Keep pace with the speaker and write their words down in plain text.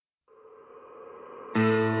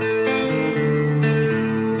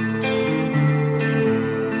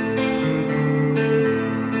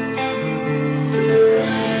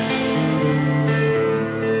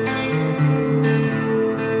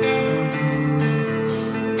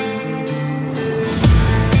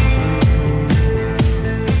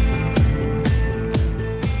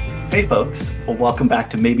Hey folks, welcome back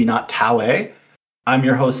to Maybe Not Taue. I'm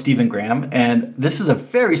your host, Stephen Graham, and this is a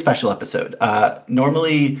very special episode.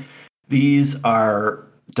 Normally, these are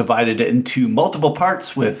divided into multiple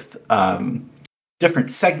parts with different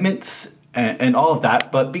segments and all of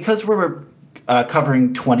that, but because we're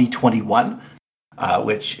covering 2021,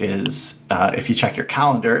 which is, if you check your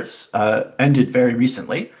calendars, ended very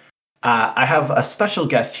recently, I have a special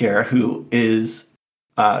guest here who is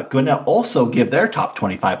going to also give their top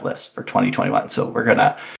 25 list for 2021. So we're going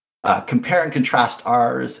to compare and contrast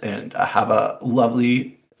ours and have a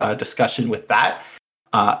lovely discussion with that.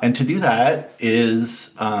 And to do that is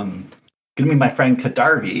going to be my friend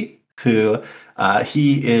Kadaveri, who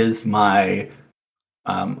he is my,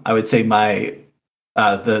 I would say my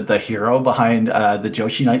the hero behind the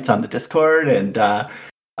Joshi Nights on the Discord and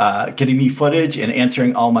getting me footage and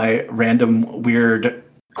answering all my random weird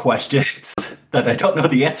questions that I don't know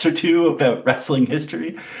the answer to about wrestling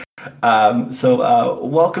history. So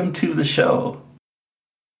welcome to the show.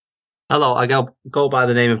 Hello, I go by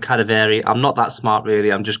the name of Kadaveri. I'm not that smart,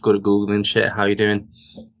 really. I'm just good at Googling shit. How you doing?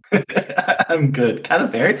 I'm good.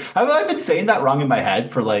 Kadaveri. Have I been saying that wrong in my head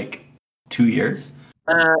for like 2 years?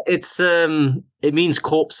 It means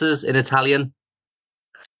corpses in Italian.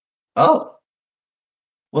 Oh.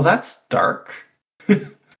 Well, that's dark.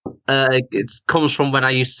 It comes from when I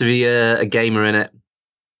used to be a gamer in it.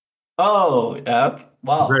 Oh, yeah.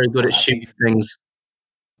 Wow. Very good at shooting things.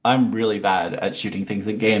 I'm really bad at shooting things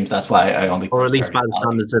in games. That's why I only... Or at least by the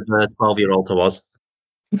standards of a 12-year-old I was.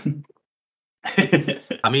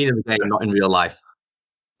 I mean in the game, not in real life.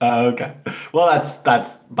 Okay. Well,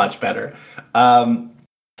 that's much better.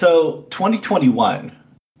 So 2021,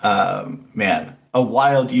 man, a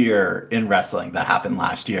wild year in wrestling that happened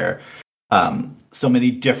last year. So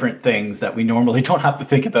many different things that we normally don't have to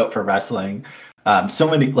think about for wrestling. So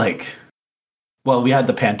many, we had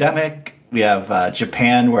the pandemic. We have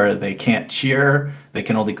Japan where they can't cheer. They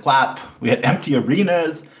can only clap. We had empty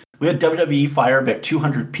arenas. We had WWE fire about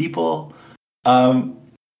 200 people.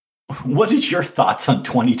 What is your thoughts on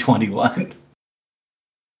 2021?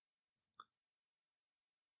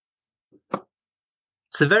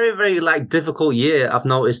 It's a very, very difficult year, I've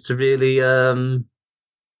noticed, to really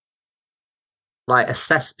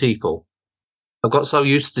assess people. I've got so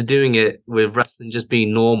used to doing it with wrestling just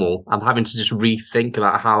being normal. I'm having to just rethink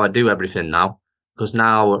about how I do everything now. Because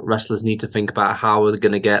now wrestlers need to think about how they're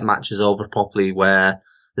going to get matches over properly where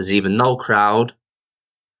there's even no crowd.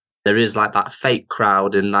 There is that fake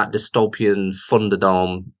crowd in that dystopian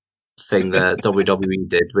Thunderdome thing that WWE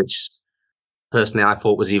did, which personally I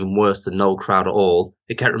thought was even worse than no crowd at all.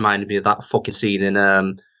 It kept reminding me of that fucking scene in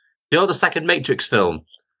the second Matrix film.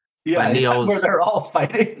 Yeah, where they're all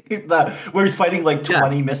fighting. Where he's fighting 20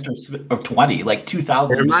 Mr. Smith, or 20,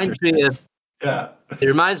 2,000 Mr. Smiths. It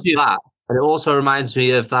reminds me of that. And it also reminds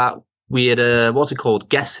me of that weird, what's it called?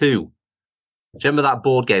 Guess Who? Do you remember that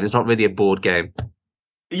board game? It's not really a board game.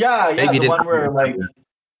 Yeah, maybe the one where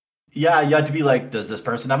you had to be does this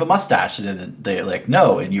person have a mustache? And then they're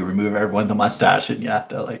no, and you remove everyone the mustache, and you have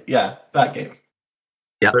to that game.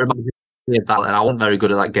 Yeah, it reminds me of that, and I wasn't very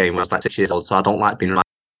good at that game when I was 6 years old, so I don't like being reminded.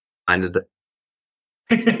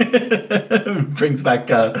 Brings back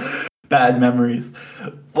bad memories.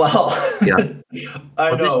 Well, yeah,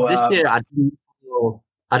 I know. This year, I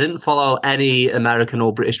didn't follow any American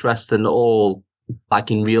or British wrestling at all,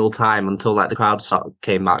 in real time until the crowd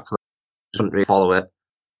came back. I couldn't really follow it.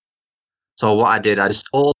 So what I did,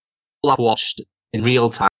 all I watched in real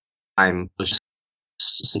time was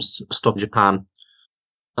just some stuff in Japan.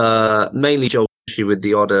 Mainly Joshi with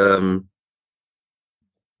the odd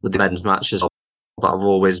with the men's matches, but I've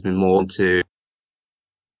always been more into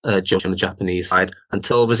Joshi on the Japanese side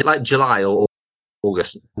until, was it July or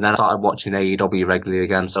August? And then I started watching AEW regularly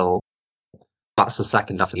again, so that's the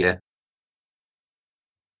second half of the year.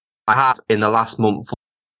 I have, in the last month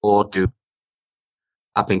or two,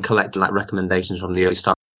 I've been collecting recommendations from the early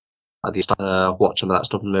start. Watching that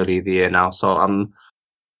stuff from early in the year now, so I'm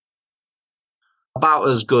about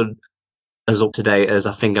as good as up to date as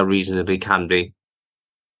I think I reasonably can be.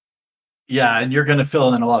 Yeah, and you're going to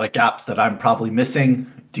fill in a lot of gaps that I'm probably missing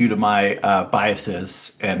due to my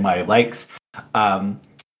biases and my likes. I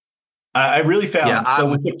really found... Yeah, I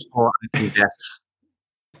can guess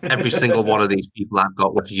every single one of these people I've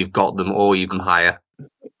got, whether you've got them or you can hire.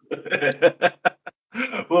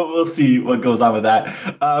 Well, we'll see what goes on with that.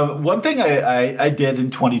 One thing I did in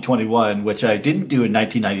 2021, which I didn't do in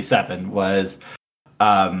 1997, was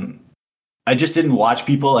I just didn't watch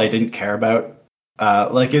people I didn't care about.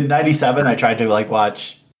 In 97, I tried to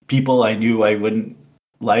watch people I knew I wouldn't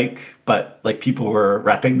but people were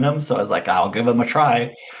repping them. So I was I'll give them a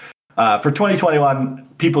try. For 2021,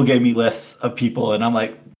 people gave me lists of people, and I'm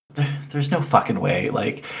like, there's no fucking way.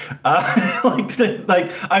 Like,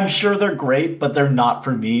 like I'm sure they're great, but they're not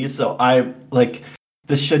for me. So I like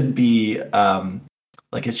this shouldn't be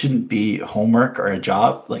like it shouldn't be homework or a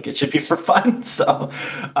job. Like it should be for fun. So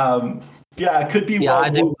yeah, it could be I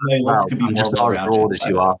do. my list could be I'm more just not as broad as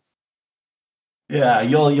you are. Yeah,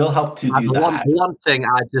 you'll help to do that. The one thing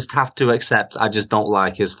I just have to accept, I just don't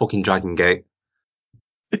like is fucking Dragon Gate.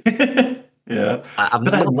 Yeah, I'm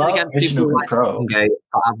not against people who like Dragon Gate,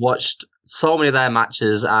 but I've watched so many of their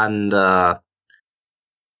matches, and I'm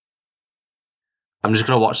just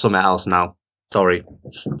gonna watch something else now. Sorry.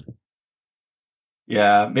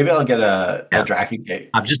 Yeah, maybe I'll get a Dragon Gate.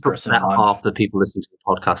 I've just upset half the people listening to the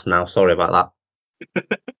podcast now. Sorry about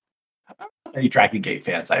that. Any Dragon Gate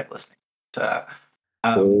fans I have listening to.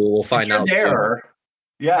 We'll find out.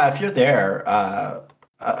 If you're there,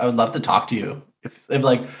 I would love to talk to you. If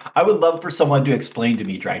like, I would love for someone to explain to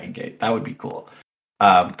me Dragon Gate. That would be cool.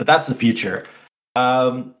 But that's the future.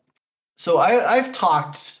 So I've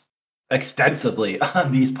talked extensively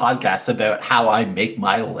on these podcasts about how I make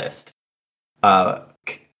my list. How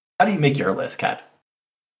do you make your list, Kat?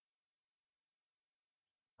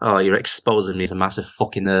 Oh, you're exposing me as a massive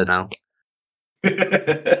fucking nerd now.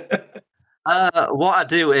 What I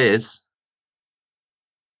do is,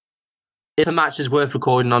 if a match is worth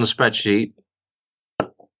recording on a spreadsheet,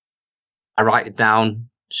 I write it down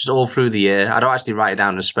just all through the year. I don't actually write it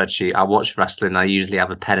down in a spreadsheet. I watch wrestling. I usually have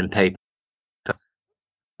a pen and paper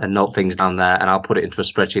and note things down there, and I'll put it into a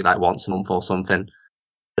spreadsheet like once a month or something.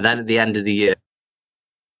 But then at the end of the year,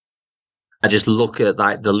 I just look at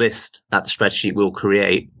like the list that the spreadsheet will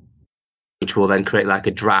create, which will then create like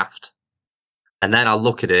a draft. And then I'll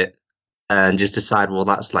look at it and just decide, well,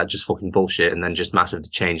 that's like just fucking bullshit, and then just massively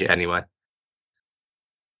change it anyway.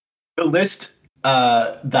 The list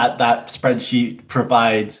that spreadsheet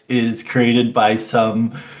provides is created by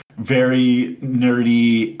some very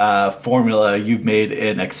nerdy formula you've made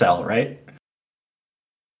in Excel, right?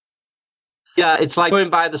 Yeah, it's like going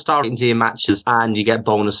by the star ratings of your matches, and you get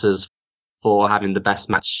bonuses for having the best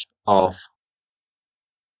match of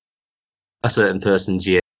a certain person's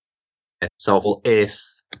year. So if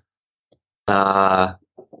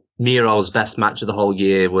Miro's best match of the whole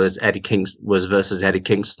year was versus Eddie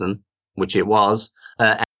Kingston, which it was,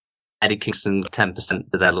 Eddie Kingston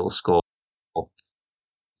 10% of their little score.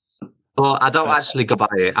 But I don't actually go by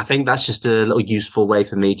it. I think that's just a little useful way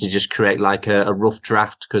for me to just create like a rough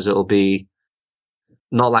draft, because it'll be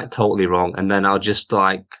not like totally wrong, and then I'll just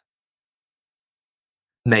like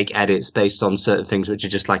make edits based on certain things which are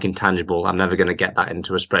just like intangible. I'm never going to get that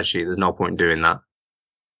into a spreadsheet. There's no point in doing that.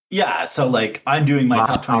 Yeah, so like I'm doing my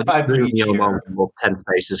top 25 for each year. 10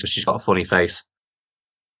 faces because she's got a funny face.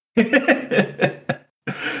 So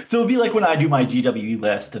it'll be like when I do my GWE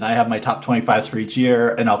list and I have my top 25s for each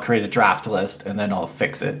year, and I'll create a draft list and then I'll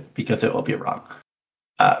fix it because it will be wrong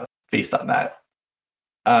based on that.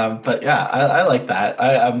 But yeah, I like that.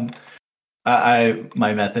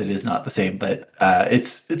 My method is not the same, but it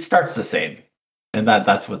starts the same, and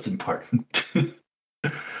that's what's important.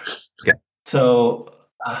 Okay. So,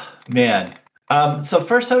 man. So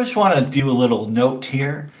first, I just want to do a little note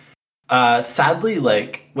here. Sadly,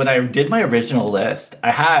 like when I did my original list,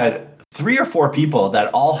 I had 3 or 4 people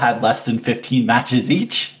that all had less than 15 matches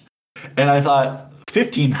each, and I thought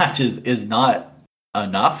 15 matches is not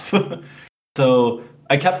enough. So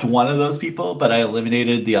I kept one of those people, but I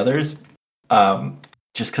eliminated the others.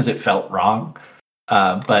 Just because it felt wrong.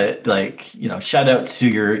 But like, you know, shout out to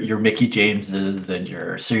your Mickey Jameses and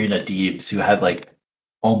your Serena Deebs, who had like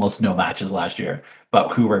almost no matches last year,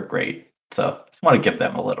 but who were great. So just want to give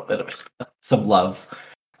them a little bit of some love.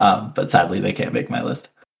 But sadly they can't make my list.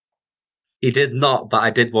 He did not, but I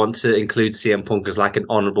did want to include CM Punk as like an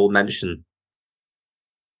honourable mention.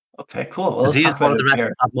 Okay, cool. Because he's one of the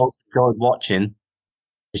wrestlers I've most enjoyed watching.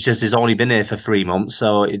 It's just he's only been here for 3 months,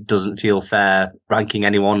 so it doesn't feel fair ranking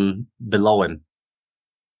anyone below him.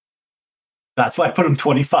 That's why I put him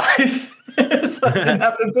 25. So I didn't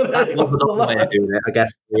have to put anyone below him. I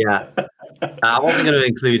guess, yeah. I wasn't going to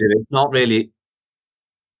include him. It's not really...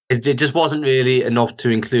 It just wasn't really enough to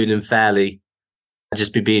include him fairly. I'd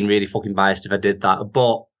just be being really fucking biased if I did that.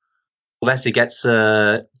 But unless he gets...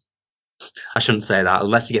 I shouldn't say that.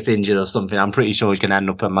 Unless he gets injured or something, I'm pretty sure he's going to end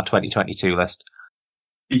up on my 2022 list.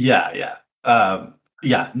 Yeah. 9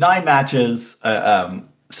 matches,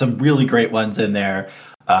 some really great ones in there.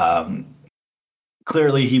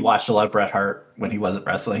 Clearly, he watched a lot of Bret Hart when he wasn't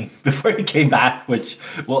wrestling before he came back, which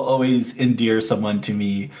will always endear someone to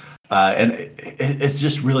me. And it's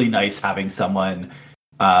just really nice having someone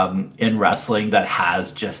in wrestling that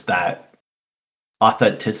has just that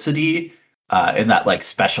authenticity and that like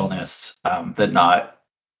specialness that not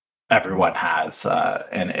everyone has.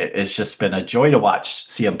 And it's just been a joy to watch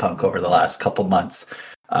CM Punk over the last couple months,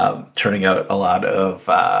 turning out a lot of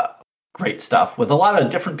great stuff with a lot of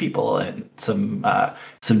different people and some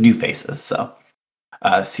new faces. So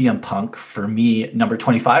CM Punk for me, number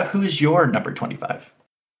 25. Who is your number 25?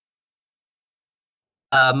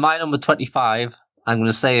 My number 25, I'm going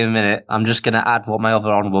to say in a minute. I'm just going to add what my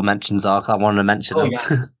other honourable mentions are because I want to mention them.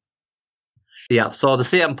 Yeah. Yeah, so the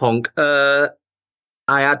CM Punk, I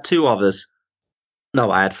had two others.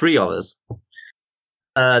 No, I had three others.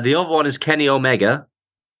 The other one is Kenny Omega.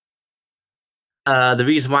 The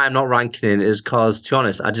reason why I'm not ranking him is because, to be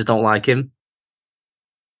honest, I just don't like him.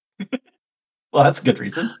 Well, that's a good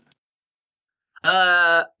reason.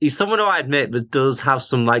 He's someone who I admit that does have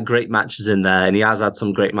some like great matches in there, and he has had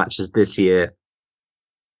some great matches this year.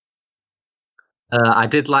 I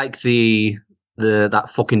did like that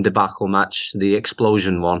fucking debacle match, the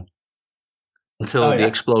explosion one, until the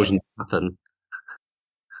explosion happened.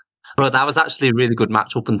 But that was actually a really good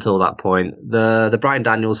match up until that point. The Bryan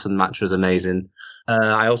Danielson match was amazing.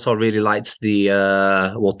 I also really liked the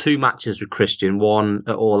two matches with Christian. One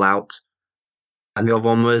at All Out, and the other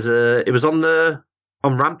one was it was on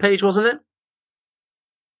Rampage, wasn't it?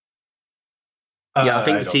 Yeah, I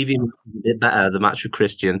think the TV did better, the match with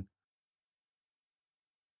Christian.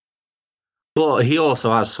 But he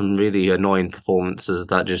also has some really annoying performances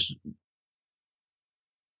that just...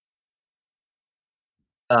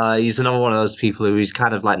 he's another one of those people who is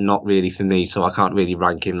kind of like not really for me, so I can't really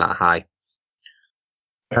rank him that high.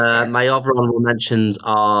 My other honorable mentions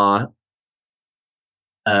are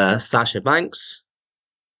Sasha Banks.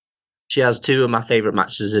 She has two of my favourite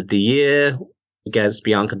matches of the year against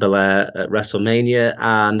Bianca Belair at WrestleMania,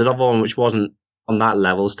 and another one which wasn't on that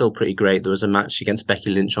level, still pretty great. There was a match against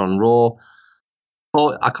Becky Lynch on Raw,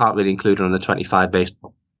 but I can't really include her on the 25 based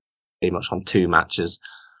pretty much on two matches.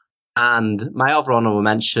 And my other honorable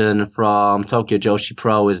mention from Tokyo Joshi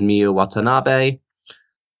Pro is Miyu Watanabe.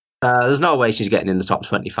 There's no way she's getting in the top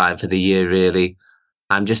 25 for the year, really.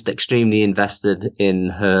 I'm just extremely invested in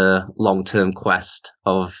her long-term quest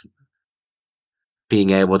of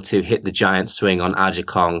being able to hit the giant swing on Aja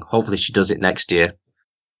Kong. Hopefully she does it next year.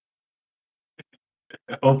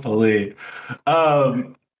 Hopefully.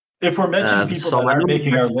 If we're mentioning people that are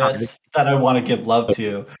making our list that I want to give love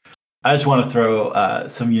to, I just want to throw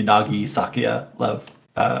some Yanagi Sakuya love.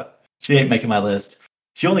 She ain't making my list.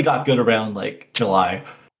 She only got good around like July,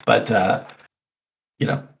 but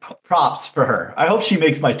props for her. I hope she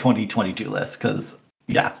makes my 2022 list because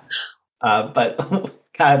but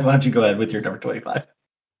Kai, why don't you go ahead with your number 25?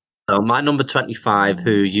 So my number 25,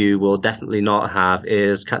 who you will definitely not have,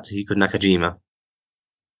 is Katsuhiko Nakajima.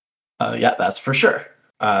 Yeah, that's for sure.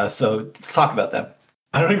 So let's talk about them.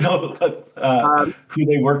 I don't even know who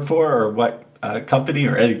they work for or what company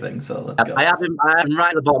or anything. So let's go. I have him right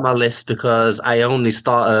at the bottom of my list because I only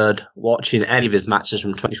started watching any of his matches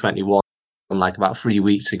from 2021 like about 3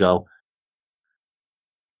 weeks ago.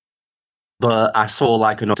 But I saw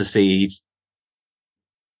like enough to see he's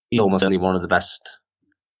almost only one of the best,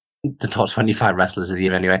 the top 25 wrestlers of the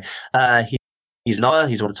year anyway. He's Noah.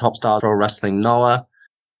 He's one of the top stars pro wrestling, Noah.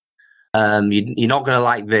 You're not going to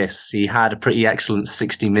like this. He had a pretty excellent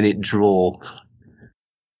 60-minute draw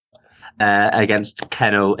against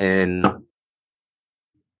Keno in...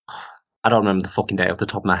 I don't remember the fucking date off the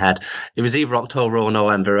top of my head. It was either October or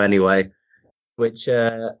November anyway. Which...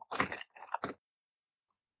 and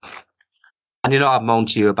I've moaned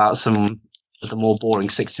to you about some of the more boring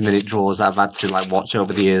 60-minute draws that I've had to like watch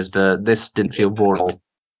over the years, but this didn't feel boring.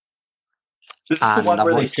 Is this the one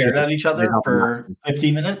where they stared at each other for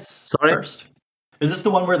 50 minutes? Sorry? First? Is this the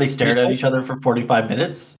one where they stared at each other for 45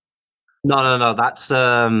 minutes? No. That's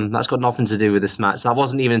got nothing to do with this match. That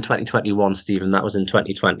wasn't even in 2021, Stephen. That was in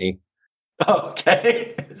 2020.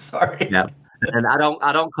 Okay. Sorry. Yeah. And I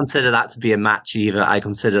don't consider that to be a match either. I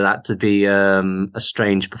consider that to be a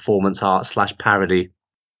strange performance art / parody.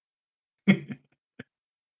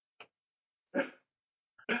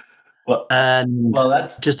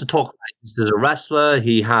 That's just to talk about. As a wrestler,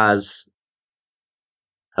 he has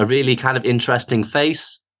a really kind of interesting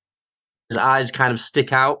face. His eyes kind of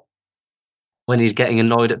stick out when he's getting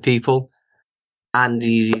annoyed at people, and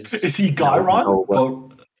he's is he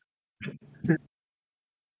Gairon?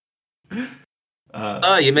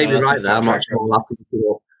 You may be right there. I'm not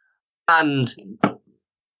sure. And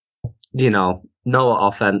no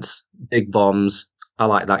offense, big bombs. I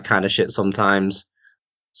like that kind of shit sometimes.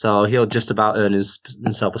 So he'll just about earn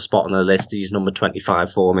himself a spot on the list. He's number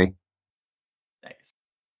 25 for me. Nice.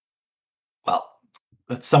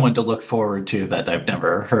 that's someone to look forward to that I've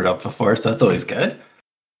never heard of before. So that's always good.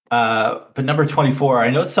 But number 24, I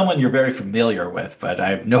know it's someone you're very familiar with, but I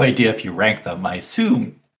have no idea if you rank them. I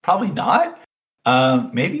assume probably not.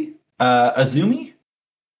 Maybe Azumi.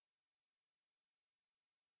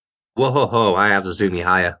 Whoa, I have Azumi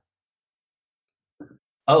higher.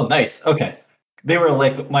 Oh, nice. Okay, they were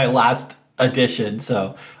like my last addition,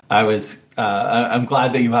 so I'm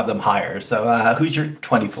glad that you have them higher. So who's your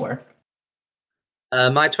 24?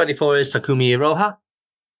 My 24 is Takumi Iroha.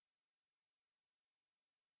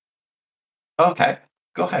 Okay,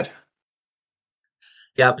 go ahead.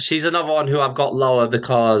 Yeah, she's another one who I've got lower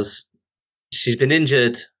because she's been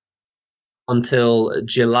injured until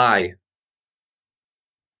July.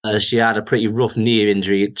 She had a pretty rough knee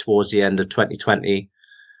injury towards the end of 2020,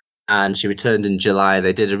 and she returned in July.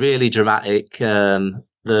 They did a really dramatic,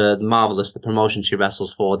 the Marvelous, the promotion she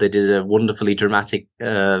wrestles for, they did a wonderfully dramatic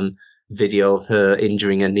video of her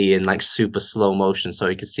injuring her knee in like super slow motion, so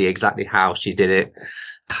you could see exactly how she did it,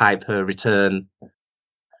 hype her return.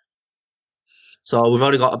 So we've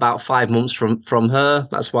only got about 5 months from her.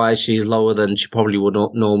 That's why she's lower than she probably would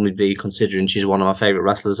normally be, considering she's one of my favourite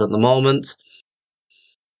wrestlers at the moment.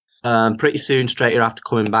 Pretty soon, straight after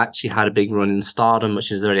coming back, she had a big run in Stardom,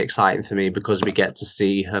 which is very exciting for me because we get to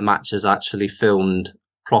see her matches actually filmed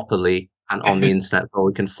properly and on the internet, so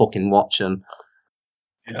we can fucking watch them.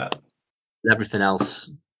 Yeah. Everything else.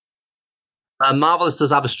 Marvelous does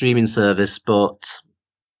have a streaming service, but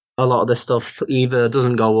a lot of this stuff either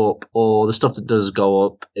doesn't go up, or the stuff that does go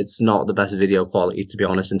up, it's not the best video quality, to be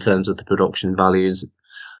honest, in terms of the production values.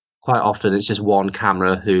 Quite often it's just one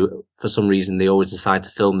camera who, for some reason, they always decide to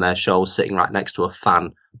film their show sitting right next to a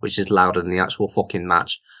fan, which is louder than the actual fucking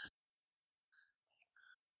match.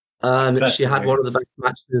 She had one of the best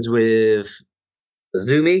matches with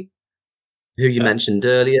Azumi, who you mentioned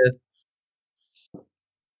earlier,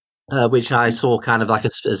 which I saw kind of like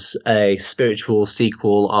as a spiritual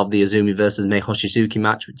sequel of the Azumi versus Mei Hoshizuki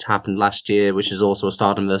match, which happened last year, which is also a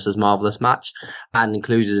Stardom versus Marvelous match, and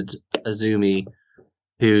included Azumi,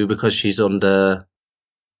 who, because she's under,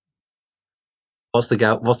 what's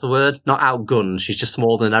the word? Not outgunned. She's just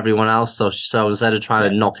smaller than everyone else. So instead of trying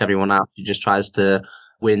to knock everyone out, she just tries to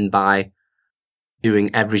win by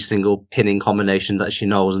doing every single pinning combination that she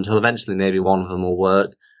knows until eventually maybe one of them will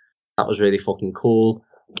work. That was really fucking cool.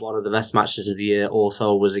 One of the best matches of the year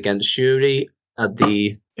also was against Shuri at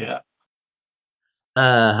the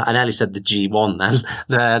I nearly said the G1 then.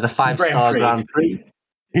 The 5-star Grand Prix.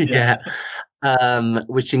 Yeah.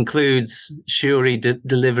 Which includes Shuri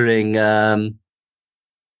delivering, not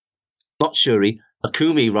Shuri,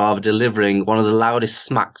 Akumi rather, delivering one of the loudest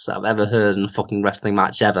smacks that I've ever heard in a fucking wrestling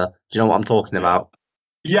match ever. Do you know what I'm talking about?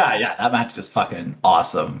 Yeah, that match is fucking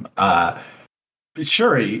awesome.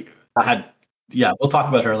 Shuri had, we'll talk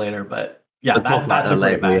about her later, but that's a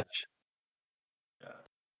great match.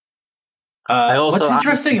 What's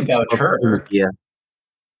interesting about her?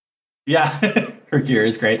 Yeah, her gear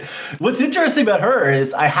is great. What's interesting about her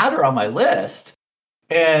is I had her on my list,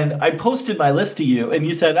 and I posted my list to you, and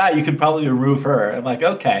you said, you can probably remove her. I'm like,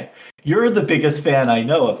 okay, you're the biggest fan I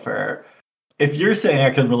know of her. If you're saying I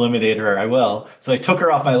can eliminate her, I will. So I took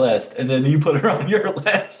her off my list, and then you put her on your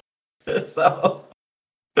list. So,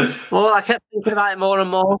 well, I kept thinking about it more and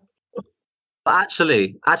more. But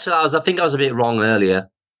actually, I think I was a bit wrong earlier.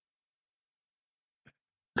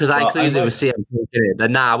 Because I included it with CM Punk in it. But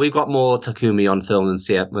nah, we've got more Takumi on film than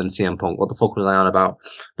CM Punk. What the fuck was I on about?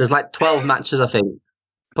 There's like 12 matches, I think.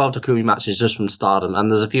 12 Takumi matches just from Stardom. And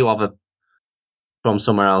there's a few other from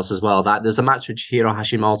somewhere else as well. There's a match with Chihiro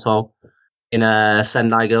Hashimoto in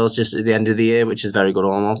Sendai Girls just at the end of the year, which is very good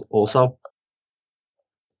also.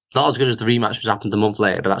 Not as good as the rematch which happened a month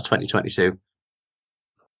later, but that's 2022.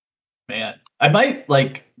 Man, I might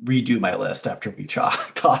redo my list after we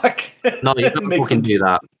talk. No, you don't fucking do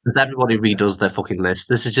that. Because everybody redoes their fucking list.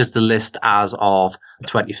 This is just the list as of the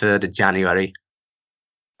 23rd of January.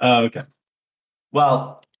 Oh, okay.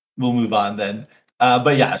 Well, we'll move on then.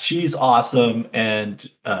 But yeah, she's awesome, and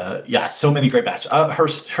so many great matches.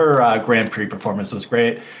 Her Grand Prix performance was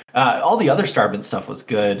great. All the other Starbin stuff was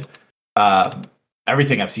good.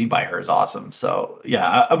 Everything I've seen by her is awesome. So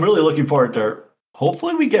yeah, I'm really looking forward to.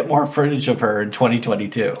 Hopefully, we get more footage of her in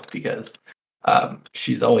 2022 because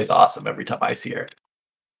she's always awesome every time I see her.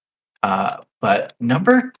 But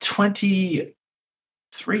number 23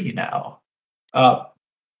 now.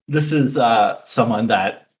 This is someone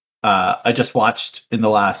that I just watched in the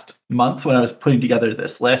last month when I was putting together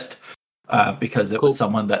this list because it was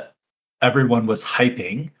someone that everyone was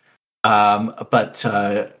hyping. But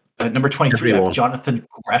at number 23, I have Jonathan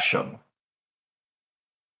Gresham.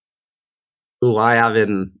 Oh, I have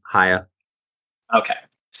him higher. Okay.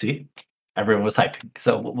 See, everyone was hyping.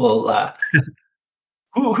 So we'll.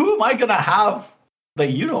 Who am I gonna have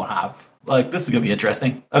that you don't have? Like this is gonna be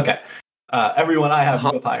interesting. Okay. Everyone I have you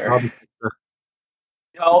up higher.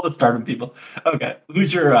 All the stardom people. Okay.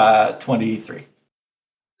 Who's your 23?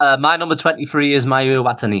 My number 23 is Mayu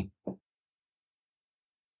Iwatani.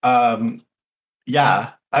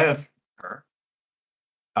 Yeah, I have her.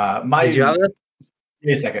 Did you have it?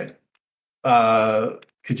 Wait a second.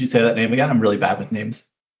 Could you say that name again? I'm really bad with names.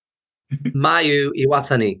 Mayu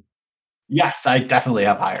Iwatani. Yes, I definitely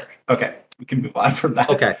have higher. Okay, we can move on from that.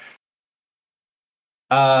 Okay.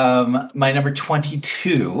 My number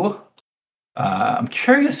 22. I'm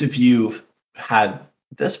curious if you've had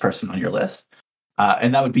this person on your list,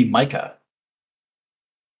 and that would be Micah.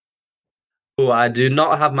 Oh, I do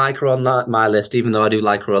not have Micah on my list, even though I do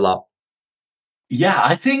like her a lot. Yeah,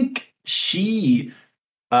 I think she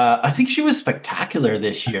was spectacular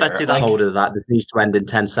this year. Especially the holder of that. This needs to end in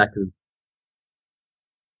 10 seconds.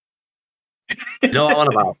 You know what I'm on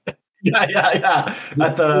about? Yeah.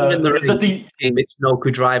 At the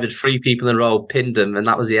Michinoku drive at 3 people in a row, pinned them, and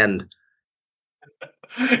that was the end.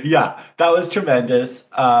 Yeah, that was tremendous.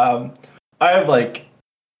 I have like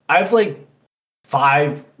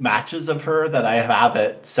 5 matches of her that I have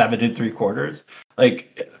at 7 3/4.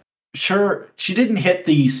 Like, sure, she didn't hit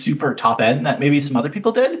the super top end that maybe some other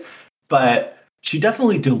people did, but she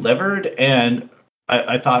definitely delivered, and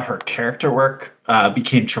I thought her character work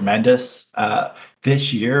became tremendous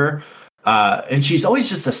this year. And she's always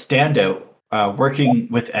just a standout working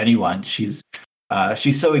with anyone. She's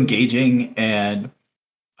so engaging, and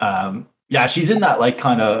yeah, she's in that like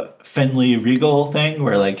kind of Finley Regal thing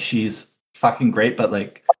where like she's fucking great, but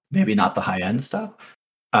like maybe not the high end stuff.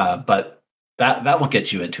 But that will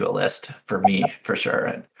get you into a list for me for sure,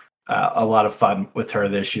 and a lot of fun with her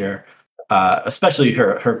this year. Especially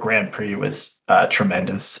her Grand Prix was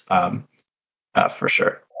tremendous for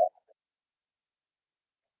sure.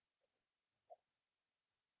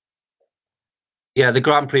 Yeah, the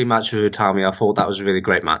Grand Prix match with Utami, I thought that was a really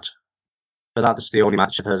great match. But that's the only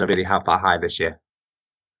match of hers I really have that high this year.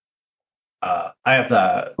 I have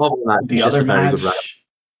the other match.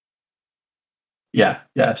 Yeah,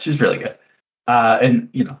 she's really good. And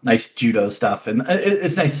nice judo stuff, and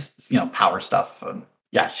it's nice, power stuff. And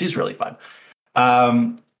yeah, she's really fun.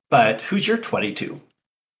 But who's your 22?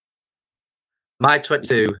 My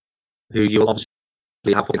 22, who you'll obviously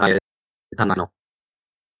have higher, is Tanano.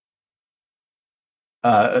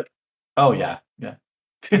 Oh yeah.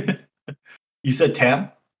 You said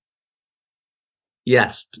Tam?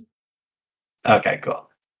 Yes. Okay, cool.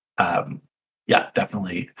 Yeah,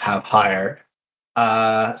 definitely have higher.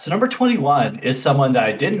 So number 21 is someone that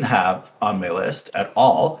I didn't have on my list at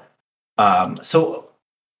all. So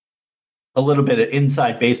a little bit of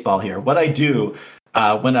inside baseball here. What I do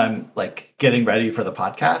when I'm like getting ready for the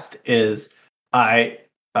podcast is I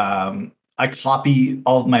copy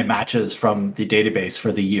all of my matches from the database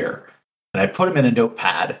for the year, and I put them in a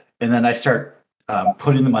notepad, and then I start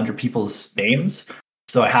putting them under people's names.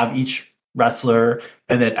 So I have each wrestler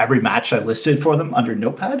and then every match I listed for them under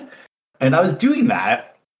notepad. And I was doing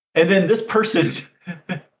that, and then this person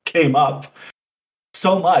came up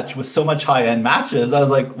so much with so much high end matches. I was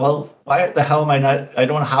like, well, why the hell am I not? I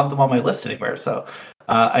don't have them on my list anywhere. So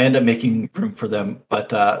I end up making room for them.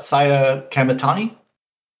 But Saya Kamitani.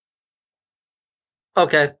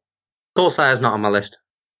 Okay. Cool, Saya's not on my list.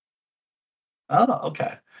 Oh,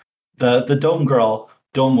 okay. The Dome Girl,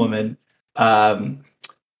 Dome Woman.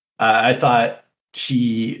 I thought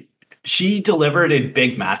she delivered in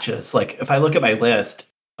big matches. Like if I look at my list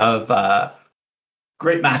of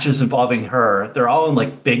great matches involving her, they're all in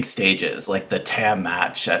like big stages, like the Tam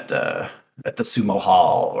match at the Sumo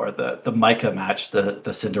Hall, or the Micah match,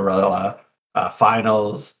 the Cinderella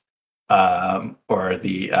finals, or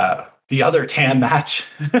the other Tam match,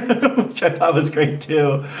 which I thought was great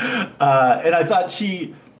too. And I thought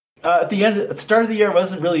she at the start of the year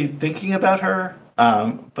wasn't really thinking about her,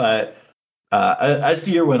 but as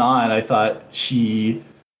the year went on, I thought she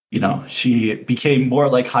became more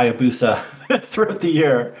like Hayabusa throughout the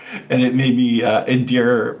year, and it made me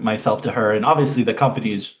endear myself to her. And obviously, the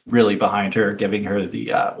company is really behind her, giving her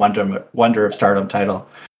the Wonder of Stardom title,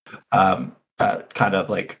 kind of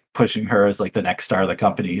like pushing her as like the next star of the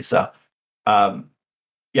company. So,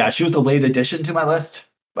 yeah, she was a late addition to my list.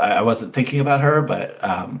 I wasn't thinking about her, but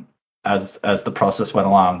as the process went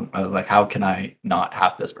along, I was like, how can I not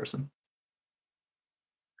have this person?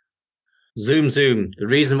 Zoom. The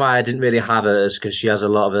reason why I didn't really have her is because she has a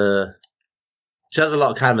lot of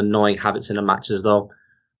kind of annoying habits in her matches, though.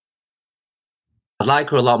 I'd like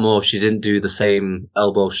her a lot more if she didn't do the same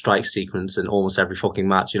elbow strike sequence in almost every fucking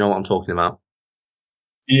match. You know what I'm talking about?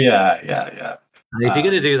 Yeah. And if you're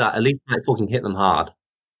going to do that, at least like fucking hit them hard.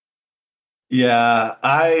 Yeah,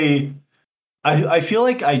 I feel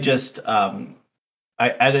like I just I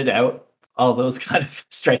edit out all those kind of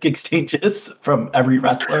strike exchanges from every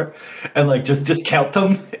wrestler and like just discount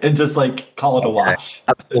them and just like call it a wash.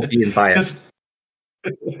 That's all being biased.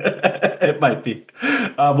 It might be.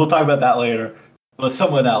 We'll talk about that later with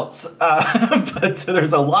someone else. But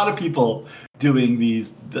there's a lot of people doing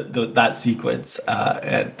that sequence,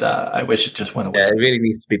 and I wish it just went away. Yeah, it really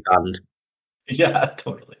needs to be banned. Yeah,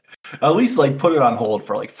 totally. At least like put it on hold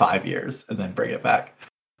for like 5 years and then bring it back.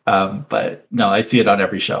 But no, I see it on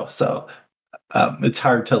every show, so it's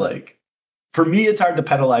hard to like. For me, it's hard to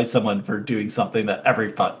penalize someone for doing something that every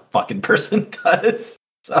fucking person does.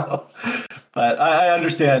 So, but I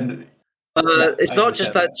understand. It's not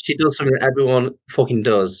just that she does something that everyone fucking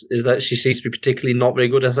does, is that she seems to be particularly not very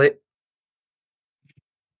good at it.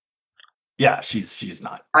 Yeah, she's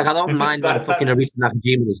not. Like, I don't mind when fucking Arisa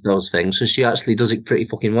Nakajima does those things, so she actually does it pretty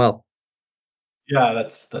fucking well. Yeah,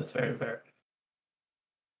 that's very fair.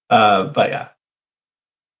 But yeah.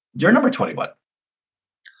 You're number 21.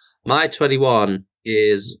 My 21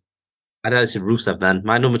 is, I know it's Rusev then.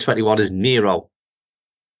 My number 21 is Miro.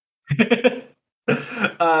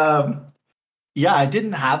 Yeah, I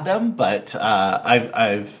didn't have them, but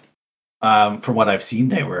I've from what I've seen,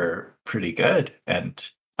 they were pretty good. And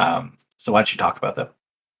so why don't you talk about them?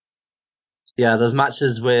 Yeah, there's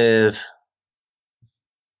matches with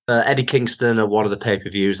Eddie Kingston at one of the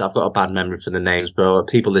pay-per-views. I've got a bad memory for the names, but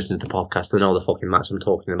people listening to the podcast, they know the fucking match I'm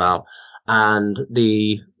talking about. And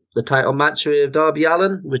the title match with Darby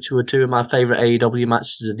Allin, which were two of my favourite AEW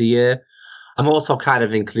matches of the year. I'm also kind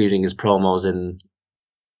of including his promos in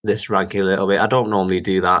this ranking a little bit. I don't normally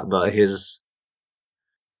do that, but his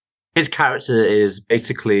character is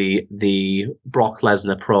basically the Brock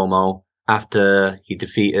Lesnar promo after he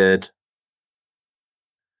defeated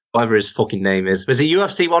whatever his fucking name is. Was it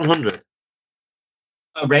UFC 100?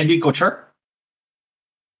 Randy Couture?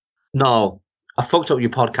 No. I fucked up your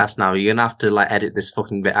podcast now. You're going to have to like edit this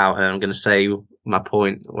fucking bit out and I'm going to say my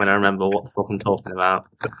point when I remember what the fuck I'm talking about.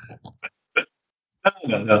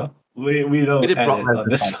 No. We don't edit on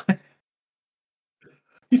this one.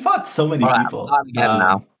 He fought so many people.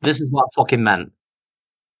 Now. This is what I fucking meant.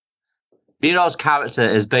 Miro's character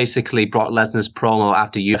is basically Brock Lesnar's promo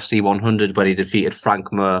after UFC 100 when he defeated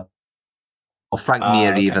Frank Mir. Or Frank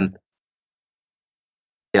Mir, okay. Even.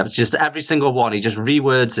 Yeah, it's just every single one, he just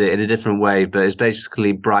rewords it in a different way, but it's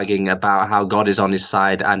basically bragging about how God is on his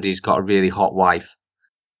side and he's got a really hot wife.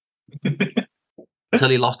 Until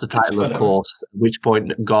he lost the title, of course, at which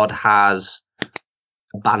point God has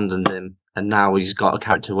abandoned him. And now he's got a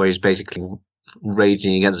character where he's basically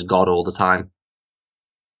raging against God all the time.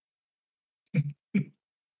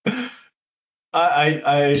 His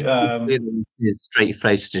straight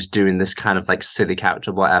face just doing this kind of like silly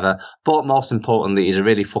character, whatever. But most importantly, he's a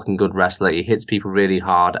really fucking good wrestler. He hits people really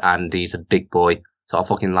hard, and he's a big boy. So I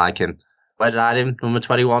fucking like him. Where did I add him? Number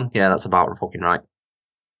 21? Yeah, that's about fucking right.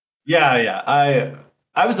 Yeah.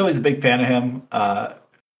 I was always a big fan of him,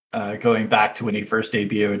 going back to when he first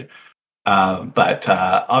debuted. But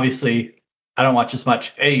obviously, I don't watch as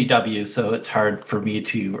much AEW, so it's hard for me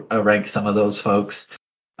to rank some of those folks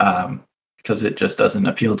because it just doesn't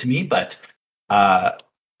appeal to me. But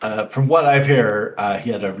from what I've heard, he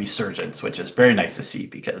had a resurgence, which is very nice to see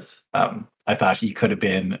because I thought he could have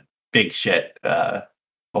been big shit a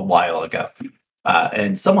while ago.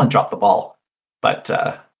 And someone dropped the ball, but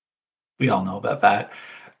we all know about that.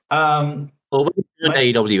 Well, when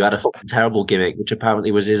AEW had a fucking terrible gimmick, which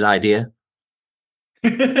apparently was his idea.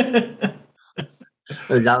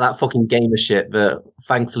 that fucking gamer shit, but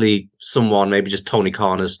thankfully someone, maybe just Tony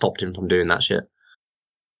Khan, has stopped him from doing that shit.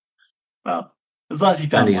 Well, as long as he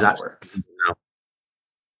found one that works.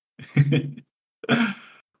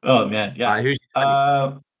 Oh, man, yeah. Who's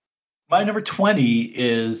my number 20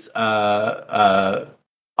 is Asuka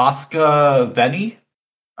Veni.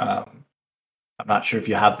 I'm not sure if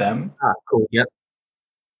you have them. Cool, yep.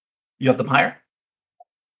 You have them higher?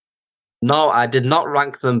 No, I did not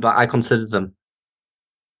rank them, but I considered them.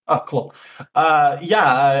 Oh, cool.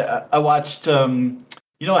 Yeah, I watched, a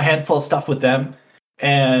handful of stuff with them,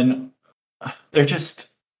 and they're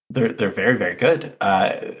very, very good.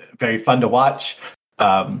 Very fun to watch.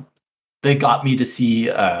 They got me to see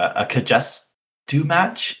a Kagetsu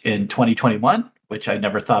match in 2021, which I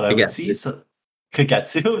never thought I would see. So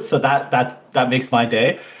Kagetsu, so that makes my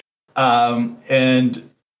day. And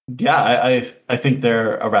yeah, I think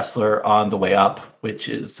they're a wrestler on the way up, which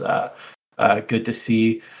is good to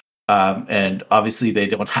see. And obviously they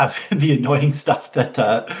don't have the annoying stuff that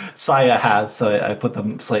Saya has, so I put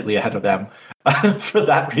them slightly ahead of them for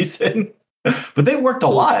that reason. But they worked a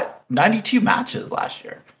lot, 92 matches last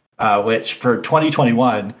year, which for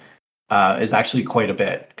 2021 is actually quite a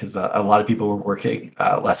bit because a lot of people were working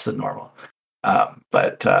less than normal.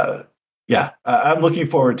 But I'm looking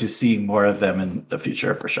forward to seeing more of them in the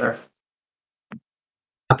future for sure.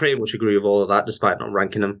 I pretty much agree with all of that, despite not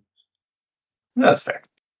ranking them. That's fair.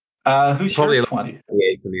 Who's Probably your 20?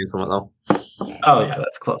 28 for me or something though. Oh yeah,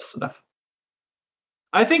 that's close enough.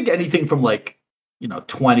 I think anything from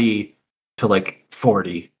 20 to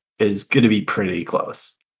 40 is going to be pretty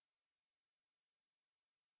close.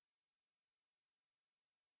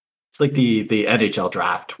 It's like the NHL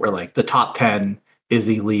draft where the top 10 is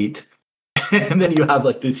elite, and then you have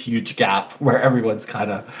this huge gap where everyone's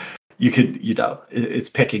kind of it's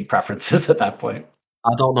picking preferences at that point.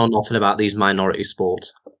 I don't know nothing about these minority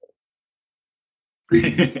sports.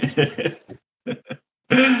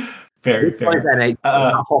 Very fair.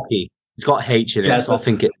 Hockey. It's got H in it, so I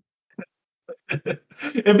think it.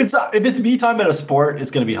 If it's me time at a sport, it's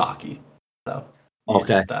going to be hockey. So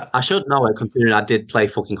okay, I should know it considering I did play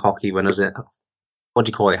fucking hockey when I was in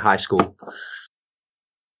high school.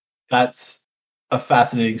 That's a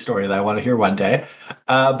fascinating story that I want to hear one day.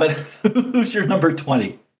 But who's your number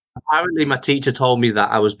 20? Apparently, my teacher told me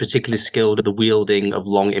that I was particularly skilled at the wielding of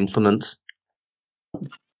long implements.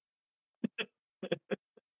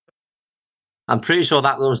 I'm pretty sure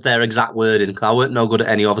that was their exact wording, because I weren't no good at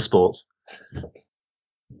any other sports.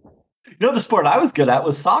 The sport I was good at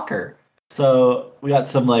was soccer. So we got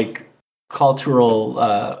some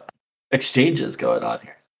cultural exchanges going on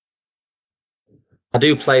here. I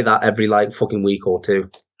do play that every fucking week or two.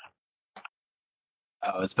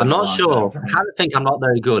 Oh, it's been I'm not sure. I kind of think I'm not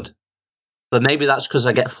very good. But maybe that's because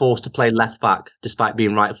I get forced to play left back despite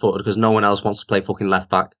being right footed because no one else wants to play fucking left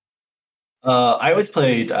back. I always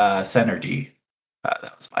played center D.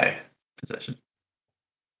 That was my position.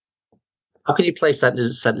 How can you play center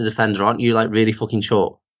defender? Aren't you really fucking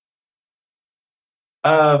short?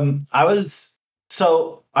 I'm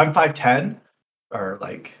 5'10", or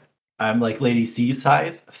I'm Lady C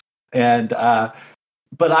size, and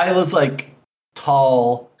but I was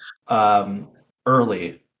tall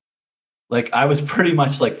early. I was pretty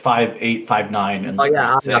much 5'8", 5'9", and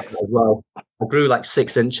grade 6 as well. I grew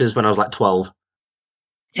 6 inches when I was 12.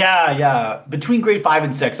 Yeah. Between grade 5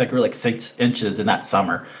 and 6, I grew 6 inches in that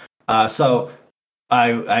summer. So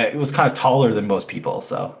I was kind of taller than most people.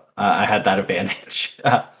 So I had that advantage.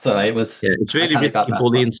 So it was. Yeah, it's really risky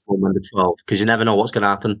bullying someone under 12 because you never know what's going to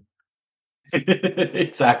happen.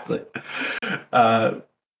 Exactly.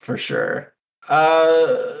 For sure.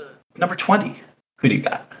 Number 20. Who do you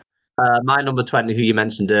got? My number 20, who you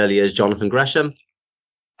mentioned earlier, is Jonathan Gresham.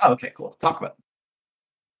 Oh, okay, cool. Talk about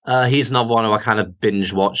it. He's another one who I kind of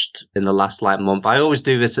binge watched in the last month. I always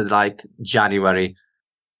do this at January,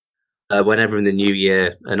 whenever in the new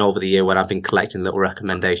year and over the year when I've been collecting little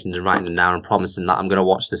recommendations and writing them down and promising that I'm going to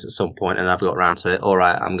watch this at some point, and I've got around to it. All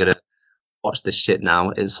right, I'm going to watch this shit now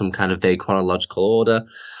in some kind of vague chronological order.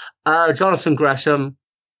 Jonathan Gresham,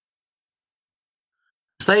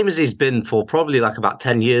 same as he's been for probably about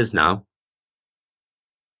 10 years now.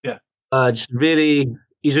 Yeah. He's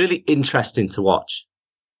really interesting to watch.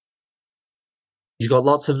 He's got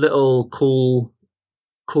lots of little cool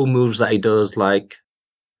moves that he does, like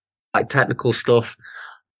technical stuff.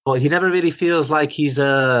 But he never really feels like he's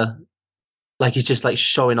just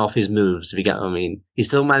showing off his moves, if you get what I mean. He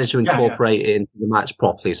still managed to incorporate it into the match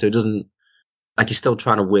properly, so he doesn't he's still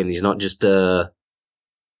trying to win. He's not just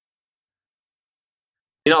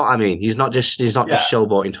you know what I mean? He's not just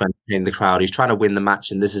showboating to entertain the crowd. He's trying to win the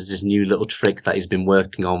match, and this is this new little trick that he's been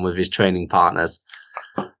working on with his training partners.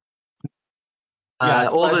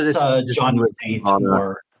 All of this John Saint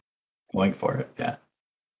more going for it. Yeah.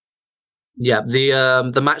 Yeah,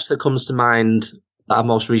 the match that comes to mind that I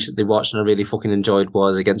most recently watched and I really fucking enjoyed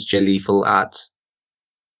was against Jay Lethal at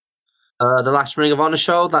the last Ring of Honor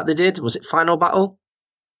show that they did. Was it Final Battle?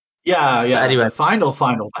 Yeah. Anyway, final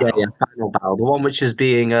battle. Yeah, Final Battle. The one which is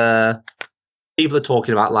being people are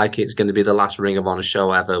talking about it's going to be the last Ring of Honor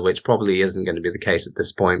show ever, which probably isn't going to be the case at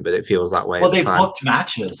this point, but it feels that way. Well, they booked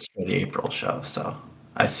matches for the April show, so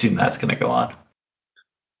I assume that's going to go on.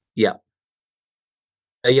 Yeah.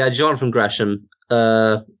 Jonathan Gresham.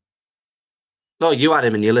 You had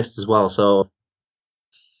him in your list as well, so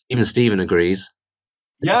even Stephen agrees.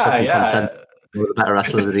 Yeah. One of the better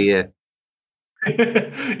wrestlers of the year.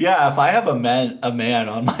 Yeah, if I have a man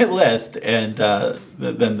on my list, and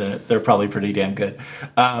then they're probably pretty damn good.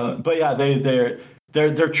 But yeah, they're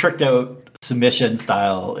tricked out submission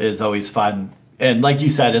style is always fun. And like you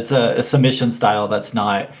said, it's a submission style that's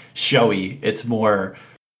not showy. It's more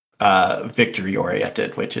victory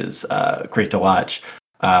oriented, which is great to watch.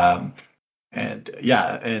 And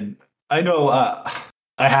yeah, and I know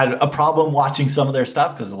I had a problem watching some of their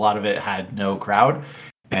stuff because a lot of it had no crowd,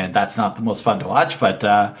 and that's not the most fun to watch. But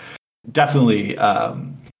definitely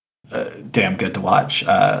damn good to watch.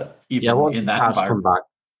 Even in that environment.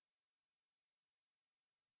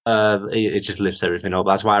 It just lifts everything up.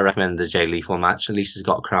 That's why I recommend the Jay Lethal match. At least it's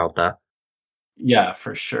got a crowd there. Yeah,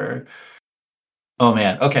 for sure. Oh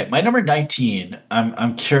man. Okay, my number 19.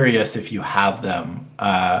 I'm curious if you have them,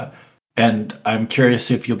 and I'm curious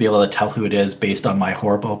if you'll be able to tell who it is based on my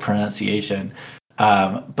horrible pronunciation.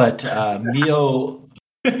 But Mio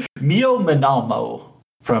Minamo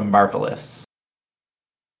from Marvelous.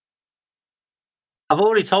 I've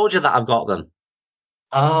already told you that I've got them.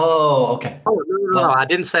 Oh, okay. Oh, no, I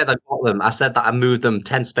didn't say that I got them. I said that I moved them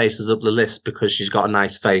 10 spaces up the list because she's got a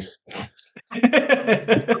nice face.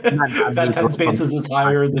 That 10 spaces is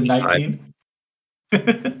higher than 19?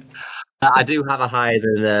 I do have a higher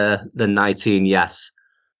than 19, yes.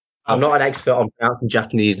 I'm not an expert on pronouncing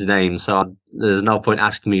Japanese names, so there's no point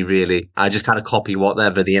asking me, really. I just kind of copy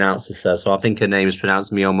whatever the announcer says, so I think her name is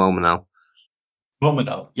pronounced Mio Momino.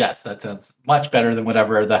 Momino, yes, that sounds much better than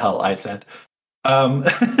whatever the hell I said.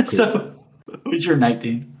 So, who's your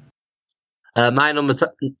 19? My number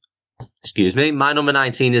 19 is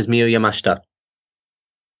Miyu Yamashita.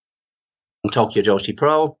 From Tokyo Joshi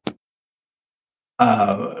Pro.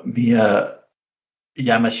 Miya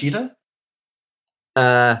Yamashita?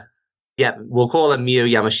 Yeah, we'll call her Miyu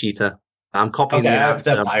Yamashita. I'm copying the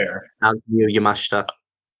announcer. I have that higher. That's Miyu Yamashita.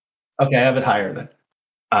 Okay, I have it higher then.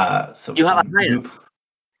 So you have it higher?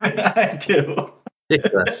 I do.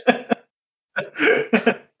 Ridiculous.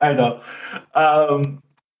 I know.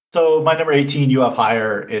 So my number 18, you have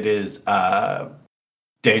higher. It is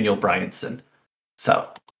Daniel Bryanson. So,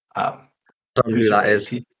 don't know who that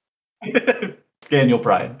is. Daniel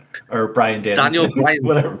Bryan or Brian Daniel. Daniel Bryan,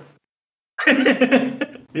 whatever.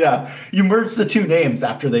 Yeah, you merged the two names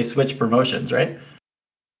after they switched promotions, right?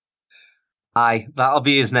 Aye, that'll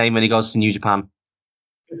be his name when he goes to New Japan.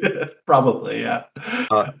 Probably, yeah.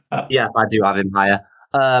 Yeah, I do have him higher.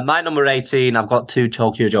 My number 18, I've got two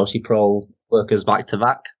Tokyo Joshi Pro workers back to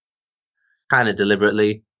back. Kind of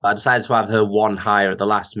deliberately. But I decided to have her one higher at the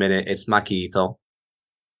last minute. It's Maki Ito.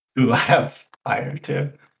 Who I have higher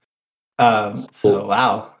too. So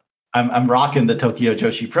wow. I'm rocking the Tokyo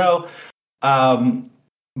Joshi Pro.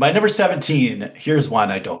 My number 17, here's one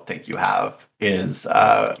I don't think you have, is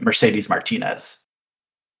Mercedes Martinez.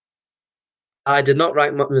 I did not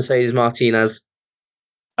rank Mercedes Martinez.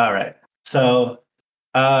 All right. So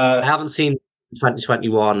I haven't seen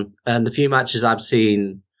 2021, and the few matches I've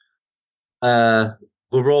seen were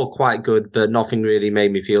all quite good, but nothing really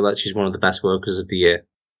made me feel that she's one of the best workers of the year.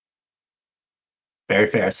 Very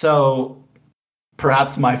fair. So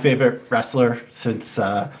perhaps my favorite wrestler since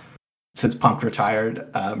Punk retired,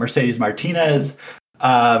 Mercedes Martinez.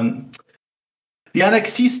 The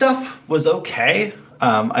NXT stuff was okay.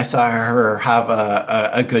 I saw her have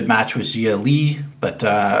a good match with Xia Li, but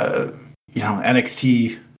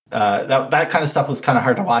NXT that kind of stuff was kind of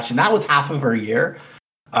hard to watch, and that was half of her year.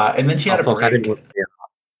 And then she had a break.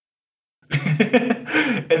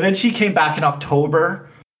 And then she came back in October,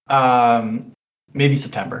 maybe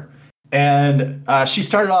September, and she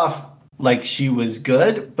started off like she was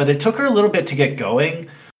good, but it took her a little bit to get going.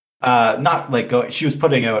 Not like going. She was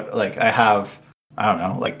putting out like I don't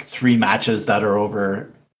know, like 3 matches that are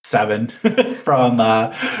over 7 from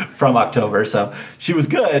October. So she was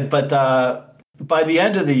good, but by the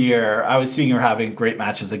end of the year, I was seeing her having great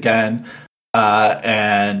matches again,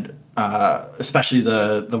 and especially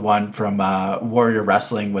the one from Warrior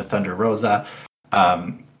Wrestling with Thunder Rosa.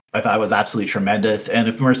 I thought it was absolutely tremendous. And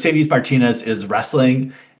if Mercedes Martinez is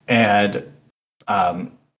wrestling, and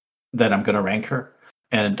then I'm going to rank her,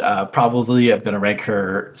 and probably I'm going to rank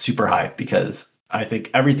her super high because I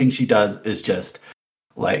think everything she does is just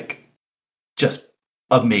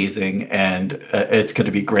amazing, and it's going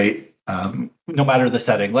to be great no matter the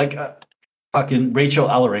setting. Like fucking Rachel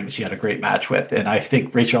Ellering, she had a great match with, and I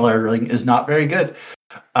think Rachel Ellering is not very good.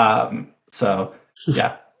 So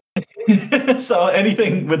yeah. So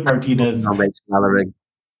anything with Martinez. Rachel Ellering.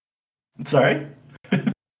 Sorry?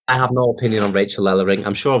 I have no opinion on Rachel Ellering.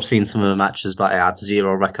 I'm sure I've seen some of the matches, but I have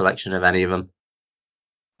zero recollection of any of them.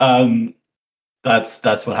 That's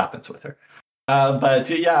what happens with her. But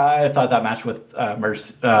yeah, I thought that match with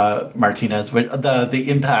Martinez, the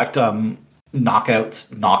Impact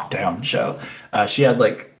knockdown show, she had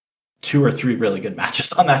like 2 or 3 really good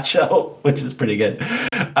matches on that show, which is pretty good.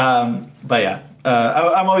 But yeah,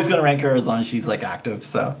 I'm always going to rank her as long as she's like active.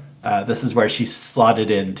 So this is where she's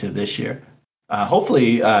slotted into this year.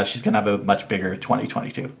 Hopefully, she's going to have a much bigger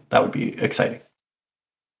 2022. That would be exciting.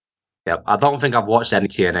 Yeah, I don't think I've watched any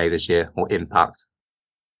TNA this year or Impact.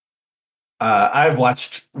 I've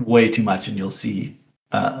watched way too much, and you'll see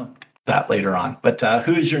that later on. But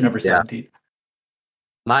who is your number 17?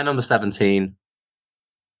 My number 17,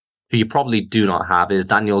 who you probably do not have, is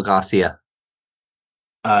Daniel Garcia.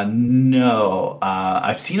 No,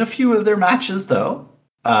 I've seen a few of their matches though,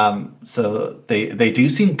 so they do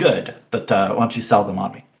seem good. But why don't you sell them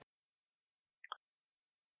on me?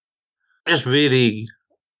 Just really,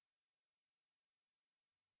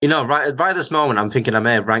 right at this moment, I'm thinking I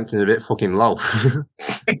may have ranked him a bit fucking low.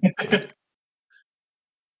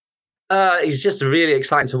 He's just really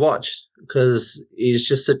exciting to watch because he's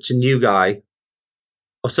just such a new guy.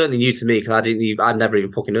 Or certainly new to me because I'd never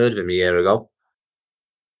even fucking heard of him a year ago.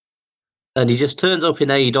 And he just turns up in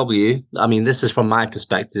AEW. I mean, this is from my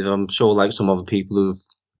perspective. I'm sure like some other people who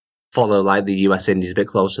follow like the US Indies a bit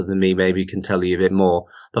closer than me maybe can tell you a bit more.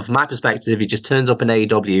 But from my perspective, he just turns up in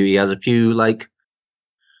AEW. He has a few like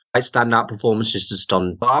quite standout performances just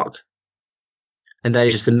on Dark. And then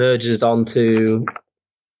he just emerges onto...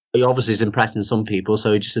 He obviously is impressing some people,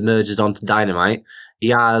 so he just emerges onto Dynamite. He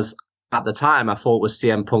has, at the time, I thought was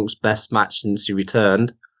CM Punk's best match since he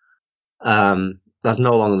returned. That's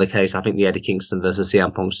no longer the case. I think the Eddie Kingston versus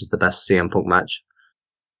CM Punk is the best CM Punk match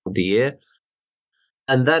of the year.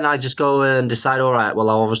 And then I just go and decide, all right, well,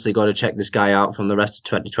 I've obviously got to check this guy out from the rest of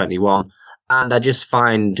 2021. And I just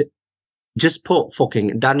put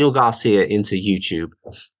fucking Daniel Garcia into YouTube.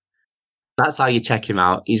 That's how you check him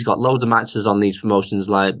out. He's got loads of matches on these promotions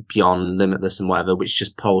like Beyond, Limitless and whatever, which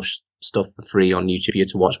just post stuff for free on YouTube for you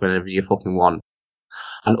to watch whenever you fucking want.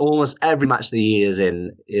 And almost every match that he is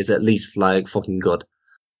in is at least like fucking good.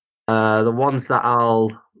 The ones that I'll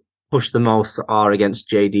push the most are against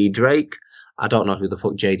JD Drake. I don't know who the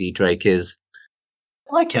fuck JD Drake is.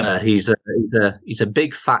 I like him. He's a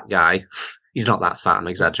big fat guy. He's not that fat, I'm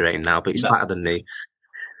exaggerating now, but he's fatter than me.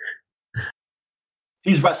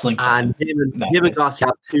 He's wrestling. And him and Garcia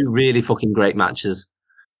have 2 really fucking great matches.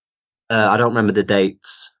 I don't remember the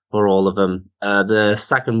dates for all of them. The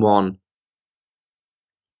second one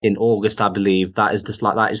in August, I believe, that is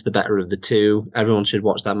the better of the 2. Everyone should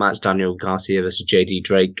watch that match, Daniel Garcia versus JD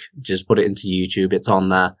Drake. Just put it into YouTube. It's on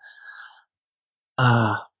there.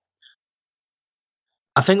 I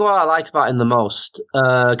think what I like about him the most,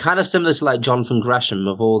 kind of similar to like Jonathan Gresham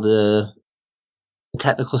of all the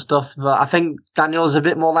technical stuff, but I think Daniel's a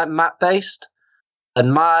bit more like mat-based.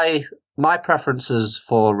 And my preferences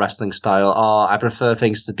for wrestling style are I prefer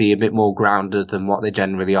things to be a bit more grounded than what they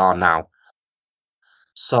generally are now.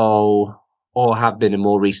 So, or have been in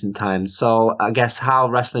more recent times. So I guess how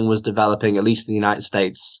wrestling was developing, at least in the United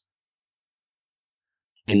States,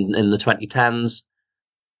 in the 2010s,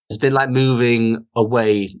 has been like moving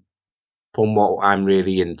away from what I'm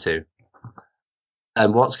really into.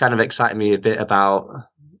 And what's kind of exciting me a bit about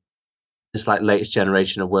this like latest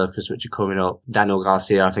generation of workers which are coming up, Daniel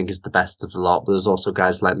Garcia, I think, is the best of the lot, but there's also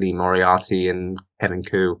guys like Lee Moriarty and Kevin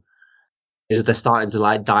Koo, is they're starting to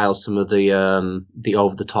like dial some of the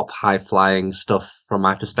over the top high flying stuff from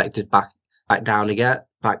my perspective back down again,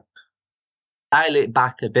 dial it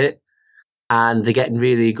back a bit, and they're getting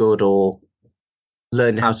really good or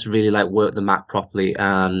learning how to really like work the mat properly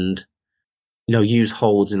and use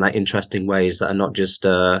holds in like interesting ways that are not just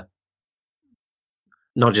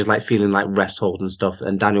like feeling like rest hold and stuff.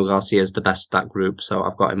 And Daniel Garcia is the best of that group, so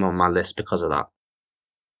I've got him on my list because of that.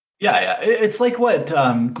 Yeah. It's like what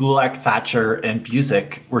Gulak, Thatcher, and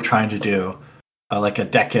Busick were trying to do like a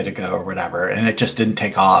decade ago or whatever, and it just didn't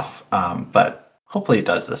take off. But hopefully it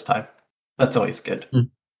does this time. That's always good.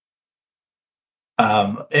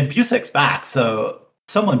 And Busick's back, so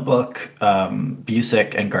someone book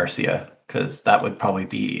Busick and Garcia, because that would probably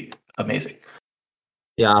be amazing.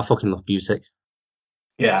 Yeah, I fucking love Busick.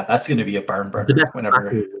 Yeah, that's going to be a barn burner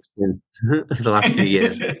whenever the last few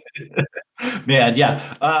years. Man,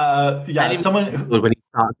 yeah. Someone when he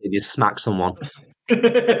starts, he just smacks someone.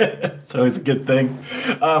 It's always a good thing.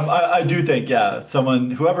 I do think,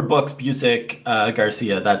 whoever books Busick,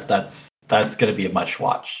 Garcia, that's going to be a much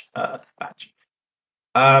watch match.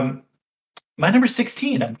 My number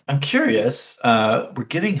 16, I'm curious. We're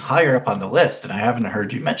getting higher up on the list, and I haven't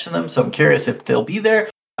heard you mention them, so I'm curious if they'll be there.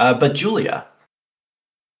 But Julia.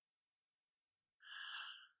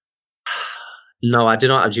 No, I do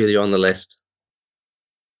not have Julia on the list.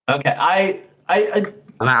 Okay, I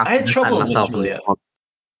had trouble with Julia.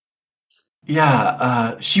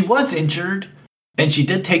 Yeah, she was injured, and she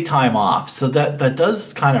did take time off, so that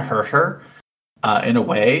does kind of hurt her in a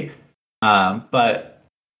way. But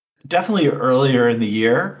definitely earlier in the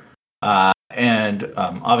year, and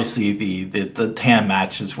obviously the Tam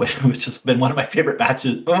matches, which has been one of my favorite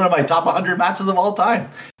matches, one of my top 100 matches of all time.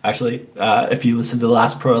 Actually, if you listen to the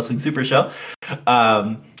last Pro Wrestling Super Show,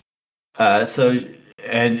 um, so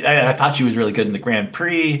and I thought she was really good in the Grand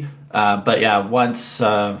Prix. But yeah, once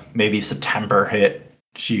maybe September hit,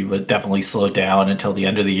 she would definitely slow down until the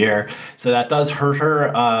end of the year. So that does hurt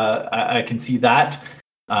her. I can see that.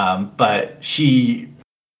 But she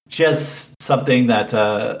has something that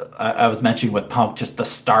I was mentioning with Punk, just the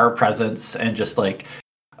star presence and just like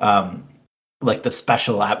the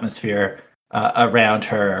special atmosphere around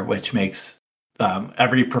her, which makes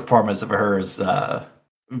every performance of hers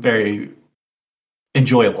very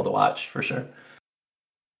enjoyable to watch for sure.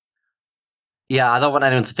 Yeah, I don't want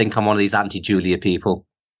anyone to think I'm one of these anti-Julia people.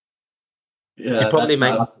 Yeah, that's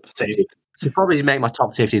not safe. She'd probably make my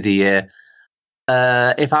top 50 of the year.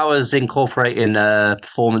 If I was incorporating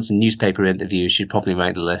performance in newspaper interviews, she'd probably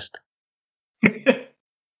make the list.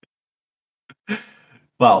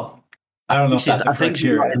 Well, I don't know if that's a I think she's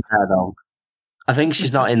not criteria. in there though. I think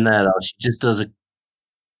she's not in there though. She just does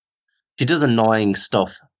annoying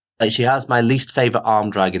stuff. Like she has my least favorite arm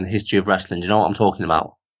drag in the history of wrestling. Do you know what I'm talking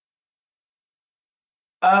about?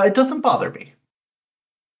 It doesn't bother me.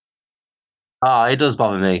 Ah, it does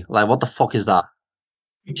bother me. Like, what the fuck is that?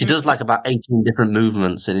 She does like about 18 different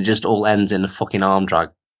movements and it just all ends in a fucking arm drag.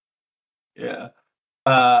 Yeah.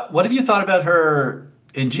 What have you thought about her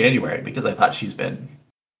in January? Because I thought she's been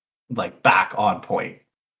like back on point.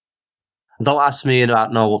 Don't ask me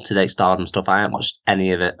about no up-to-date Stardom stuff. I haven't watched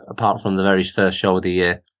any of it apart from the very first show of the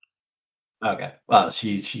year. Okay. Well,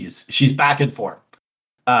 she's back in form.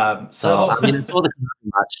 So I mean, I saw the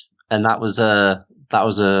match, and that was a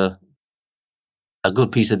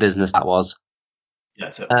good piece of business. That was.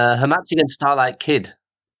 Yes. Her match against Starlight Kid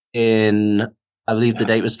in, I believe the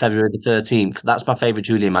date was February the 13th. That's my favorite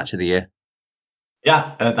Julia match of the year.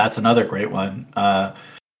 Yeah, that's another great one. And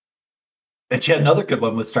she had another good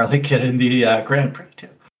one with Starlight Kid in the Grand Prix too.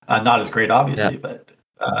 Not as great, obviously, but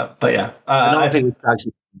yeah. I think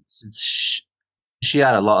she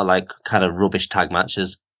had a lot of like kind of rubbish tag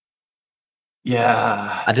matches.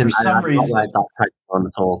 Yeah, I didn't reason like that tag one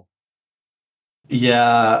at all.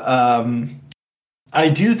 Yeah, I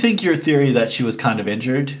do think your theory that she was kind of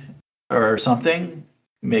injured or something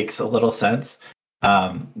makes a little sense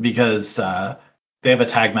because they have a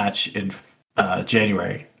tag match in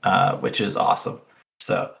January, which is awesome.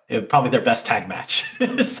 So it probably their best tag match.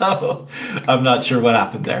 So I'm not sure what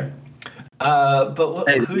happened there. But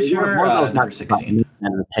who's your number 16?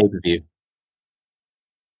 Pay-per-view.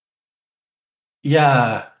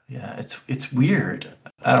 Yeah, it's weird.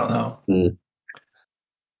 I don't know. It's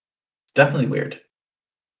definitely weird.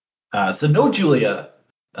 So no Julia.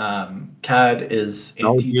 Cad is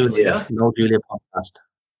anti-Julia. No Julia podcast.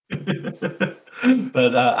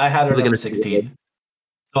 But I had her number 16.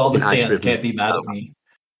 So all the stands can't be mad at me.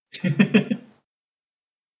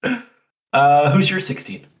 Who's your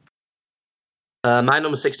 16? My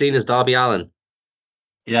number 16 is Darby Allin.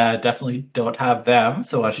 Yeah, definitely don't have them.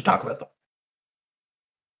 So why don't you talk about them?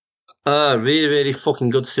 Really, really fucking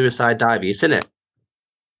good suicide dive. You seen it?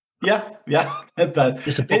 Yeah.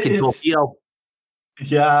 Just a fucking torpedo.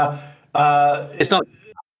 Yeah. It's not.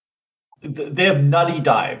 They have nutty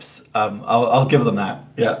dives. I'll give them that.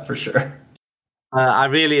 Yeah, for sure. I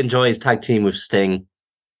really enjoy his tag team with Sting.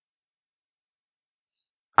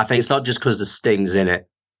 I think it's not just because the Sting's in it.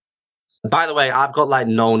 By the way, I've got like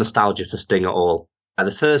no nostalgia for Sting at all.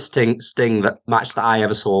 The first Sting match that I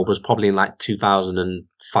ever saw was probably in like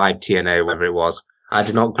 2005 TNA, or whatever it was. I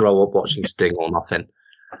did not grow up watching Sting or nothing.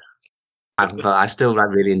 But I still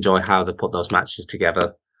really enjoy how they put those matches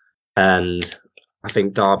together. And I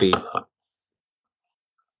think Darby,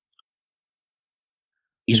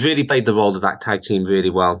 he's really played the role of that tag team really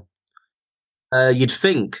well. You'd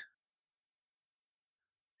think,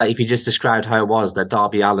 if you just described how it was, that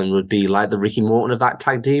Darby Allin would be like the Ricky Morton of that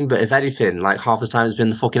tag team, but if anything, like half the time it's been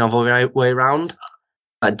the fucking other way around.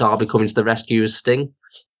 Like Darby coming to the rescue as Sting.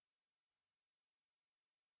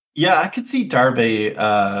 Yeah, I could see Darby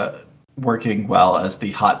working well as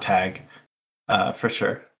the hot tag for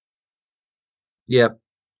sure. Yep.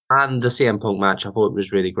 And the CM Punk match, I thought it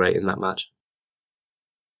was really great in that match.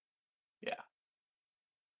 Yeah.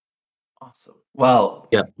 Awesome. Well,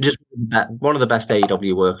 yeah, just one of the best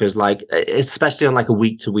AEW workers. Like, especially on like a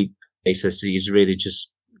week-to-week basis, he's really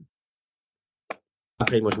just. I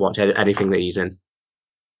pretty much watch anything that he's in.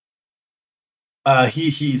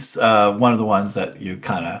 He's one of the ones that you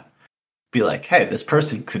kind of be like, hey, this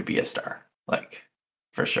person could be a star, like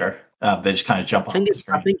for sure. They just kind of jump off the I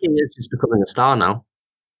screen. think he is just becoming a star now.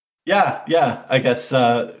 Yeah. I guess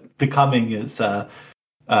becoming is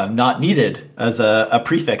not needed as a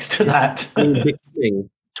prefix to that. I mean, becoming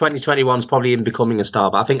 2021 is probably in becoming a star,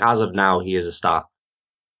 but I think as of now he is a star.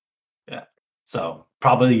 Yeah. So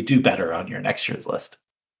probably do better on your next year's list.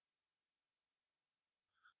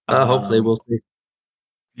 Hopefully, we'll see.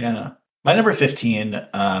 Yeah. My number 15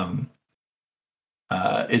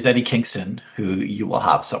 is Eddie Kingston, who you will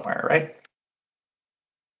have somewhere, right?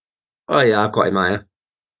 Oh yeah, I've got him here.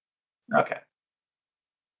 Okay.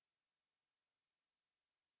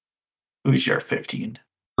 Who's your 15?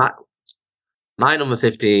 My number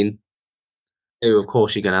 15, who of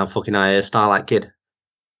course you're going to have fucking hire, Starlight Kid.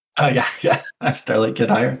 Oh, yeah. I'm Starlight Kid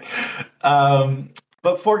higher.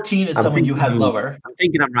 But 14 is someone you had lower. I'm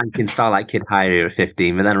thinking I'm ranking Starlight Kid higher at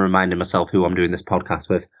 15, but then I'm reminding myself who I'm doing this podcast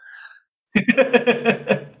with.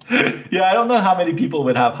 Yeah, I don't know how many people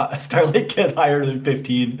would have Starlight Kid higher than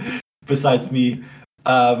 15 besides me.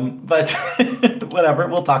 But whatever,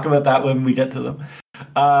 we'll talk about that when we get to them.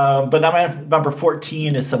 But now my number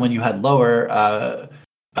 14 is someone you had lower,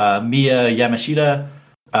 Mia Yamashita,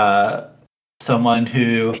 someone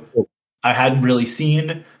who I hadn't really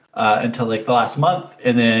seen until like the last month.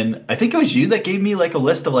 And then I think it was you that gave me like a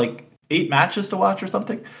list of like 8 matches to watch or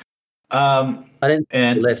something. I didn't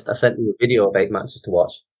send you a list. I sent you a video of 8 matches to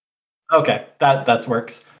watch. Okay, that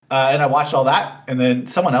works. And I watched all that, and then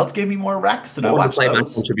someone else gave me more recs, and I watched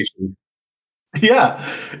those. Contributions. Yeah,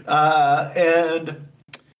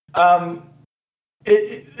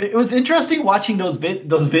 it was interesting watching those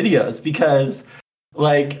videos because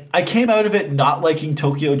like I came out of it not liking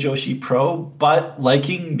Tokyo Joshi Pro, but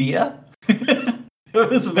liking Mia. It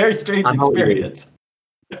was a very strange experience.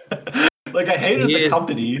 Like I hated the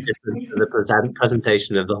company. The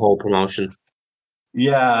presentation of the whole promotion.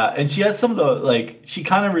 Yeah, and she has some of the like. She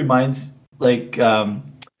kind of reminds like I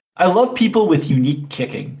love people with unique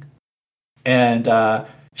kicking, and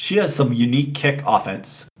she has some unique kick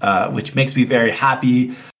offense, which makes me very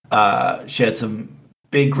happy. She had some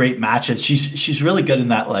big, great matches. She's really good in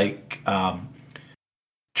that like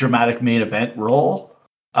dramatic main event role.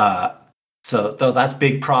 So though that's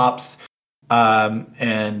big props.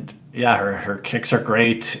 And yeah, her kicks are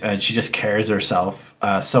great, and she just carries herself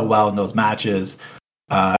so well in those matches.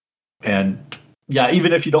 And yeah,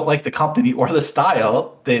 even if you don't like the company or the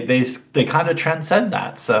style, they kind of transcend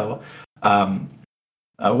that. So,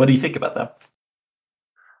 what do you think about that?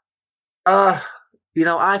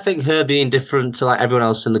 I think her being different to like everyone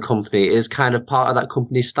else in the company is kind of part of that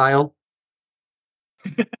company style.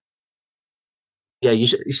 Yeah, you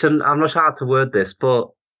shouldn't. I'm not sure how to word this, but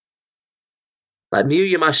like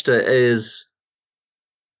Miyu Yamashita is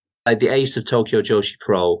like the ace of Tokyo Joshi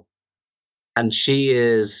Pro, and she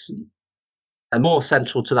is more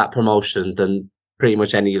central to that promotion than pretty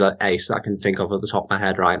much any like ace that I can think of at the top of my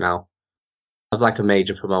head right now. Of like a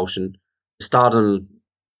major promotion, Stardom,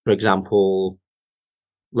 for example,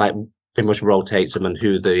 like pretty much rotates them and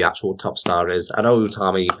who the actual top star is. I know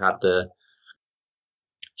Utami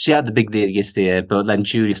she had the big deal yesterday, but then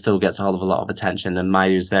Julia still gets a whole of a lot of attention, and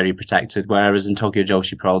Mayu's very protected. Whereas in Tokyo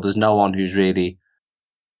Joshi Pro, there's no one who's really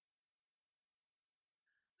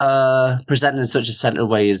presented in such a central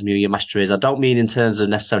way as Miyu Yamashita is. I don't mean in terms of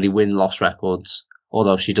necessarily win-loss records,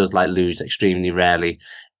 although she does like lose extremely rarely.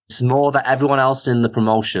 It's more that everyone else in the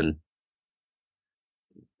promotion,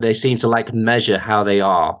 they seem to like measure how they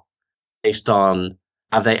are based on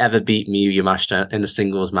have they ever beat Miyu Yamashita in a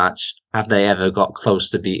singles match? Have they ever got close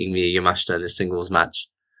to beating Miyu Yamashita in a singles match?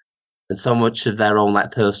 And so much of their own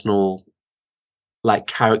like personal like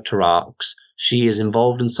character arcs, she is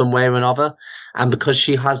involved in some way or another. And because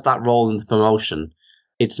she has that role in the promotion,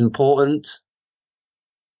 it's important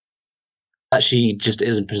that she just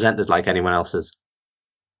isn't presented like anyone else is.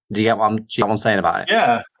 Do you get what I'm saying about it?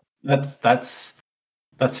 Yeah, that's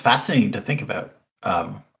fascinating to think about.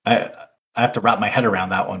 I have to wrap my head around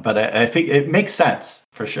that one, but I think it makes sense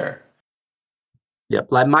for sure. Yep,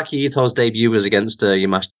 like Maki Ito's debut was against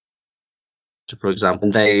Yamashita, for example,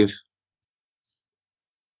 and they've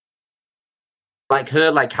like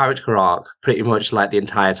her like character arc pretty much like the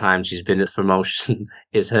entire time she's been at the promotion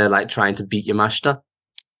is her like trying to beat Yamashita,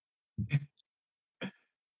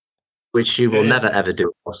 which she will never ever do.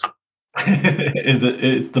 Of course.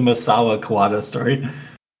 It's the Masawa Kawada story?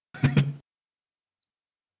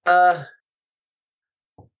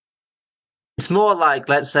 It's more like,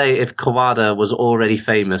 let's say, if Kawada was already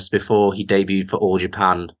famous before he debuted for All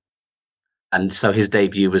Japan, And so his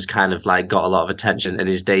debut was kind of like got a lot of attention, and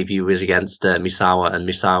his debut was against Misawa, and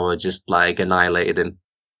Misawa just like annihilated him.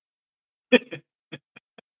 I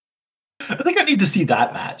think I need to see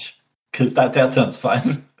that match because that sounds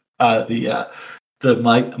fun. The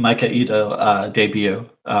Micah Ito debut.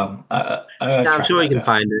 I'm sure you can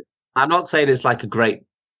find it. I'm not saying it's like a great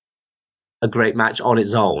match on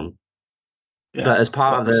its own, but as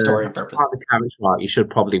part of the story purpose, part of the character arc, you should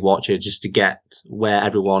probably watch it just to get where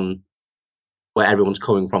everyone's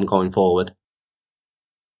coming from going forward.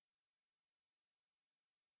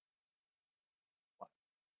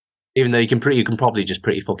 Even though you can probably just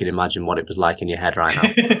pretty fucking imagine what it was like in your head right now.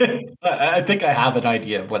 I think I have an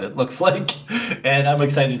idea of what it looks like, and I'm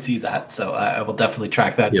excited to see that. So I will definitely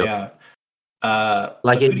track that down.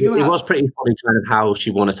 It was pretty funny kind of how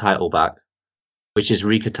she won a title back, which is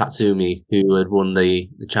Rika Tatsumi, who had won the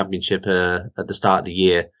championship at the start of the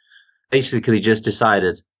year. Basically just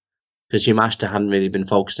decided, because Yamashita hadn't really been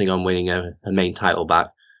focusing on winning a main title back,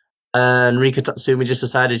 and Rika Tatsumi just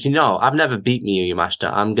decided, I've never beat Miyu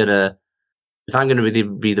Yamashita. If I'm gonna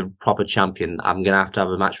be the proper champion, I'm gonna have to have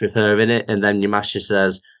a match with her in it. And then Yamashita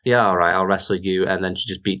says, "Yeah, all right, I'll wrestle you," and then she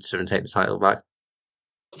just beats her and takes the title back.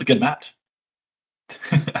 It's a good match.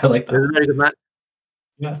 I like that. It was a very good match.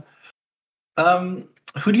 Yeah.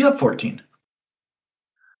 Who do you have 14?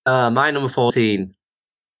 My number 14,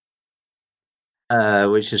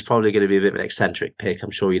 which is probably going to be a bit of an eccentric pick.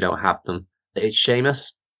 I'm sure you don't have them. It's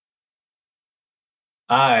Sheamus.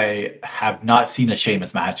 I have not seen a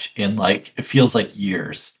Sheamus match in it feels like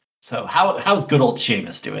years. So how's good old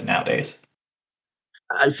Sheamus doing nowadays?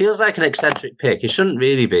 It feels like an eccentric pick. It shouldn't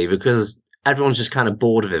really be because everyone's just kind of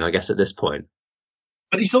bored of him, I guess, at this point.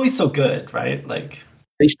 But he's always so good, right?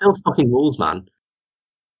 He still fucking rules, man.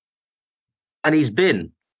 And he's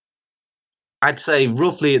been, I'd say,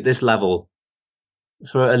 roughly at this level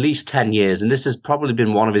for at least 10 years, and this has probably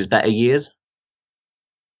been one of his better years.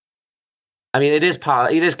 I mean, it is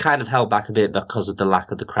kind of held back a bit because of the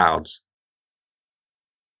lack of the crowds.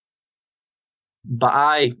 But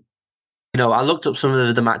I looked up some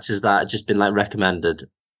of the matches that had just been recommended,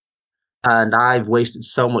 and I've wasted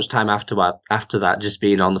so much time after that just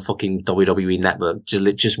being on the fucking WWE network,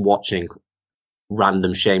 just watching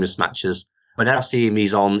random Sheamus matches. Whenever I see him,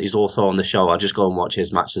 he's also on the show. I just go and watch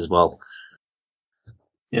his match as well.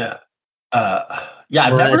 Yeah.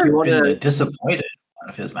 I've never been disappointed in one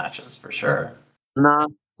of his matches, for sure. Nah,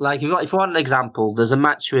 if you want an example, there's a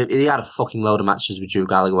match he had a fucking load of matches with Drew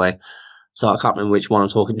Galloway. So I can't remember which one I'm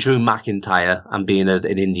talking. Drew McIntyre. I'm being an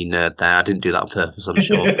indie nerd there. I didn't do that on purpose, I'm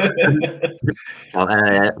sure. So,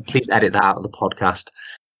 please edit that out of the podcast.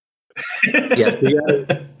 Yeah,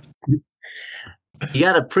 he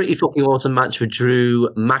had a pretty fucking awesome match with Drew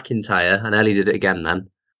McIntyre, and Ellie did it again then.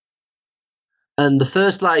 And the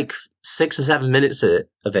first 6 or 7 minutes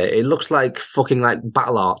of it looks like fucking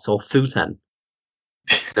Battle Arts or Futen,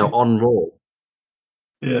 on Raw.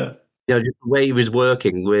 Yeah. Just the way he was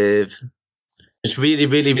working with just really,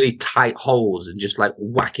 really, really tight holes and just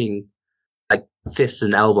whacking fists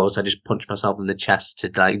and elbows. I just punched myself in the chest to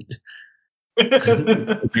You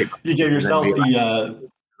gave yourself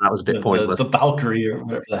that was a bit pointless. The Valkyrie or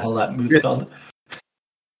whatever the hell that move's called.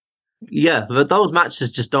 Yeah, but those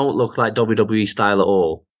matches just don't look like WWE style at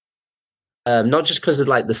all. Not just because of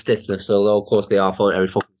the stiffness, although of course they are very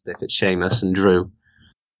fucking stiff. It's Sheamus and Drew,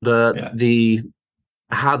 but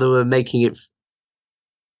how they were making it.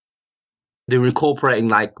 They were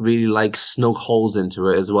incorporating really snug holes into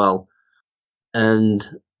it as well. And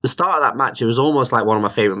the start of that match, it was almost one of my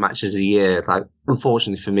favorite matches of the year.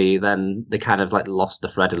 Unfortunately for me, then they kind of lost the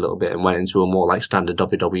thread a little bit and went into a more standard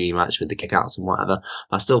WWE match with the kickouts and whatever.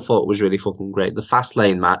 I still thought it was really fucking great. The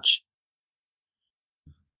Fastlane match,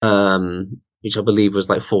 which I believe was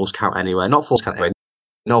Falls Count Anywhere, not Falls Count Anywhere,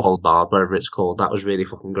 No Holds Barred, whatever it's called. That was really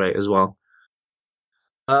fucking great as well.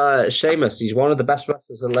 Sheamus, he's one of the best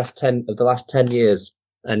wrestlers of the last 10 years.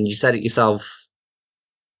 And you said it yourself.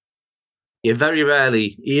 You very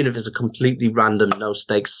rarely, even if it's a completely random, no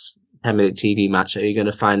stakes 10-minute TV match, are you going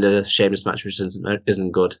to find a Sheamus match which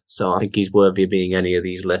isn't good. So I think he's worthy of being any of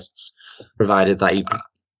these lists, provided that he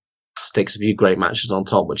sticks a few great matches on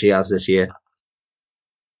top, which he has this year.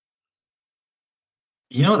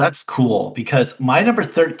 That's cool because my number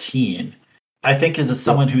 13, I think, is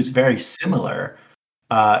someone who's very similar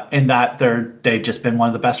in that they've just been one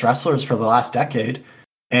of the best wrestlers for the last decade.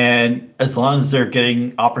 And as long as they're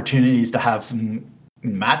getting opportunities to have some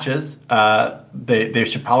matches, they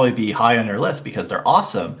should probably be high on your list because they're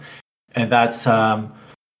awesome. And that's, pardon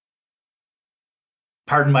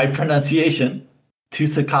my pronunciation,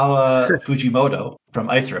 Tsukasa Fujimoto from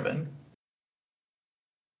Ice Ribbon.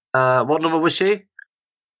 What number was she?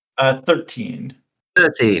 13.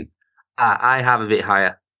 13. I have a bit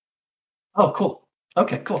higher. Oh, cool.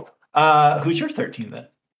 Okay, cool. Who's your 13 then?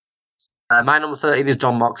 My number 13 is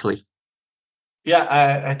Jon Moxley.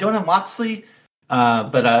 Yeah, I don't have Moxley,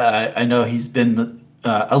 but I know he's been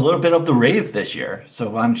a little bit of the rave this year. So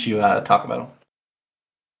why don't you talk about him?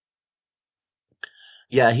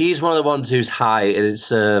 Yeah, he's one of the ones who's high, and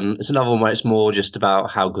it's another one where it's more just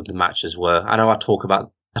about how good the matches were. I know I talk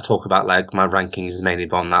about like my rankings is mainly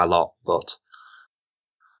on that a lot, but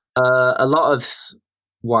a lot of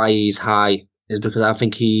why he's high is because I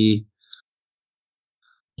think he,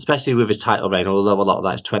 especially with his title reign, although a lot of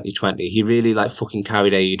that's 2020, he really like fucking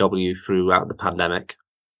carried AEW throughout the pandemic.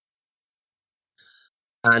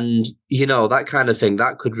 And, you know, that kind of thing,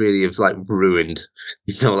 that could really have like ruined,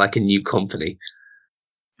 you know, like a new company.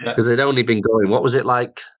 Yeah. Because they'd only been going, what was it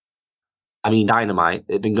like? I mean, Dynamite,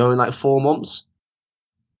 it'd been going like 4 months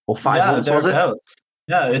or 5 months, was it?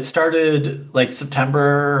 Yeah, it started like September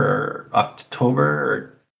or October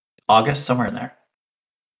or August, somewhere in there.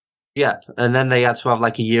 Yeah, and then they had to have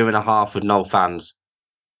like a year and a half with no fans.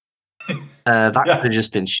 That could have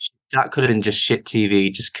just been just shit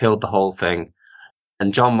TV, just killed the whole thing.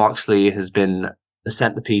 And Jon Moxley has been the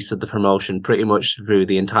centerpiece of the promotion pretty much through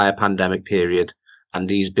the entire pandemic period, and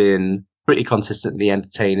he's been pretty consistently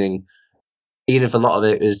entertaining, even if a lot of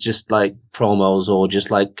it is just like promos or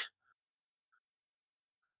just like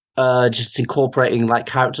just incorporating like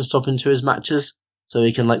character stuff into his matches, so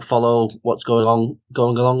he can like follow what's going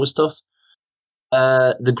along with stuff.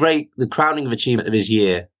 The crowning of achievement of his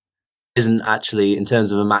year isn't actually, in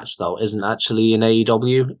terms of a match though, isn't actually in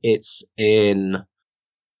AEW. It's in,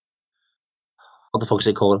 what the fuck is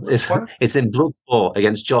it called? It's in Bloodsport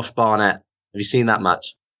against Josh Barnett. Have you seen that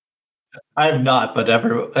match? I have not, but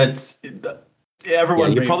everyone raves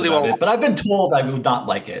probably about won't. it. But I've been told I would not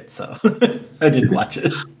like it, so I didn't watch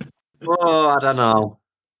it. Oh, I don't know.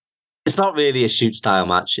 It's not really a shoot style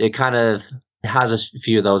match. It has a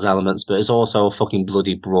few of those elements, but it's also a fucking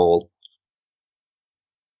bloody brawl.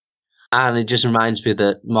 And it just reminds me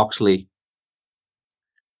that Moxley,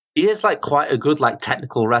 he is like quite a good like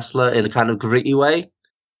technical wrestler in a kind of gritty way.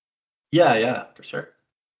 Yeah, for sure.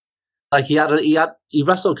 Like he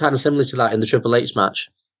wrestled kind of similar to that in the Triple H match,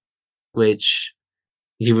 which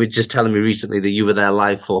you were just telling me recently that you were there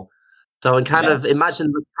live for. So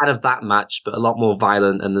imagine kind of that match, but a lot more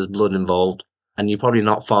violent and there's blood involved. And you're probably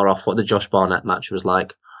not far off what the Josh Barnett match was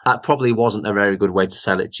like. That probably wasn't a very good way to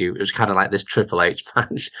sell it to you. It was kind of like this Triple H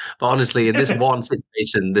match. But honestly, in this one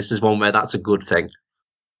situation, this is one where that's a good thing.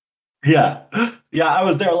 Yeah, I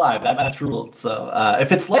was there live. That match ruled. So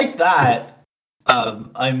if it's like that,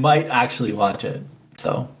 I might actually watch it.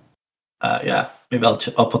 So yeah, maybe I'll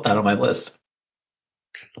put that on my list.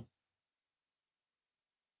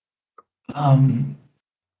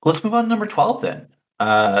 Let's move on to number 12 then.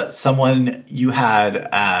 Someone you had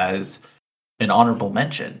as an honorable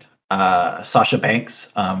mention, Sasha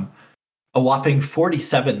Banks. A whopping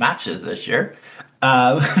 47 matches this year.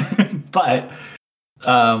 But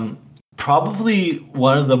probably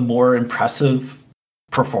one of the more impressive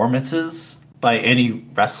performances by any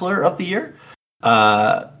wrestler of the year.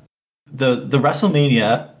 The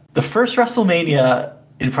WrestleMania, the first WrestleMania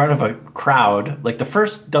in front of a crowd, like the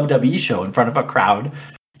first WWE show in front of a crowd.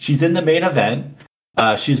 She's in the main event.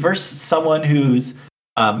 She's versus someone who's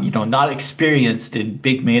not experienced in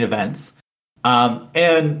big main events.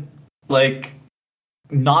 And like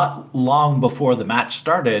not long before the match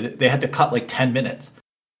started, they had to cut like 10 minutes.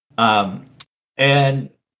 And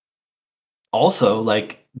also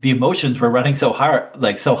like the emotions were running so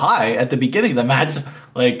high at the beginning of the match.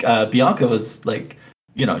 Like Bianca was like,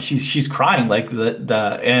 she's crying like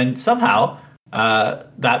and somehow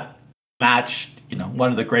that match,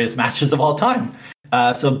 one of the greatest matches of all time.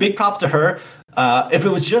 So big props to her. If it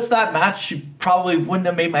was just that match, she probably wouldn't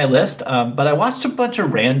have made my list. But I watched a bunch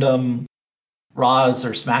of random Raws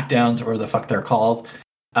or SmackDowns or whatever the fuck they're called.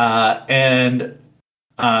 And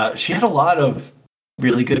she had a lot of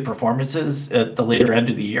really good performances at the later end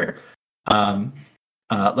of the year.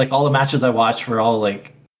 Like all the matches I watched were all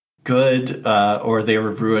like good, or they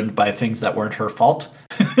were ruined by things that weren't her fault.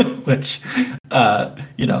 Which,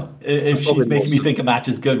 if she's making me think a match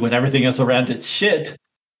is good when everything else around it's shit.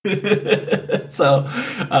 So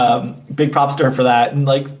big props to her for that. And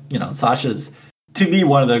like, Sasha's, to me,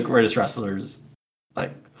 one of the greatest wrestlers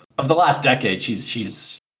like of the last decade.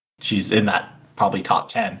 She's in that probably top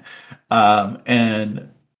 10. And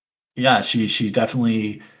yeah, she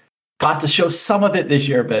definitely got to show some of it this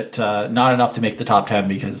year, but not enough to make the top 10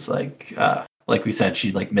 because like we said,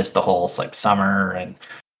 she like missed the whole like summer and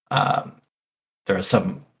there was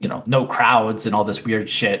some, no crowds and all this weird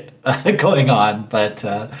shit going on. But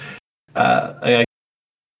I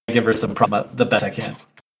give her some the best I can.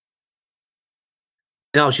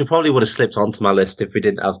 She probably would have slipped onto my list if we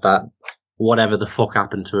didn't have that. Whatever the fuck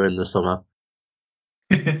happened to her in the summer.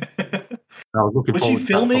 I was looking Was she forward to that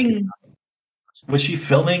filming? Was she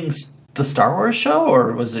filming the Star Wars show,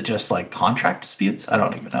 or was it just like contract disputes? I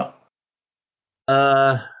don't even know.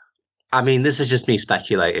 I mean, this is just me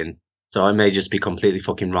speculating, so I may just be completely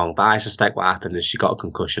fucking wrong. But I suspect what happened is she got a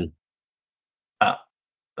concussion.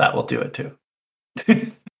 That will do it too.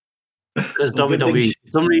 Because WWE,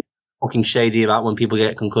 somebody fucking shady about when people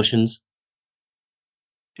get concussions.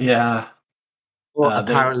 Yeah. Well,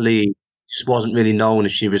 apparently, just wasn't really known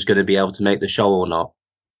if she was going to be able to make the show or not,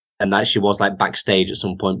 and that she was like backstage at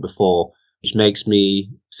some point before, which makes me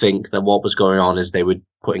think that what was going on is they were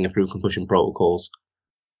putting her through concussion protocols.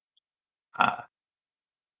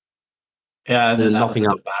 Yeah, and then nothing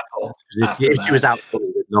else. If she was out,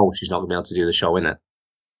 no, she's not going to be able to do the show, innit?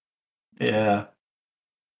 Yeah,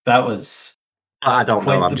 that was. I don't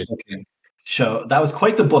know. I'm just show. That was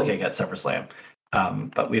quite the booking at SummerSlam,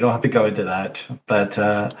 but we don't have to go into that. But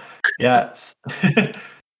yeah.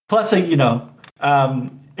 Plus,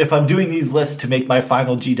 if I'm doing these lists to make my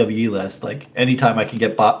final GWE list, like anytime I can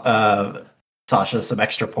get Sasha some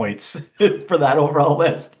extra points for that overall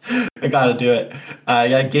list, I gotta do it.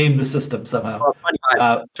 Game the system somehow.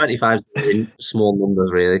 Well, 25 is a small number,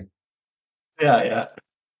 really. Yeah.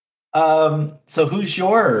 So who's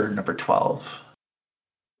your number 12?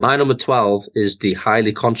 My number 12 is the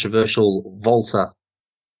highly controversial Volta.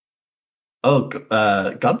 Oh,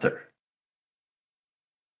 Gunther.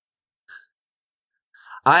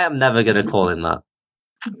 I am never going to call him that.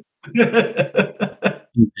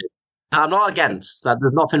 I'm not against that.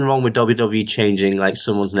 There's nothing wrong with WWE changing like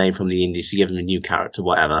someone's name from the indies to give him a new character,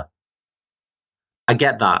 whatever. I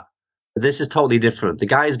get that. But this is totally different. The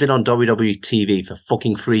guy has been on WWE TV for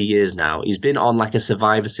fucking 3 years now. He's been on like a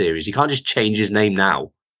Survivor Series. You can't just change his name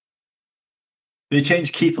now. They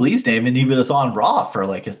changed Keith Lee's name and he was on Raw for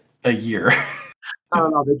like a year.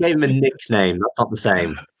 No, they gave him a nickname. That's not the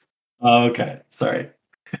same. Oh, okay. Sorry.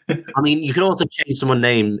 I mean, you can also change someone's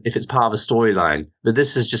name if it's part of a storyline, but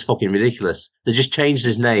this is just fucking ridiculous. They just changed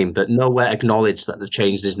his name, but nowhere acknowledged that they've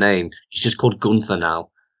changed his name. He's just called Gunther now.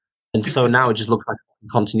 And so now it just looks like a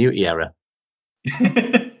continuity error.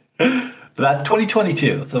 That's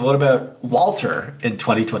 2022. So what about Walter in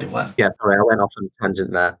 2021? Yeah, sorry, I went off on a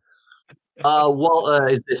tangent there. Walter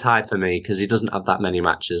is this high for me because he doesn't have that many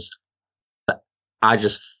matches. But I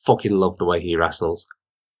just fucking love the way he wrestles.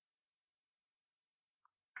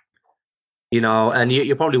 And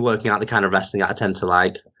you're probably working out the kind of wrestling I tend to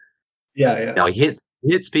like. Yeah. He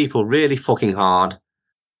hits people really fucking hard,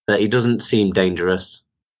 but he doesn't seem dangerous.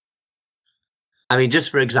 I mean, just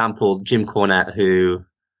for example, Jim Cornette, who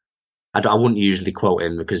I wouldn't usually quote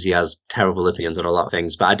him because he has terrible opinions on a lot of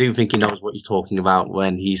things, but I do think he knows what he's talking about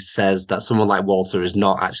when he says that someone like Walter is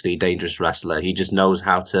not actually a dangerous wrestler. He just knows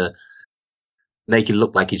how to make it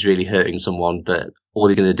look like he's really hurting someone, but all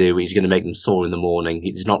he's going to do is he's going to make them sore in the morning.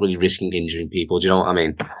 He's not really risking injuring people. Do you know what I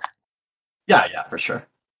mean? Yeah, for sure.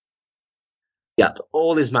 Yeah, but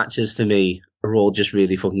all his matches for me are all just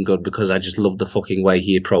really fucking good because I just love the fucking way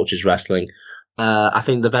he approaches wrestling. I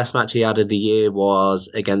think the best match he had of the year was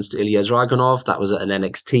against Ilya Dragunov. That was at an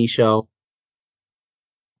NXT show.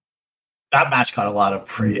 That match got a lot of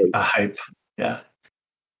hype. Yeah.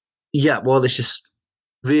 Yeah, well, it's just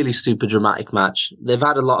really super dramatic match. They've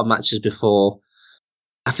had a lot of matches before.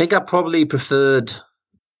 I think I probably preferred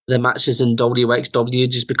the matches in WXW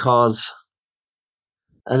just because,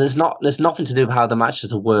 and there's nothing to do with how the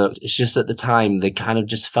matches have worked. It's just at the time they kind of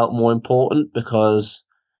just felt more important because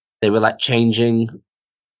they were like changing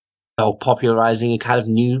or popularizing a kind of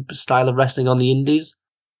new style of wrestling on the indies.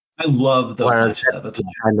 I love those matches at the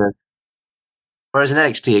time. Whereas in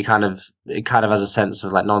NXT, it kind of has a sense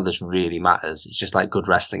of like none of this really matters. It's just like good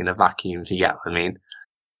wrestling in a vacuum, if you get what I mean.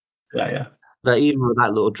 Yeah. But even with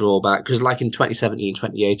that little drawback, because like in 2017,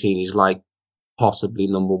 2018, he's like possibly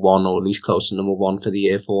number one or at least close to number one for the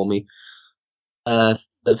year for me. But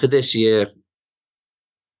for this year,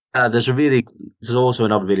 there's also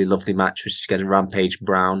another really lovely match, which is against Rampage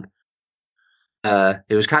Brown.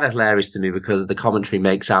 It was kind of hilarious to me because the commentary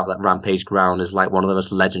makes out that Rampage Brown is like one of the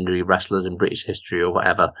most legendary wrestlers in British history or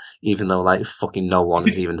whatever, even though like fucking no one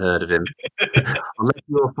has even heard of him. Unless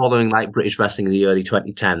you were following like British wrestling in the early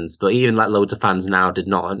 2010s, but even like loads of fans now did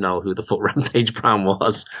not know who the fuck Rampage Brown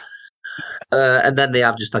was. And then they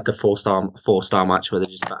have just like a four-star match where they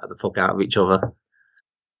just batter the fuck out of each other.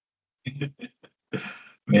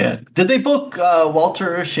 Man, did they book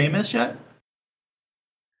Walter or Sheamus yet?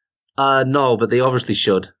 No, but they obviously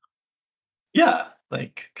should. Yeah,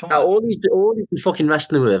 like come Now, on. all these you're fucking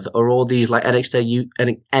wrestling with are all these like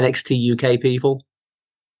NXT UK people,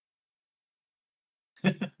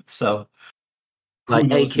 So who like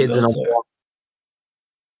knows who A-Kids and those all. are?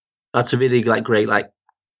 That's a really like great like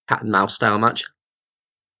cat and mouse style match.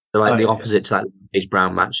 They're like Oh the yeah, opposite to that Rampage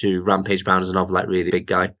Brown match. Who Rampage Brown is another like really big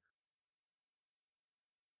guy.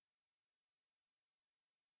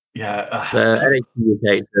 yeah. NXT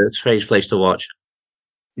UK is a strange place to watch.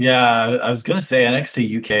 Yeah, I was gonna say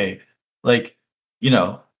NXT UK. Like,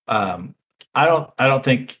 I don't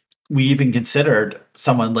think we even considered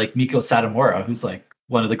someone like Miko Satomura, who's like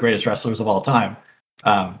one of the greatest wrestlers of all time,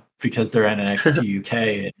 because they're in NXT UK.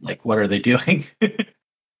 And like, what are they doing?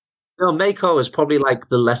 Mako is probably like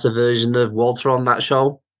the lesser version of Walter on that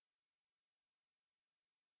show.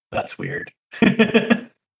 That's weird.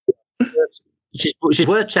 She's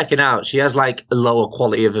worth checking out. She has like a lower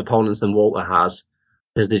quality of opponents than Walter has,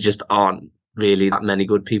 because there just aren't really that many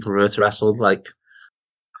good people for her to wrestle. Like,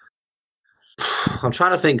 I'm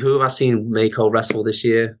trying to think who have I seen Mako wrestle this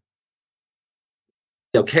year.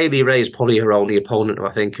 Kaylee Ray is probably her only opponent who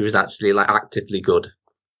I think who's actually like actively good.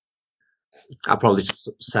 I probably just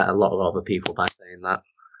upset a lot of other people by saying that.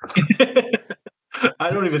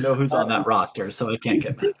 I don't even know who's on that roster, so I can't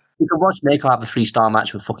get mad. You can watch Mako have a 3-star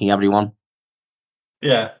match with fucking everyone.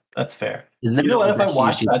 Yeah, that's fair. You know what? If I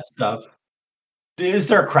watch that stuff, is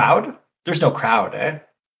there a crowd? There's no crowd, eh?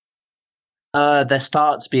 There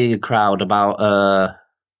starts being a crowd about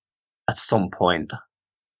at some point.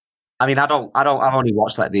 I mean, I've only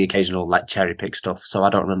watched like the occasional like cherry pick stuff, so I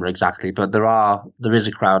don't remember exactly. But there is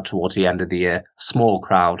a crowd towards the end of the year, small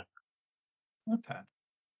crowd. Okay.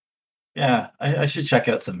 Yeah, I should check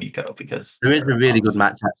out some Miko because there is a really good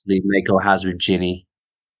match actually. Mako has with Ginny.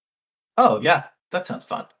 Oh yeah, that sounds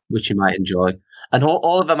fun. Which you might enjoy. And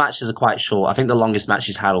all of the matches are quite short. I think the longest match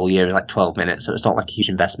she's had all year is like 12 minutes, so it's not like a huge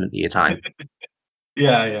investment of your time.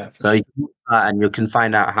 Yeah. So you can do that and you can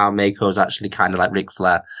find out how Mako's actually kind of like Ric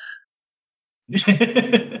Flair. With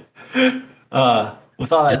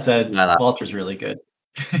all that said, Walter's really good.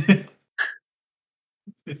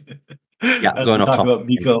 Yeah, as we talk about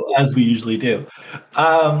Miko as we usually do.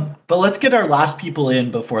 But let's get our last people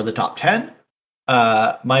in before the top 10.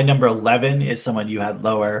 My number 11 is someone you had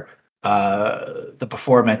lower, the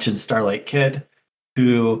before mentioned Starlight Kid,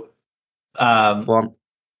 who number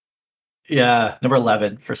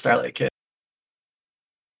 11 for Starlight Kid.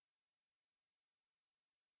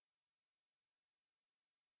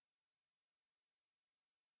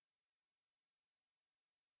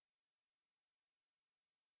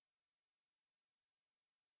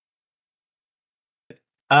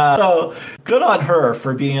 So good on her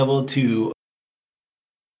for being able to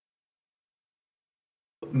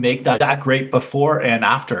make that great before and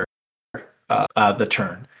after the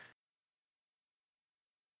turn.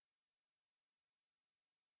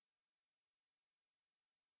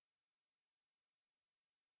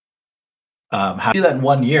 How to do that in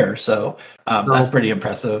 1 year, so that's pretty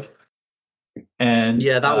impressive. And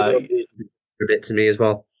yeah, that was a bit to me as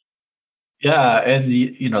well. Yeah, and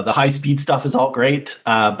the high speed stuff is all great,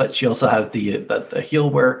 but she also has the heel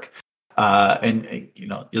work, and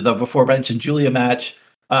the before mentioned Julia match,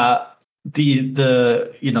 the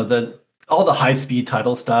all the high speed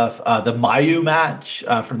title stuff, the Mayu match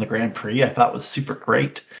from the Grand Prix I thought was super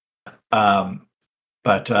great,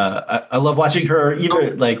 but I love watching her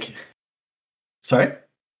either like. Sorry, do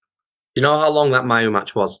you know how long that Mayu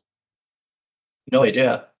match was? No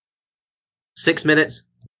idea. 6 minutes.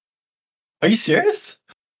 Are you serious?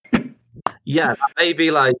 Yeah, maybe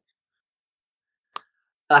like.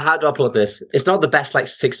 How do I put this? It's not the best like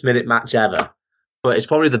 6 minute match ever, but it's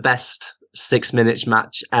probably the best 6 minutes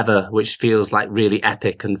match ever, which feels like really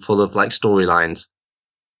epic and full of like storylines.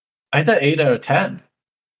 I had that 8 out of 10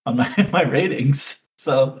 on my ratings.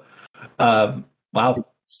 So, wow.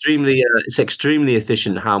 It's extremely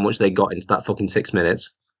efficient how much they got into that fucking 6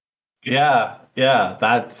 minutes. Yeah,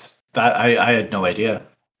 that's that. I had no idea.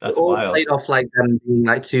 That's wild. Played off like them being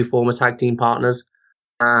like two former tag team partners,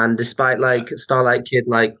 and despite like Starlight Kid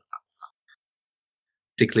like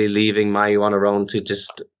basically leaving Mayu on her own to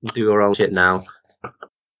just do her own shit now,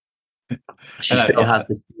 she still has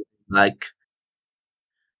this like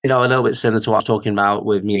a little bit similar to what I was talking about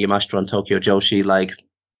with Miya Yamashita and Tokyo Joshi. Like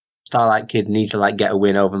Starlight Kid needs to like get a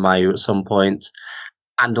win over Mayu at some point,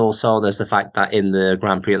 and also there's the fact that in the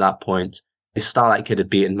Grand Prix at that point, if Starlight Kid had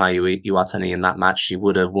beaten Mayu Iwatani in that match, she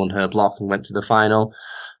would have won her block and went to the final.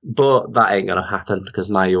 But that ain't gonna happen because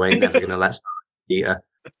Mayu ain't never gonna let Starlight beat her.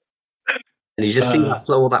 And you just see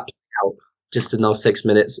all that play out just in those 6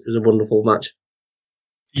 minutes. It was a wonderful match.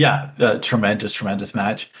 Yeah, tremendous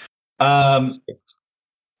match. I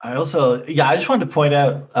just wanted to point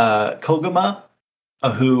out Koguma,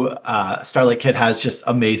 who Starlight Kid has just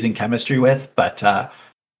amazing chemistry with, but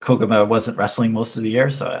Koguma wasn't wrestling most of the year,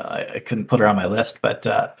 so I couldn't put her on my list. But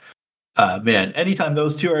man, anytime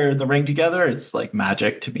those two are in the ring together, it's like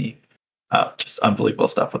magic to me. Just unbelievable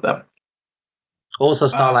stuff with them. Also,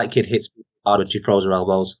 Starlight Kid hits hard when she throws her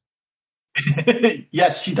elbows.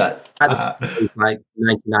 Yes, she does. Like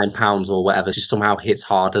 99 pounds or whatever, she somehow hits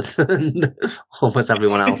harder than almost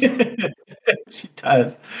everyone else. She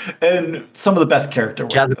does, and some of the best character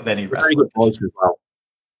work of any wrestler. Very good voice as well.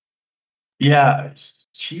 Yeah,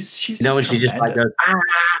 she's you know when she just like goes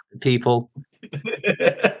people.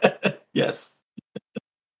 Yes.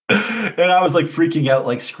 And I was like freaking out,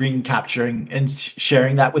 like screen capturing and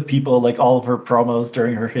sharing that with people, like all of her promos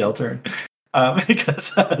during her heel turn.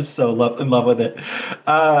 Because I was so in love with it.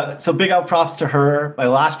 So big out props to her. My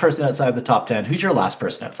last person outside the top 10. Who's your last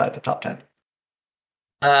person outside the top 10?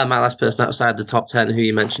 My last person outside the top 10, who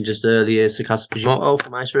you mentioned just earlier, is Sakasa Fujimoto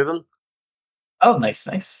from Ice Ribbon. Oh,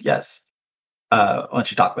 nice. Yes. Why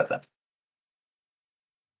don't you talk about that?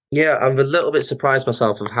 Yeah, I'm a little bit surprised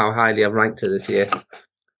myself of how highly I've ranked her this year.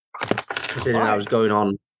 Considering I was going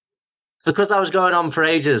on. Because I was going on for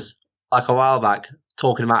ages, like a while back,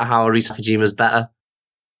 talking about how Arisa Kojima's better.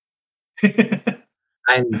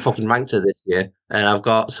 I fucking ranked her this year, and I've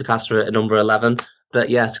got Sakasa at number 11. But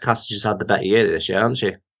yeah, Sakasa just had the better year this year, hasn't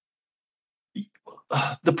she?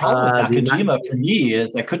 The problem with Nakajima for me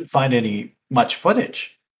is I couldn't find much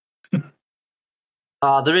footage.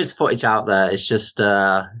 There is footage out there. It's just,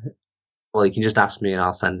 well, you can just ask me and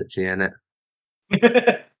I'll send it to you, innit?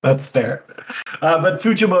 That's fair. But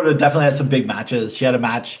Fujimoto definitely had some big matches. She had a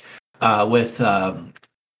match with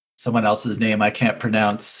someone else's name I can't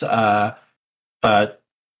pronounce.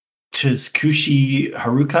 Tsukushi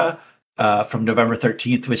Haruka from November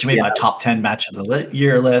 13th, which made my top 10 match of the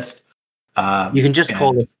year list. You can just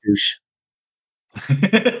call it Scoosh.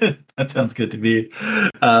 That sounds good to me.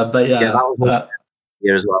 But yeah, that was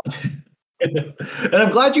year as well. And I'm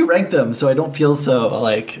glad you ranked them, so I don't feel so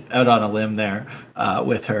like out on a limb there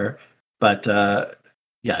with her. But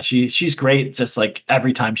yeah, she's great. Just like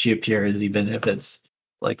every time she appears, even if it's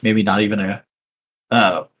like maybe not even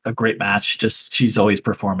a great match, just she's always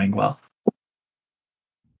performing well.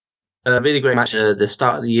 A really great match at the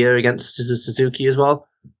start of the year against Suzuki as well.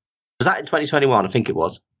 Was that in 2021? I think it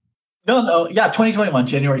was. No, yeah, 2021,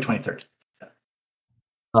 January 23rd. Yeah.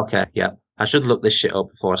 Okay, yeah. I should look this shit up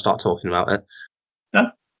before I start talking about it.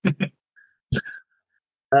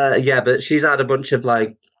 No? Yeah, but she's had a bunch of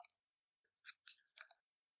like.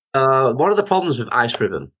 One of the problems with Ice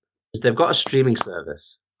Ribbon is they've got a streaming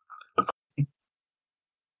service.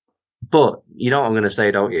 But you know what I'm going to say,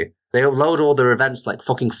 don't you? They upload all their events like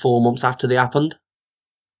fucking 4 months after they happened.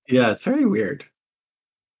 Yeah, it's very weird.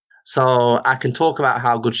 So I can talk about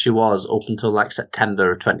how good she was up until like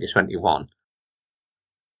September of 2021.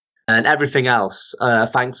 And everything else,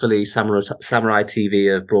 thankfully, Samurai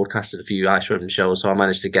TV have broadcasted a few Ice Ribbon shows, so I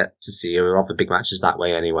managed to get to see her other big matches that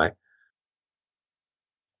way anyway.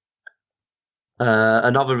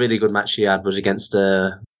 Another really good match she had was against,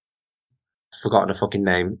 forgotten her fucking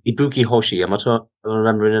name, Ibuki Hoshi. Am I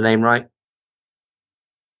remembering her name right?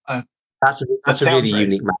 That's a really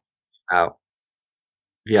unique match out.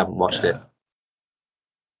 If you haven't watched it.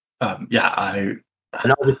 Yeah,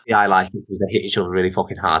 and obviously I like it because they hit each other really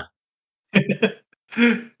fucking hard.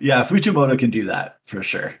 Yeah, Fujimoto can do that for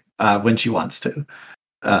sure when she wants to.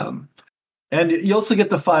 And you also get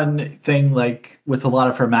the fun thing, like with a lot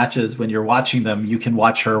of her matches, when you're watching them, you can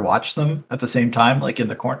watch her watch them at the same time, like in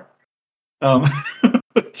the corner. You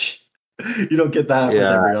don't get that with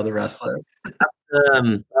every other wrestler.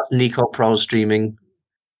 That's Nico Pro streaming.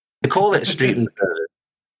 They call it streaming service,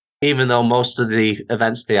 even though most of the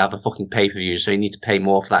events they have are fucking pay-per-view, so you need to pay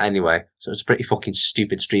more for that anyway. So it's a pretty fucking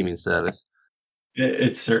stupid streaming service.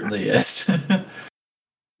 It certainly is.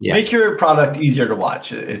 Yeah. Make your product easier to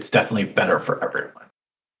watch. It's definitely better for everyone.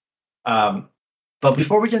 But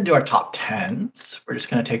before we get into our top 10s, we're just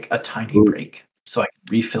going to take a tiny break so I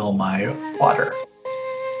can refill my water.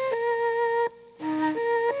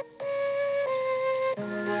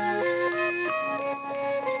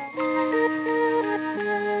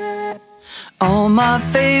 All my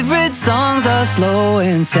favorite songs are slow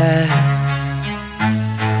and sad.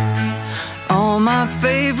 All my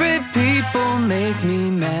favorite people make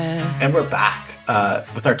me mad. And we're back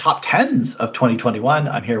with our top 10s of 2021.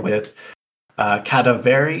 I'm here with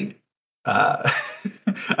Kadaveri. I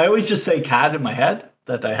always just say Cad in my head,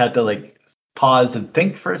 that I had to like pause and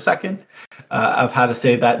think for a second of how to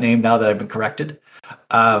say that name now that I've been corrected.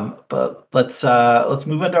 But let's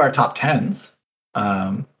move into our top tens.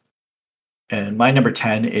 And my number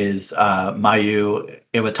 10 is Mayu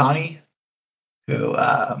Iwatani, who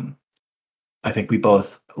I think we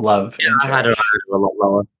both love and I had her cherish. a lot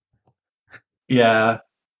lower. Yeah,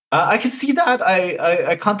 I can see that.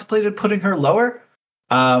 I contemplated putting her lower.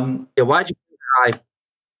 Why'd you put her high?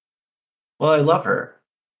 Well, I love her.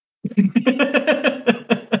 I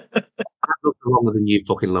loved her longer than you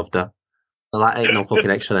fucking loved her. Well, that ain't no fucking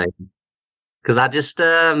explanation. Because I just,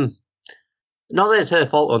 not that it's her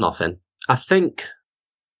fault or nothing. I think,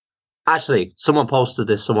 actually, someone posted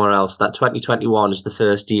this somewhere else, that 2021 is the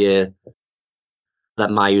first year that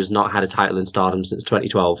Mayu's not had a title in Stardom since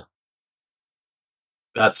 2012.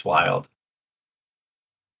 That's wild.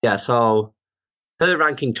 Yeah, so her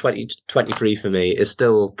ranking 2023 for me is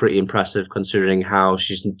still pretty impressive considering how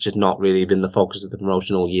she's just not really been the focus of the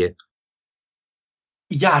promotion all year.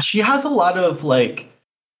 Yeah, she has a lot of like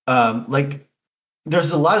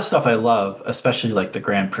there's a lot of stuff I love, especially like the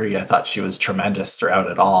Grand Prix. I thought she was tremendous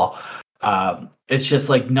throughout it all. It's just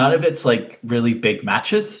like none of it's like really big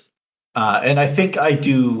matches. And I think I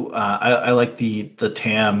do. I like the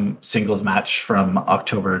TAM singles match from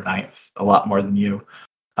October 9th a lot more than you,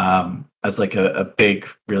 as like a big,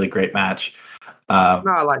 really great match. No,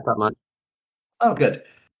 I like that match. Oh, good.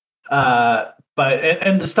 But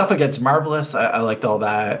and the stuff against Marvelous, I liked all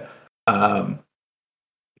that.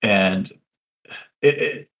 And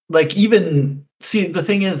like even see the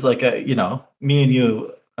thing is like you know, me and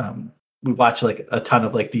you we watch like a ton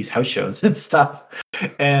of like these house shows and stuff,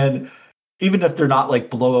 and even if they're not like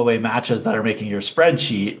blow away matches that are making your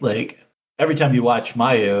spreadsheet, like every time you watch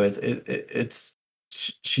Mayu, it's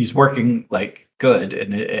she's working like good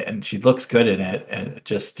and she looks good in it, and it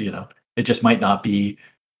just, you know, it just might not be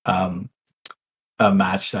a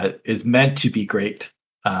match that is meant to be great,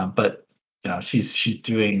 but you know, she's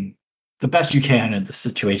doing the best you can in the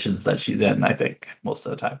situations that she's in, I think, most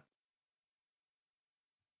of the time.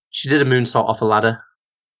 She did a moonsault off a ladder.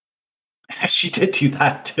 She did do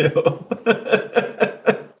that too.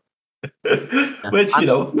 Which, you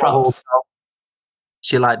know, props.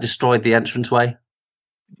 She like destroyed the entranceway.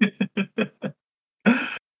 You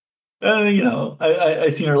know, I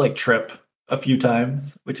seen her like trip a few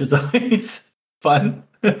times, which is always fun.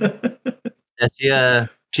 Yeah,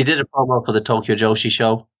 she did a promo for the Tokyo Joshi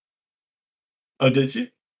show. Oh, did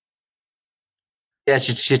she? Yeah,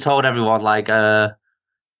 she told everyone like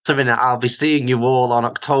something that I'll be seeing you all on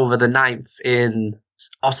October the 9th in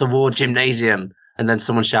Osawa Gymnasium. And then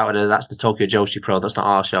someone shouted at her, that's the Tokyo Joshi Pro, that's not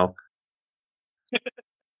our show. I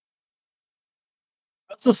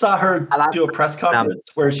also saw her do a press conference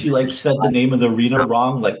where she like said the name of the arena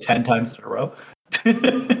wrong like 10 times in a row.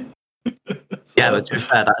 Yeah, but to be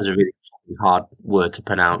fair, that is a really hard word to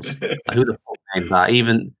pronounce. Like, who the fuck named that?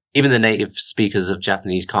 Even the native speakers of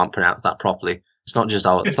Japanese can't pronounce that properly. It's not just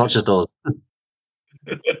us.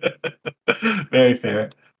 Very fair.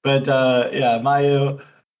 But yeah, Mayu,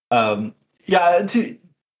 yeah,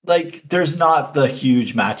 like there's not the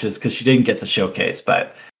huge matches because she didn't get the showcase,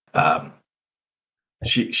 but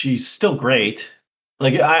she's still great.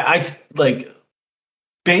 Like I like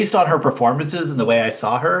based on her performances and the way I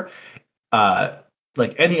saw her,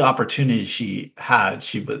 like any opportunity she had,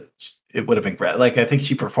 it would have been great. Like I think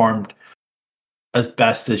she performed as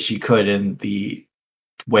best as she could in the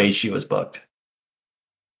way she was booked.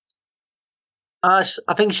 I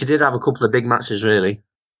think she did have a couple of big matches, really.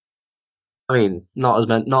 I mean, not as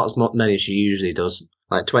many as she usually does.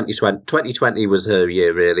 Like 2020 was her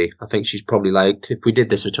year, really. I think she's probably like, if we did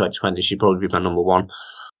this for 2020, she'd probably be my number one.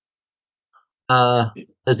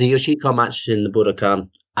 There's the Yoshiko match in the Budokan,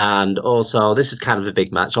 and also this is kind of a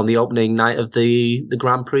big match on the opening night of the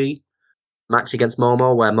Grand Prix match against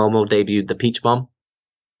Momo, where Momo debuted the Peach Bomb.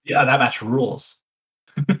 Yeah, that match rules.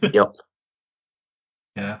 Yep.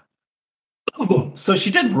 Yeah. So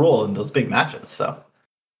she did rule in those big matches. So,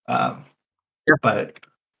 yeah. But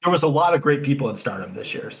there was a lot of great people in Stardom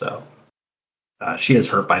this year, so she is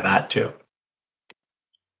hurt by that too.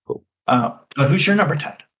 Cool. But who's your number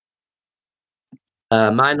 10?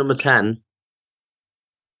 My number 10.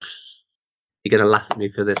 You're going to laugh at me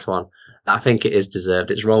for this one. I think it is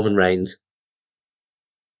deserved. It's Roman Reigns.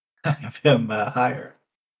 I have him higher.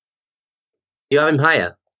 You have him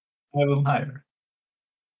higher? I have him higher.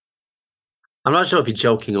 I'm not sure if you're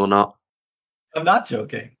joking or not. I'm not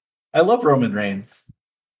joking. I love Roman Reigns.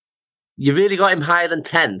 You really got him higher than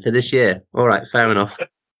 10 for this year? All right, fair enough.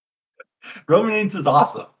 Roman Reigns is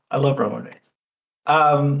awesome. I love Roman Reigns.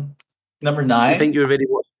 Number 9. I think you were really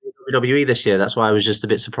watching WWE this year. That's why I was just a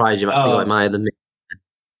bit surprised you've actually got him higher than me.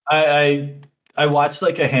 I watched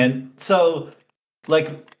like a hand. So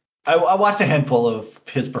like I watched a handful of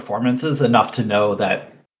his performances enough to know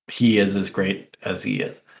that he is as great as he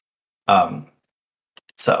is.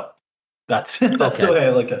 So that's the way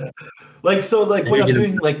I look at it. Like so, like when I'm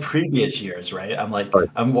doing like previous years, right? I'm like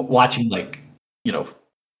I'm watching like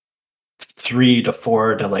 3 to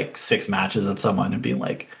 4 to like 6 matches of someone and being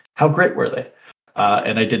like, how great were they?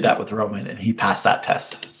 And I did that with Roman, and he passed that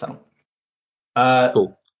test. So,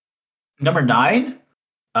 cool. Number 9,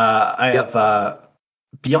 I have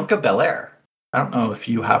Bianca Belair. I don't know if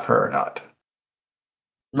you have her or not.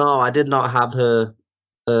 No, I did not have her.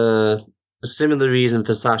 A similar reason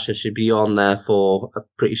for Sasha should be on there for a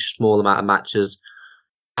pretty small amount of matches,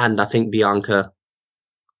 and I think Bianca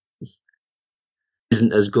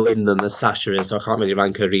isn't as good in them as Sasha is, so I can't really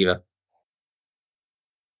rank her either.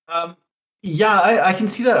 Yeah, I can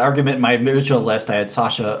see that argument. In my original list, I had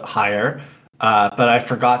Sasha higher, but I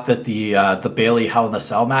forgot that the Bayley Hell in a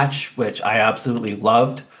Cell match, which I absolutely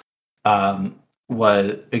loved,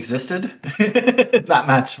 existed. That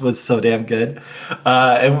match was so damn good,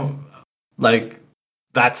 and like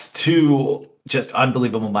that's 2 just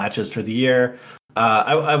unbelievable matches for the year.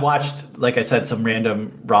 I watched, like I said, some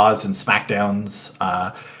random Raws and SmackDowns,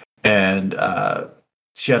 and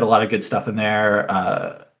she had a lot of good stuff in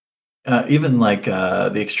there. Even like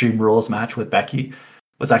the Extreme Rules match with Becky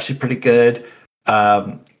was actually pretty good.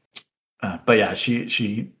 But yeah, she's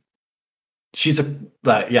in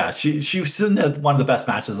one of the best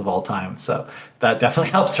matches of all time. So that definitely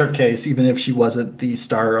helps her case, even if she wasn't the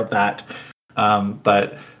star of that.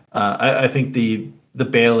 But I think the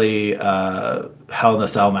Bayley Hell in a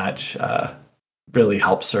Cell match really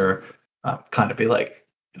helps her kind of be like,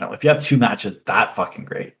 if you have 2 matches that fucking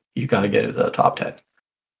great, you got to get into the top 10.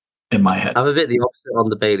 In my head, I'm a bit the opposite on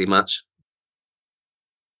the Bayley match.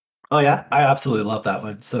 Oh yeah, I absolutely love that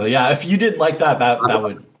one. So yeah, if you didn't like that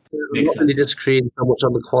would make sense. I'm not really disagreeing so much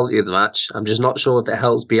on the quality of the match. I'm just not sure if it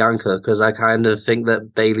helps Bianca, because I kind of think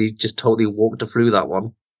that Bayley just totally walked her through that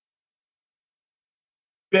one.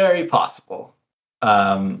 Very possible.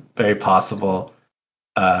 Very possible.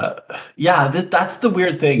 Yeah, that's the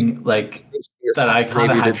weird thing. Like that, I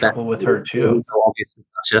kind of had trouble with her too. So obvious for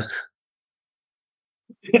Sasha.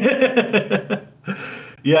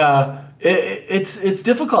 Yeah, it's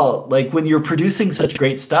difficult. Like when you're producing such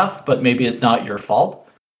great stuff, but maybe it's not your fault.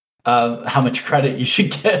 How much credit you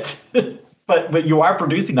should get, but you are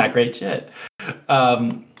producing that great shit.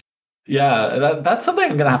 Yeah, that's something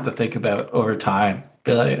I'm gonna have to think about over time.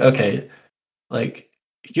 Be like, okay, like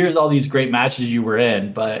here's all these great matches you were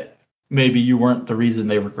in, but maybe you weren't the reason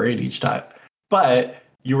they were great each time. But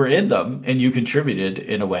you were in them and you contributed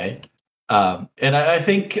in a way. And I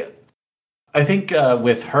think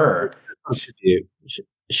with her,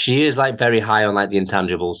 she is like very high on like the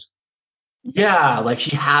intangibles. Yeah, like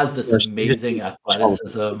she has this amazing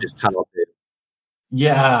athleticism.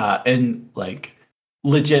 Yeah, and like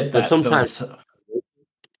legit. But sometimes,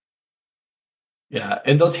 yeah,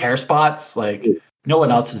 and those hair spots, like no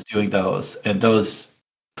one else is doing those, and those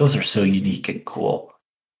are so unique and cool.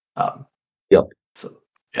 Yep. So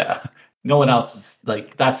yeah, no one else is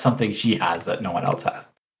like that's something she has that no one else has.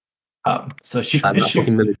 So she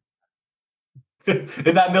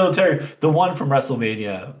in that military, the one from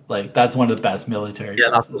WrestleMania, like that's one of the best military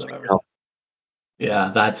dresses I've ever seen.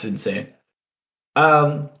 Yeah, that's insane.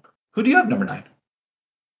 Who do you have number 9?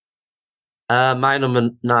 My number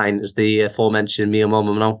 9 is the aforementioned Mio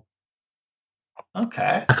Momono.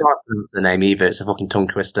 Okay. I can't pronounce the name either. It's a fucking tongue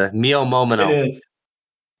twister. Mio Momono. It is.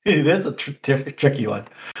 It is a tricky one.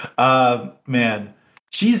 Man,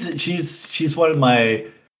 she's one of my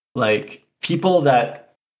like people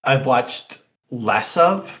that I've watched less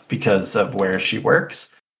of because of where she works.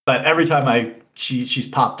 But every time she's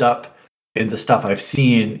popped up in the stuff I've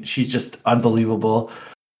seen, she's just unbelievable.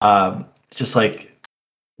 Just like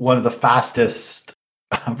one of the fastest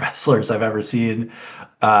wrestlers I've ever seen.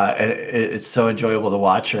 And it's so enjoyable to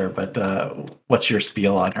watch her. But what's your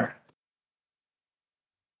spiel on her?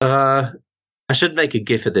 I should make a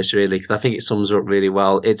GIF of this really because I think it sums her up really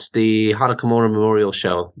well. It's the Hana Kimura Memorial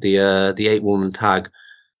Show, the 8-woman tag,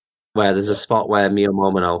 where there's a spot where Mio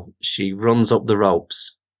Momono, she runs up the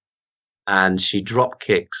ropes and she drop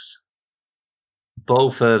kicks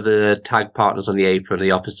both of the tag partners on the apron on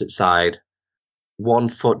the opposite side. One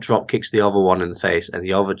foot drop kicks the other one in the face, and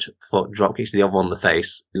the other foot drop kicks the other one in the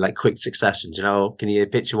face, in like quick succession. Do you know? Can you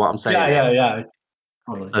picture what I'm saying? Yeah.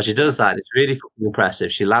 Totally. So she does that. It's really fucking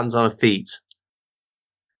impressive. She lands on her feet,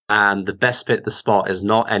 and the best bit of the spot is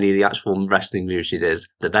not any of the actual wrestling moves she does.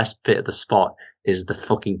 The best bit of the spot is the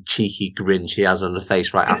fucking cheeky grin she has on her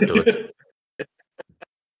face right afterwards.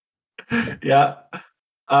 Yeah.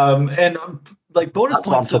 And like bonus That's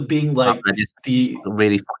what I'm points of talking being about, like man. Just the a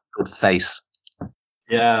really fucking good face.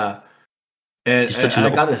 yeah, and, Just and such a I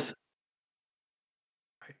little. gotta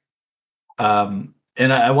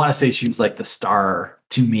and I want to say she was like the star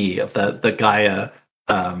to me of the Gaia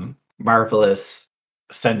marvelous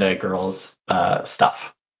Sendai girls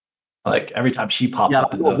stuff. Like every time she popped Yeah,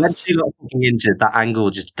 up in when those. she got fucking injured, that angle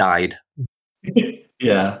just died.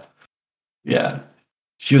 Yeah. Yeah.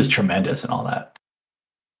 She was tremendous and all that.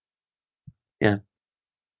 Yeah.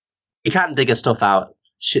 You can't dig her stuff out.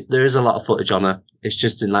 There is a lot of footage on her. It's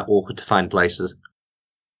just in like awkward to find places.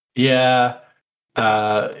 Yeah.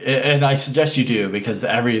 And I suggest you do because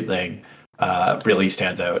everything really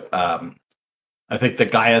stands out. I think the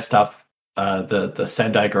Gaia stuff, the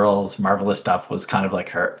Sendai girls, marvelous stuff was kind of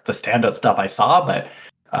like the standout stuff I saw, but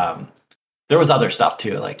there was other stuff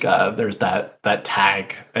too. Like there's that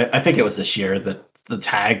tag. I think it was this year the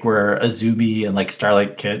tag where Azumi and like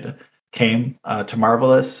Starlight Kid came to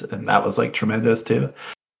Marvelous, and that was like tremendous too.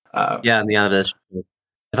 Yeah, and the anniversary.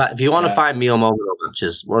 In fact, if you want to Yeah. find Mio Momoro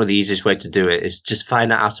matches, one of the easiest way to do it is just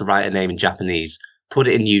find out how to write a name in Japanese, put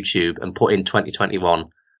it in YouTube, and put in 2021.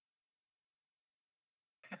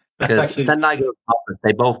 That's Because actually Sendai Girls,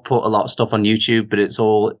 they both put a lot of stuff on YouTube, but it's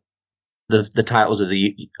all the titles of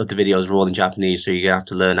the videos are all in Japanese, so you have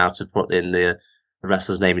to learn how to put in the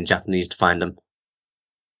wrestler's name in Japanese to find them.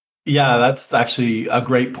 yeah, that's actually a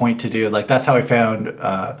great point to do. Like that's how I found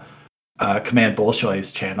Command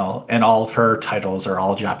Bolshoi's channel, and all of her titles are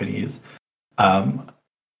all Japanese.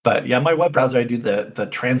 But yeah, my web browser, I do the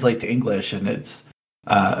translate to English, and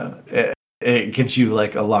it gives you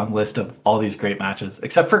like a long list of all these great matches,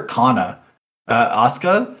 except for Kana,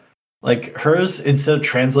 Asuka. Like hers, instead of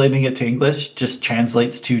translating it to English, just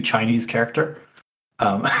translates to Chinese character.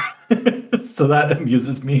 So that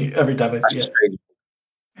amuses me every time I see it.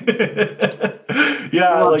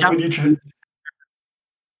 Yeah, Well, like when you try.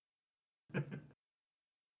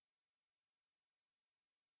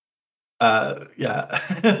 Yeah,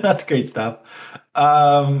 that's great stuff.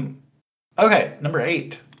 Okay, number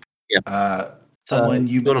 8. Yeah. Someone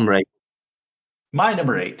you. Go number 8. My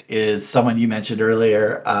number 8 is someone you mentioned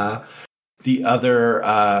earlier. The other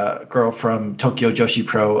girl from Tokyo Joshi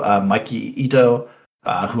Pro, Mikey Ito,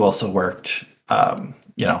 who also worked,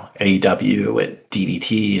 AEW and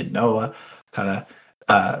DDT and Noah, kind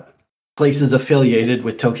of places affiliated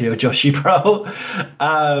with Tokyo Joshi Pro.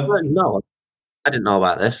 No, I didn't know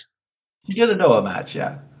about this. She did a Noah match,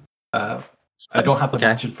 yeah. I don't have the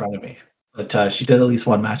match in front of me, but she did at least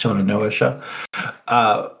one match on a Noah show.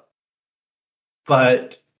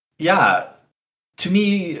 But yeah, to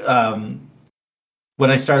me, when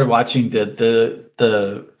I started watching the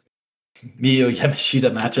Miyo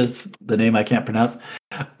Yamashita matches, the name I can't pronounce,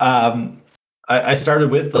 I started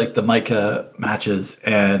with like the Micah matches,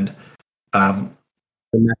 and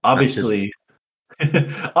obviously,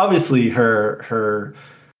 obviously her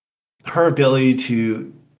ability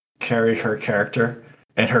to carry her character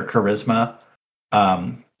and her charisma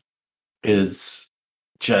is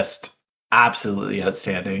just absolutely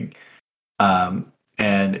outstanding.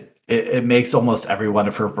 And it makes almost every one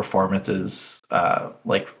of her performances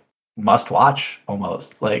like must watch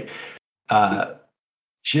almost. Like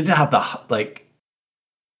she didn't have the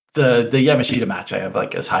Yamashita match I have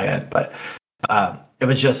like as high end, but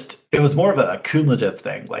it was more of a cumulative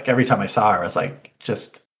thing. Like every time I saw her, I was like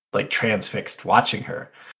just like transfixed watching her.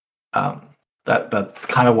 That's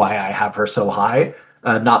kind of why I have her so high.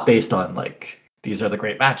 Not based on like these are the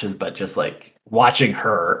great matches, but just like watching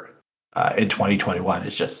her in 2021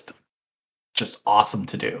 is just awesome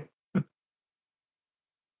to do.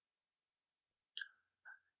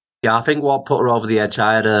 Yeah, I think what put her over the edge,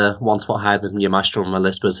 I had her one spot higher than Yamashita on my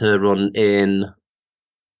list, was her run in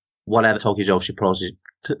whatever Tokyo Joshi Pros.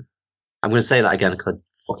 I'm going to say that again because I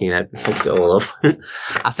fucking fucked it all up.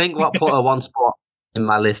 I think what put her one spot in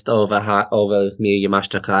my list over Miyu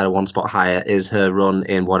Yamashita, because I had a one spot higher, is her run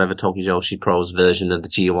in whatever Tokyo Joshi Pro's version of the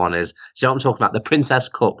G1 is. You know what I'm talking about? The Princess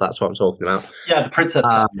Cup, that's what I'm talking about. Yeah, the Princess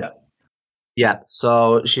Cup, yeah. Yeah,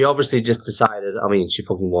 so she obviously just decided, I mean, she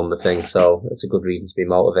fucking won the thing, so it's a good reason to be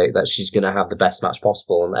motivated that she's going to have the best match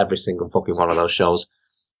possible on every single fucking one of those shows.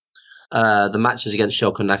 The matches against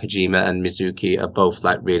Shoko Nakajima and Mizuki are both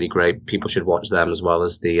like really great. People should watch them as well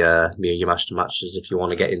as the Miyu Yamashita matches if you want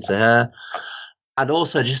to get into her. And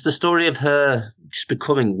also just the story of her just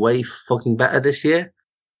becoming way fucking better this year.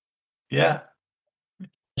 Yeah.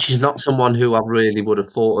 She's not someone who I really would have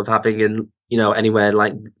thought of having in, anywhere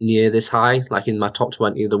like near this high, like in my top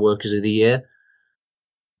 20 of the workers of the year.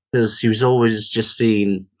 Because she was always just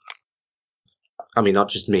seen, I mean, not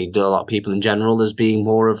just me, but a lot of people in general, as being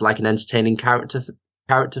more of like an entertaining character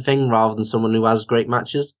character thing rather than someone who has great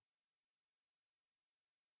matches.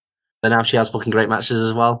 But now she has fucking great matches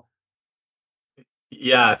as well.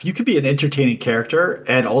 Yeah, if you could be an entertaining character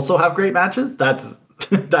and also have great matches, that's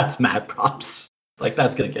that's mad props. Like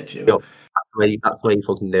that's gonna get you. Yo, that's the way you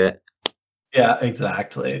fucking do it. Yeah,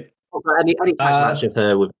 exactly. Also, any tag match of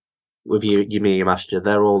her with you, me, your master,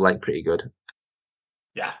 they're all like pretty good.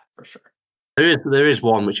 Yeah, for sure. There is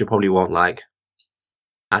one which you probably won't like.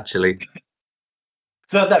 Actually,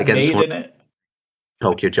 So that made in it.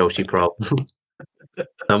 Tokyo Joshi Pro.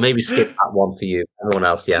 No, maybe skip that one for you. Everyone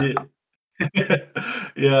else, yeah.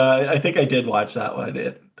 Yeah, I think I did watch that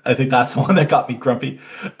one. I think that's the one that got me grumpy.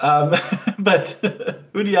 But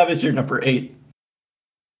who do you have as your number 8?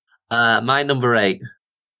 My number 8.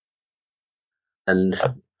 And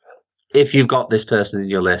if you've got this person in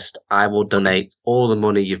your list, I will donate all the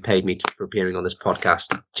money you've paid me for appearing on this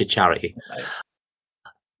podcast to charity. Nice.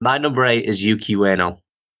 My number 8 is Yuki Ueno.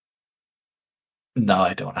 No,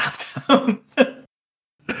 I don't have them.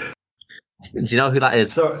 Do you know who that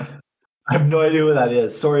is? So, I have no idea who that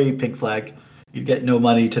is. Sorry, Pink Flag. You get no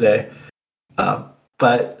money today.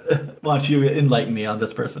 But why don't you enlighten me on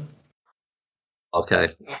this person? Okay.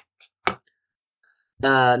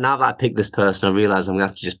 Now that I picked this person, I realise I'm going to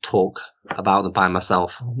have to just talk about them by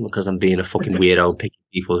myself because I'm being a fucking weirdo picking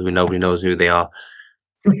people who nobody knows who they are.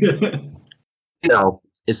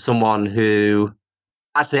 Is someone who...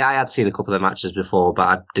 Actually, I had seen a couple of matches before, but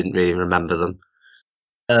I didn't really remember them.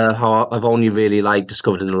 I've only really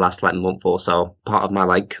discovered in the last month or so, part of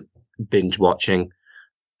my binge watching.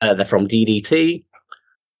 They're from DDT.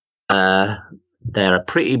 They're a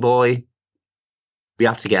pretty boy. We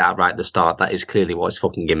have to get out right at the start. That is clearly what his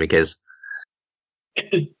fucking gimmick is.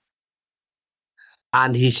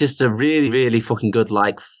 And he's just a really, really fucking good,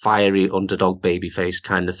 fiery underdog babyface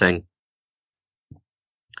kind of thing.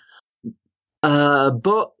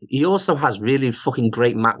 But he also has really fucking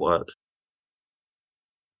great mat work.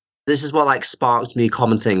 This is what sparked me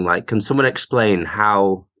commenting. Can someone explain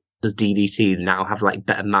how does DDT now have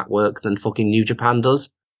better mat work than fucking New Japan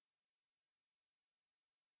does?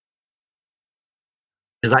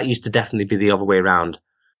 Because that used to definitely be the other way around.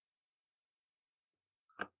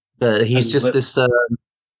 But he's just this.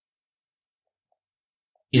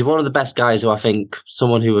 He's one of the best guys who I think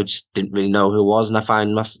someone who I just didn't really know who was, and I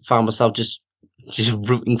found myself just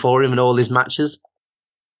rooting for him in all his matches.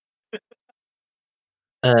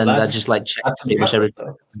 And I just check pretty much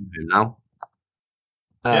everything now.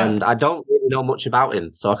 And I don't really know much about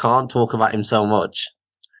him, so I can't talk about him so much.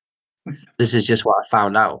 This is just what I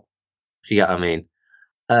found out, if you get what I mean.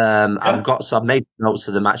 I've made notes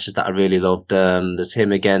of the matches that I really loved. There's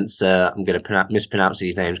him against, I'm going to mispronounce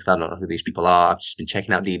these names because I don't know who these people are. I've just been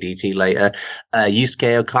checking out DDT later.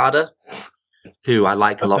 Yusuke Okada, who I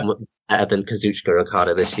like a lot better than Kazuchika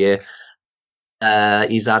Okada this year.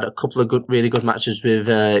 He's had a couple of really good matches with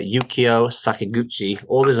Yukio Sakaguchi.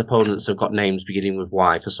 All his opponents have got names beginning with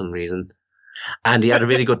Y for some reason. And he had a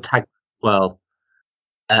really good tag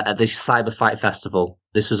at this Cyber Fight Festival.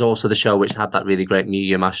 This was also the show which had that really great Miyu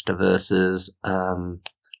Yamashita versus,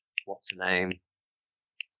 what's her name?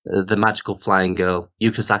 The magical flying girl,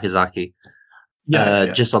 Yuka Sakazaki.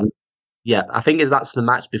 I think that's the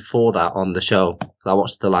match before that on the show. I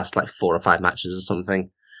watched the last 4 or 5 matches or something.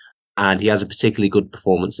 And he has a particularly good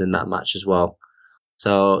performance in that match as well.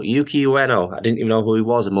 So, Yuki Ueno, I didn't even know who he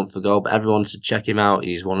was a month ago, but everyone should check him out.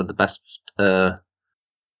 He's one of the best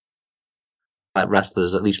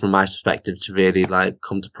wrestlers, at least from my perspective, to really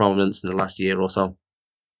come to prominence in the last year or so.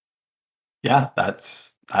 Yeah, that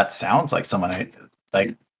sounds like someone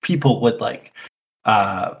people would like.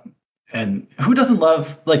 And who doesn't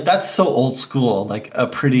love that's so old school, a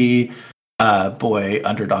pretty boy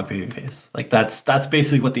underdog babyface. That's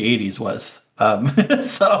basically what the 80s was.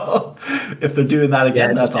 So if they're doing that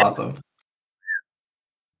again, that's awesome.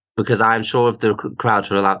 Because I'm sure if the crowds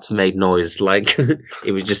were allowed to make noise, it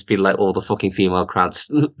would just be all the fucking females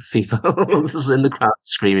in the crowd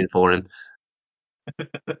screaming for him.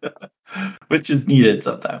 Which is needed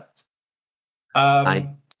sometimes. My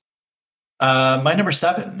number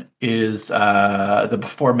 7 is the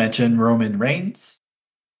before mentioned Roman Reigns.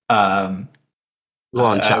 I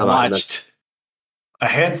watched a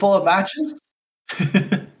handful of matches.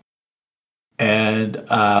 And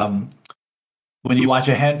when you watch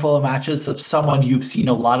a handful of matches of someone you've seen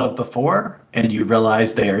a lot of before and you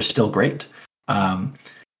realize they are still great. For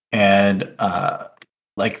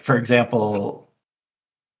example,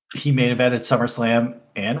 he main evented SummerSlam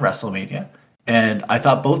and WrestleMania. And I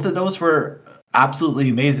thought both of those were absolutely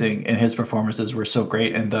amazing, and his performances were so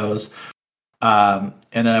great in those. And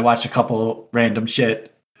then I watched a couple random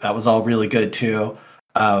shit that was all really good too.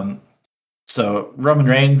 So Roman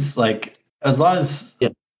Reigns, like, as long as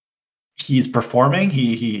he's performing,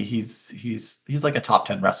 he's like a top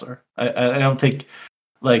 10 wrestler. I don't think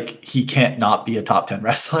like he can't not be a top 10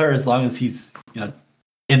 wrestler as long as he's,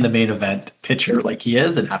 in the main event picture like he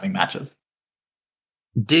is and having matches.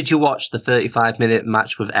 Did you watch the 35-minute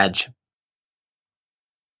match with Edge?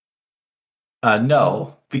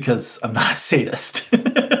 No, because I'm not a sadist.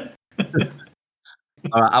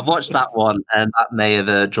 All right, I've watched that one, and that may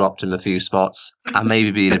have dropped him a few spots. I may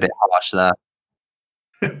be being a bit harsh there.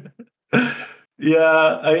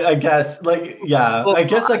 Yeah, I guess. Like, yeah, I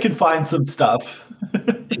guess I can find some stuff.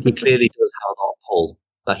 He clearly does have a lot of pull.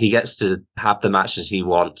 Like, he gets to have the matches he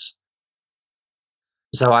wants.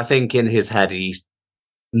 So I think in his head, he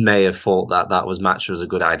may have thought that match was a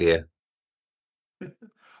good idea.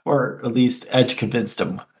 Or at least Edge convinced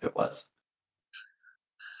him it was.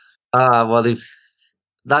 Well,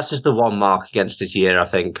 that's just the one mark against his year, I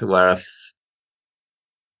think, where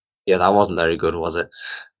that wasn't very good, was it?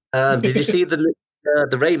 Did you see the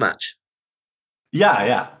Ray match?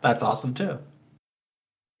 Yeah, that's awesome too.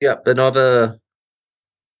 Yeah, another.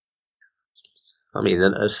 I mean,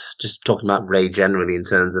 just talking about Ray generally in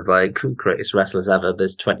terms of like greatest wrestlers ever.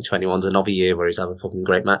 This 2021's another year where he's having fucking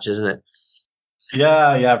great match, isn't it?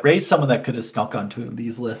 Yeah. Ray's someone that could have snuck onto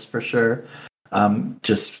these lists for sure.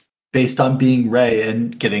 Just based on being Ray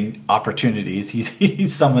and getting opportunities,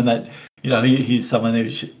 he's someone that he's someone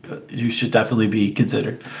that you should definitely be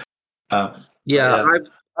considered. I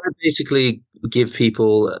basically give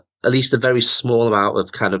people at least a very small amount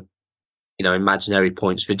of kind of imaginary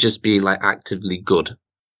points for just being like actively good.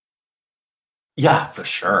 Yeah, for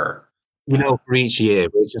sure. For each year,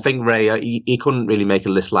 which I think Ray, he couldn't really make a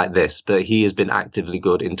list like this, but he has been actively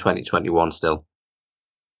good in 2021 still.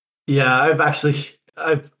 Yeah,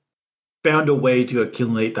 I've found a way to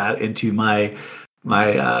accumulate that into my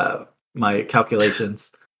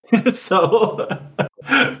calculations. So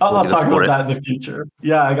I'll talk about that in the future.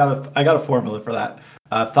 Yeah, I got a formula for that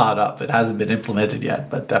thought up. It hasn't been implemented yet,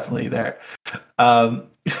 but definitely there.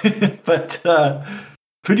 But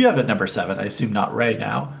who do you have at number 7? I assume not Ray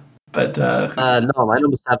now. But no, my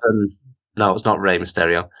number 7. No, it's not Rey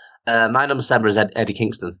Mysterio. My number 7 is Eddie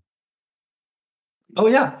Kingston. Oh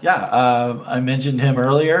yeah. I mentioned him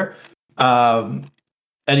earlier.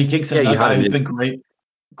 Eddie Kingston, he's been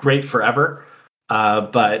great forever.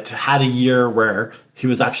 But had a year where he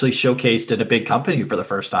was actually showcased in a big company for the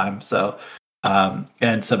first time. So, and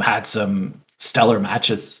had some stellar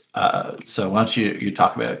matches. So why don't you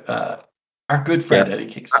talk about our good friend Eddie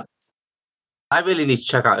Kingston? I really need to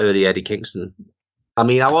check out early Eddie Kingston. I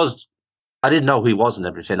mean, I didn't know who he was and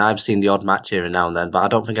everything. I've seen the odd match here and now and then, but I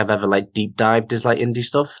don't think I've ever like deep dived his like indie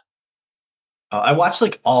stuff. I watched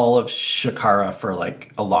like all of Shakara for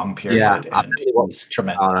like a long period, and it was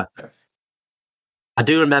tremendous. I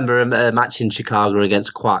do remember a match in Chicago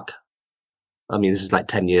against Quack. I mean, this is like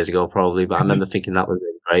 10 years ago probably, but I remember thinking that was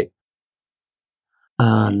really great.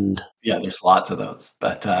 And yeah, there's lots of those,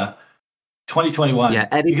 but 2021,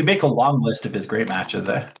 you can make a long list of his great matches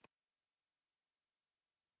there.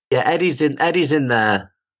 Yeah, Eddie's in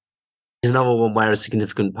there. There's another one where a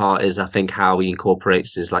significant part is, I think, how he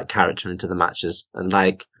incorporates his like character into the matches, and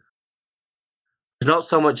like it's not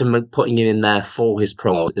so much putting him in there for his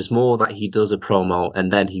promo. It's more that he does a promo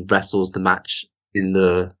and then he wrestles the match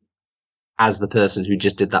as the person who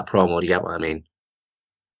just did that promo. Do you get what I mean?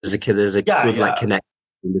 There's a good like connection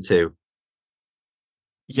between the two.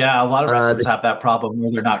 Yeah, a lot of wrestlers have that problem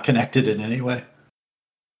where they're not connected in any way.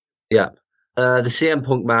 Yeah. The CM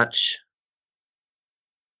Punk match,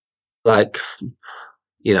 like,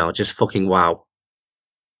 just fucking wow.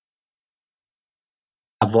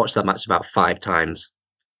 I've watched that match about 5 times.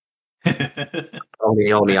 It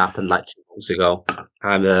only happened like 2 months ago.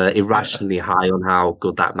 I'm irrationally high on how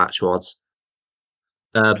good that match was.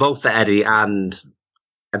 Both for Eddie, and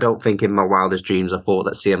I don't think in my wildest dreams I thought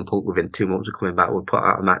that CM Punk within 2 months of coming back would put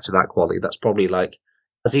out a match of that quality. That's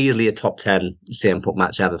easily a top 10 CM Punk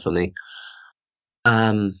match ever for me.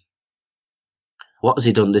 What has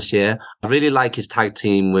he done this year? I really like his tag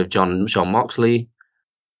team with John Moxley.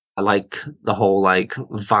 I like the whole like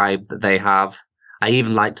vibe that they have. I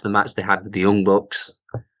even liked the match they had with the Young Bucks.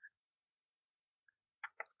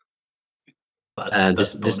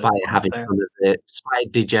 Despite having some of it,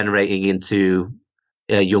 despite degenerating into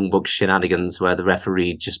Young Bucks shenanigans where the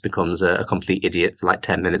referee just becomes a complete idiot for like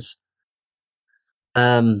 10 minutes.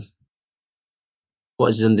 What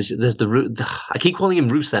is in this? There's I keep calling him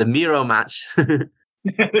Rusev. The Miro match.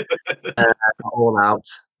 All Out.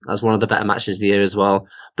 That's one of the better matches of the year as well.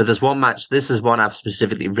 But there's one match. This is one I've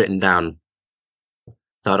specifically written down.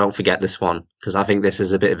 so I don't forget this one, because I think this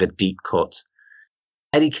is a bit of a deep cut.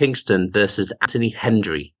 Eddie Kingston versus Anthony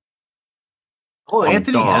Hendry. Oh,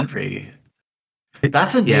 Anthony Dark. Henry.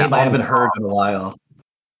 That's a name I haven't heard in a while.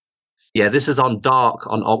 Yeah, this is on Dark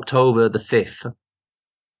on October the 5th.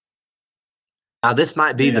 Now, this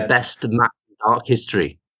might be the best match in Dark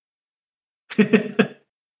history. You're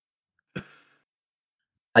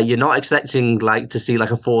not expecting to see a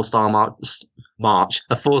 4-star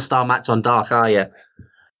a 4-star match on Dark, are you?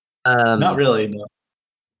 Not really, no.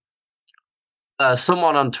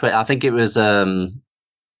 Someone on Twitter, I think it was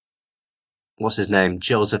what's his name,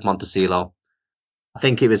 Joseph Montecillo. I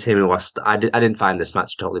think it was him who was. I didn't find this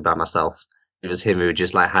match totally by myself. It was him who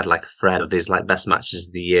just had a thread of his best matches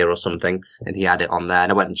of the year or something, and he had it on there,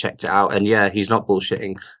 and I went and checked it out. And yeah, he's not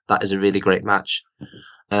bullshitting. That is a really great match,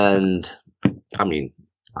 and I mean,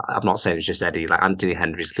 I'm not saying it's just Eddie. Anthony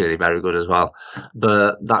Henry is clearly very good as well,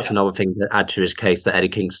 but that's another thing to add to his case that Eddie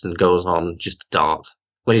Kingston goes on just Dark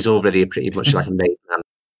when he's already pretty much a main man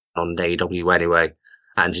on AEW anyway,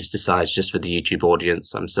 and just decides just for the YouTube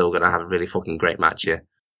audience, I'm still going to have a really fucking great match here.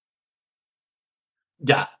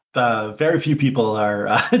 Yeah, very few people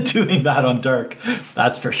are doing that on Dark,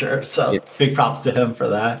 that's for sure. So big props to him for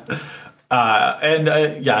that.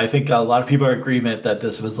 I think a lot of people are in agreement that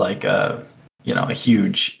this was a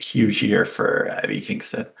huge year for Eddie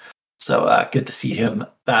Kingston. So good to see him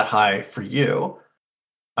that high for you.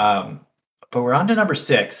 But we're on to number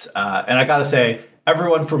 6. And I got to say,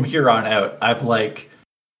 everyone from here on out, I've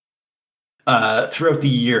throughout the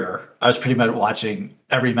year, I was pretty much watching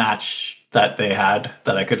every match that they had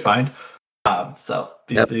that I could find. So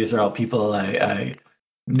these are all people I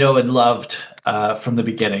know and loved from the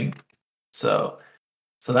beginning. So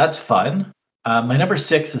that's fun. My number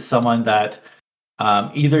 6 is someone that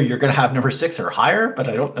either you're going to have number 6 or higher, but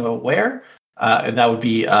I don't know where. And that would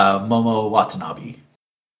be Momo Watanabe.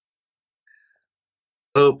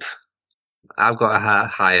 Oop. I've got a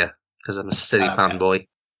higher because I'm a silly fanboy.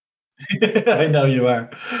 I know you are.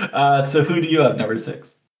 So who do you have number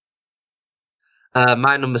 6?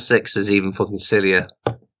 My number 6 is even fucking sillier.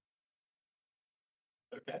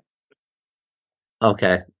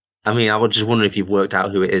 Okay. I mean, I was just wondering if you've worked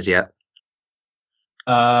out who it is yet.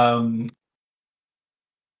 I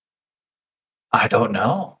don't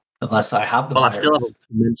know, unless I have them. Well, I still haven't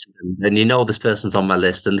mentioned them, and you know this person's on my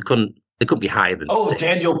list, and they couldn't be higher than 6.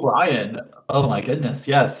 Daniel Bryan. Oh my goodness,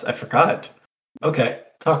 yes, I forgot. Okay,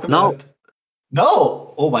 talk about it.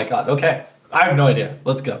 No! Oh my god, okay. I have no idea.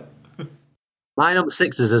 Let's go. My number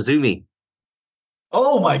 6 is Azumi.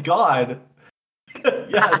 Oh my god.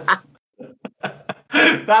 Yes.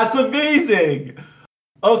 That's amazing.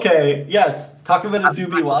 Okay, yes. Talk about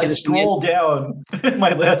Azumi while I scroll down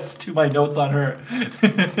my list to my notes on her.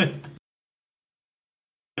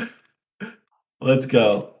 Let's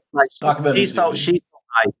go. Talk about Azumi. She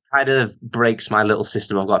kind of breaks my little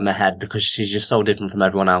system I've got in my head because she's just so different from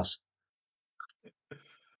everyone else.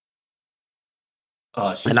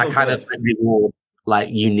 Oh, she's and so I kind good. of reward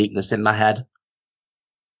uniqueness in my head.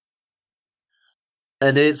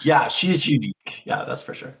 And she's unique. Yeah, that's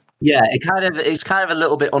for sure. Yeah, it's kind of a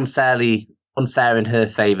little bit unfair in her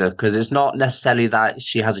favor because it's not necessarily that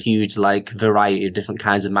she has a huge variety of different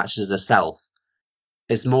kinds of matches herself.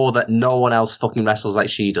 It's more that no one else fucking wrestles like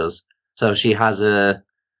she does. So she has a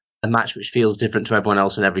match which feels different to everyone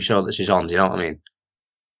else in every show that she's on. Do you know what I mean?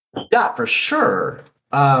 Yeah, for sure.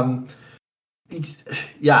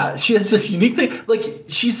 Yeah, she has this unique thing.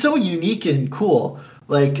 She's so unique and cool.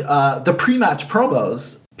 The pre-match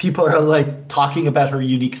promos, people are talking about her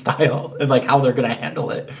unique style and how they're going to handle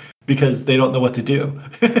it because they don't know what to do.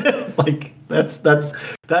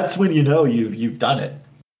 That's when you know you've done it.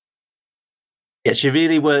 Yeah, she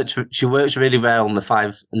really works. She works really well in the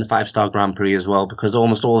 5-star Grand Prix as well because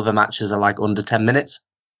almost all of her matches are under 10 minutes.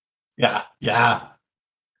 Yeah. Exactly.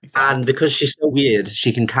 And because she's so weird,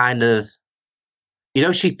 she can kind of,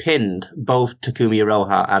 she pinned both Takumi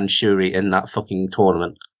Iroha and Shuri in that fucking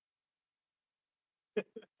tournament.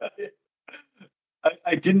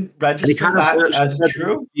 I didn't register that as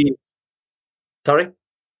true. Sorry?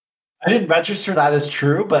 I didn't register that as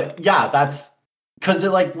true, but yeah, that's because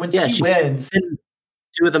when she wins. 2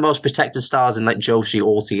 of the most protected stars in Joshi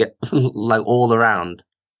all around.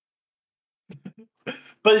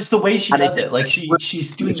 But it's the way she does it.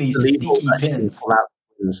 She's doing these sneaky pins.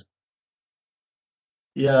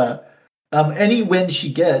 Yeah. Any win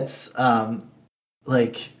she gets, well,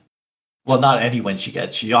 not any win she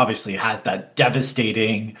gets. She obviously has that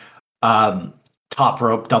devastating top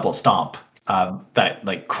rope double stomp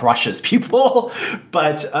that crushes people.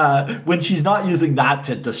 But when she's not using that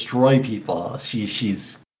to destroy people,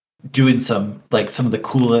 she's doing some of the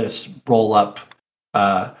coolest roll up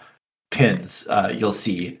pins you'll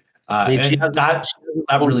see. I mean, she has that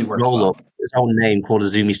really works roll well. up its own name called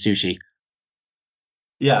Azumi Sushi.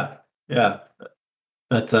 Yeah.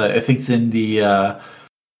 That's I think it's in the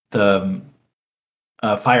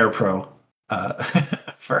Fire Pro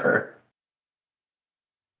for her.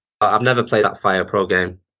 I've never played that Fire Pro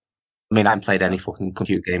game. I mean, I haven't played any fucking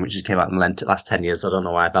computer game which just came out in the last 10 years, so I don't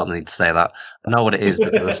know why I felt the need to say that. I know what it is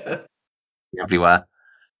because it's everywhere.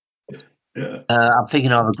 Yeah. I'm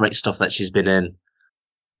thinking of all the great stuff that she's been in.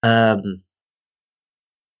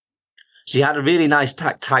 She had a really nice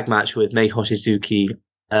tag match with Mei Hoshizuki,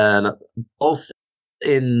 both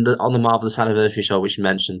on the Marvelous Anniversary show, which you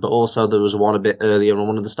mentioned, but also there was one a bit earlier on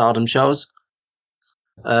one of the Stardom shows.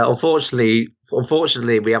 Unfortunately,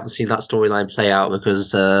 we haven't seen that storyline play out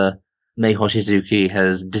because Mei Hoshizuki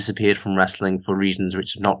has disappeared from wrestling for reasons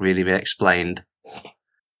which have not really been explained.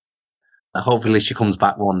 Hopefully she comes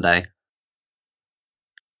back one day.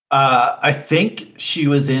 I think she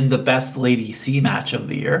was in the Best Lady C match of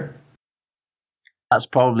the year. That's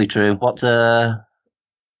probably true. What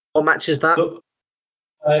match is that?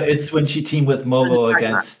 It's when she teamed with Momo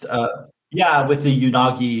against with the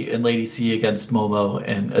Unagi and Lady C against Momo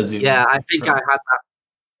and Azumi. Yeah, I think I had that.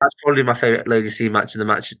 That's probably my favorite Lady C match in the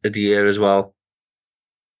match of the year as well.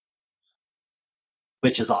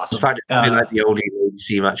 Which is awesome. In fact, it's probably like the only Lady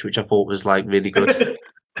C match, which I thought was like really good.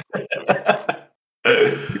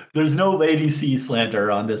 There's no Lady C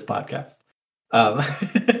slander on this podcast.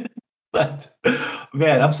 But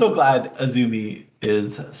man, I'm so glad Azumi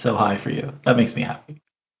is so high for you. That makes me happy.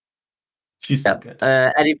 She's so good.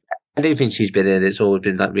 Anything she's been in, it's always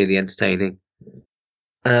been like really entertaining.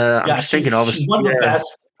 I'm just thinking, obviously, she's one of the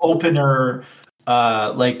best opener.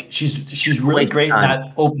 She's really great in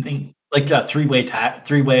that opening, like three-way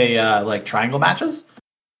like triangle matches.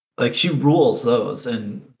 Like she rules those,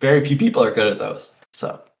 and very few people are good at those.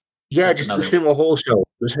 So yeah, just the Sumo Hall show.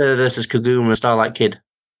 It was her versus Kaguma and Starlight Kid.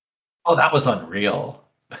 Oh, that was unreal.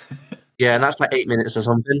 Yeah, and that's like 8 minutes or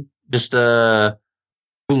something. Just boom,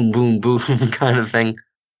 boom, boom kind of thing.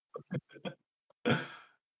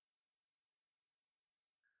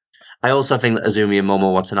 I also think that Azumi and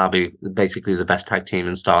Momo Watanabe are basically the best tag team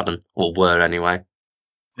in Stardom, or were anyway.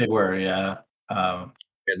 They were, yeah.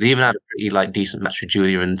 They even had a pretty decent match with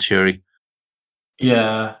Julia and Shuri.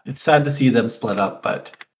 Yeah, it's sad to see them split up,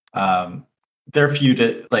 but their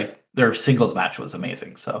feud, their singles match was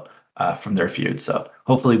amazing. So from their feud, so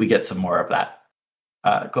hopefully we get some more of that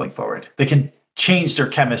going forward. They can change their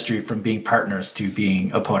chemistry from being partners to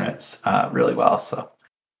being opponents really well. So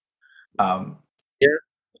yeah,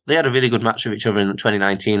 they had a really good match with each other in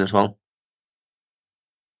 2019 as well.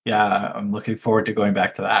 Yeah, I'm looking forward to going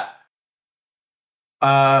back to that.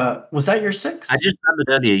 Was that your 6? I just remembered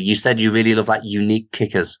earlier you said you really love unique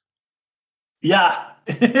kickers. Yeah,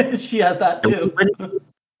 she has that too.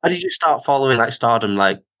 How did you start following Stardom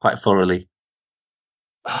quite thoroughly?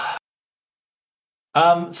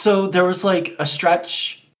 So there was a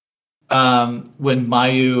stretch when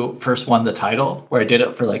Mayu first won the title where I did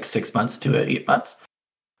it for 6 months to 8 months.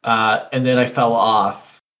 And then I fell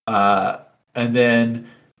off. And then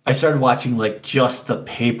I started watching just the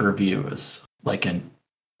pay-per-views in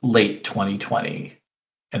late 2020.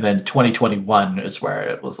 And then 2021 is where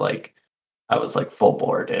it was I was full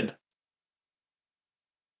boarded.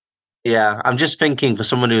 Yeah, I'm just thinking for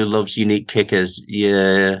someone who loves unique kickers,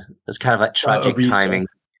 yeah, it's kind of tragic timing.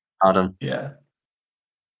 Adam. Yeah.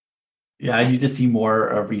 Yeah, I need to see more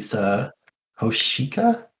Arisa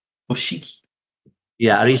Hoshiki.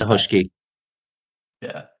 Yeah, Arisa Hoshiki.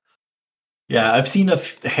 Yeah. Yeah, I've seen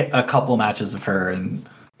a couple matches of her, and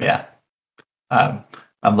yeah. I'm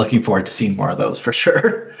looking forward to seeing more of those for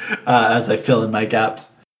sure as I fill in my gaps.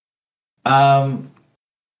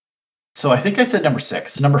 So I think I said number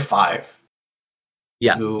 6. Number 5.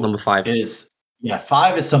 Yeah, number 5 is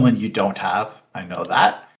 5 is someone you don't have. I know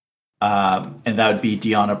that, and that would be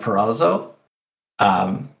Deonna Purrazzo,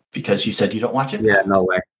 because you said you don't watch it. Yeah, no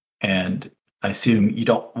way. And I assume you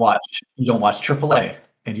don't watch AAA,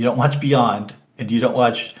 and you don't watch Beyond, and you don't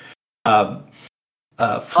watch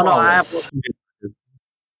Flawless.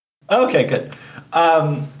 Okay, good.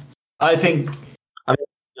 I think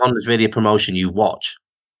Beyond is really a promotion you watch.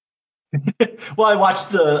 Well, I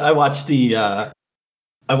watched. You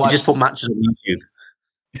just put matches on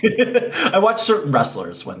YouTube. I watch certain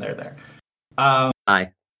wrestlers when they're there.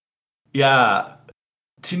 Aye. Yeah.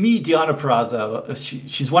 To me, Deonna Purrazzo,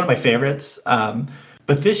 she's one of my favorites. But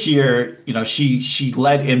this year, she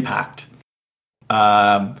led Impact.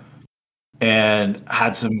 and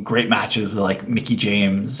had some great matches with like Mickey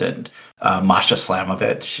James and Masha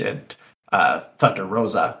Slamovich and Thunder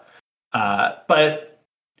Rosa. But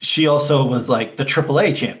she also was like the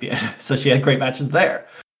AAA champion, so she had great matches there.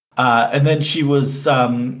 And then she was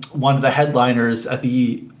one of the headliners at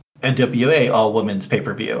the NWA All Women's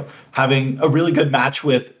Pay-Per-View, having a really good match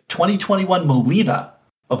with 2021 Molina,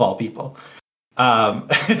 of all people.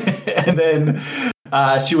 And then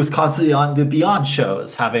she was constantly on the Beyond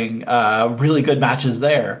shows, having really good matches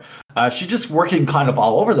there. She's just working kind of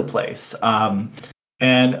all over the place, and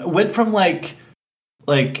went from like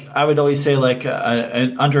I would always say like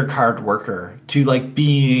an undercard worker to like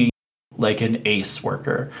being like an ace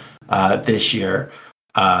worker this year.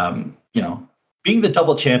 Being the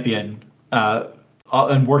double champion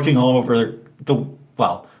and working all over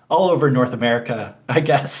all over North America, I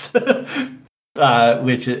guess.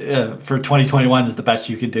 Which for 2021 is the best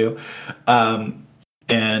you can do.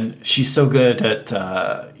 And she's so good at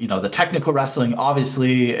the technical wrestling,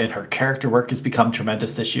 obviously, and her character work has become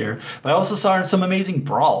tremendous this year. But I also saw her in some amazing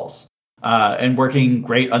brawls and working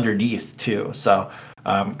great underneath too. So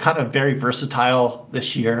kind of very versatile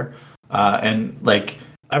this year. And like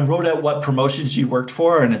I wrote out what promotions she worked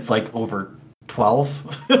for, and it's like over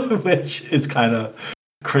 12, which is kind of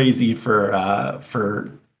crazy for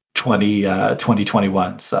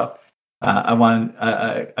 2021. So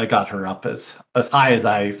I got her up as high as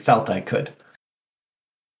I felt I could.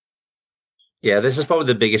 Yeah, this is probably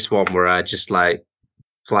the biggest one where I just like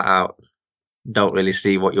flat out don't really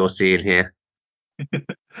see what you're seeing here.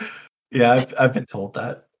 Yeah, I've been told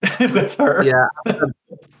that with her. Yeah, I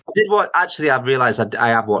did what actually I've realised I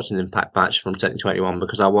have watched an Impact match from 2021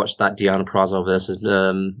 because I watched that Deonna Purrazzo versus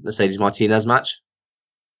Mercedes Martinez match.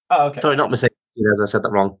 Oh, okay. Sorry, not Mercedes Martinez. I said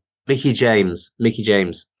that wrong. Mickey James.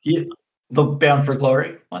 Yeah, the Bound for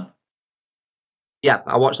Glory one? Yeah,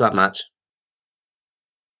 I watched that match.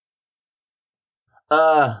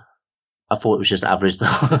 I thought it was just average,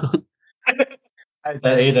 though.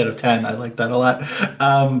 That 8 out of 10. I like that a lot.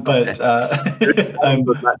 One good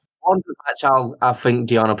match I think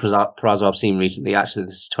Deonna Purrazzo I've seen recently, actually,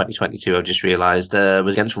 this is 2022, I've just realised,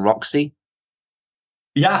 was against Roxy.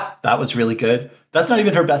 Yeah, that was really good. That's not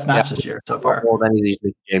even her best match this year so far. More than any of these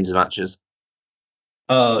Mickey James matches.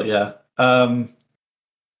 Oh, yeah.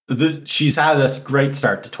 She's had a great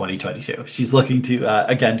start to 2022. She's looking to,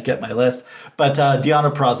 again, get my list. But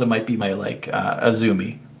Deonna Purrazzo might be my, like,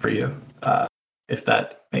 Azumi for you, if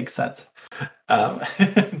that makes sense. But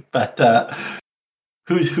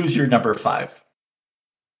who's your number 5?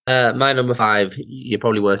 My number 5, you're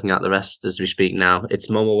probably working out the rest as we speak now. It's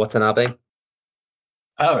Momo Watanabe.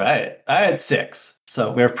 All right. I had 6,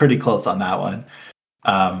 so we're pretty close on that one.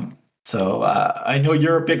 So I know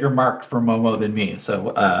you're a bigger mark for Momo than me,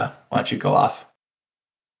 so why don't you go off?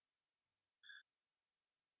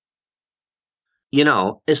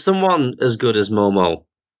 If someone as good as Momo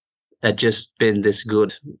had just been this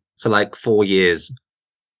good for like 4 years,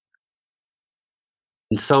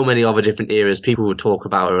 in so many other different eras, people would talk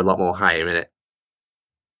about her a lot more higher, innit?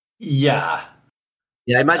 Yeah.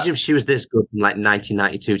 Yeah, imagine if she was this good from like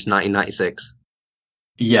 1992 to 1996.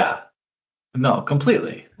 Yeah. No,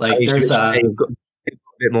 completely. Like there's a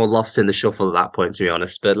bit more lost in the shuffle at that point, to be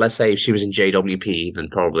honest. But let's say if she was in JWP, even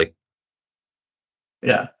probably.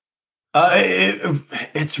 Yeah.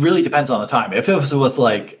 It really depends on the time. If it was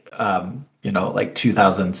like, like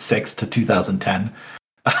 2006 to 2010,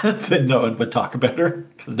 then no one would talk about her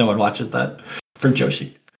because no one watches that for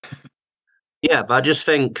Joshi. Yeah, but I just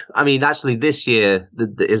think, actually this year,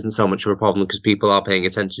 there isn't so much of a problem because people are paying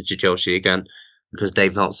attention to Joshi again because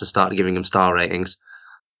Dave Meltzer started giving him star ratings.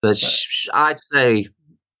 But I'd say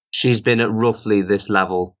she's been at roughly this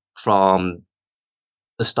level from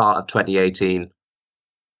the start of 2018,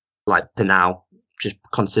 like to now, just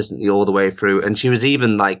consistently all the way through. And she was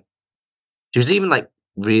even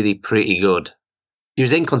really pretty good. She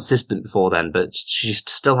was inconsistent before then, but she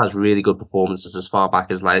still has really good performances as far back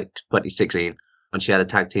as like 2016 when she had a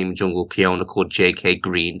tag team Jungle Kiona called JK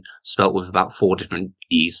Green, spelt with about 4 different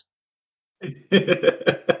E's.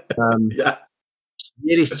 Yeah.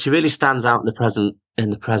 She really stands out in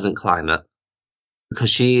the present climate because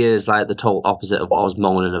she is like the total opposite of what I was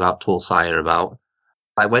moaning about Tall Sire about.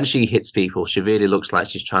 Like when she hits people, she really looks like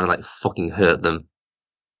she's trying to like fucking hurt them.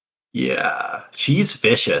 Yeah, she's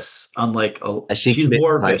vicious. Unlike she's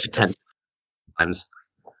more like vicious 10 times.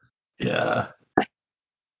 Yeah,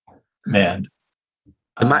 man.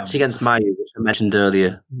 The match against Mayu, which I mentioned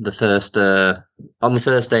earlier, on the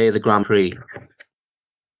first day of the Grand Prix.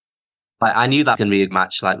 Like I knew that was gonna be a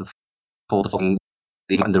match. Like before the fucking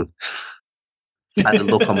like the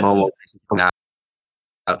look on Momo coming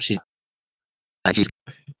out, she and she's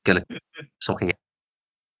gonna sucking it.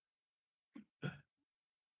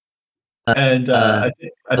 And I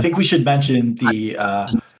think we should mention the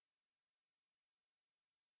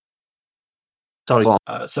sorry, go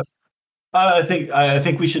on. I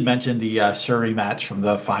think we should mention the Surrey match from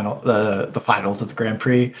the finals of the Grand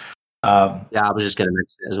Prix. Yeah, I was just going to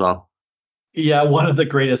mention it as well. Yeah, one of the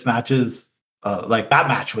greatest matches. Like that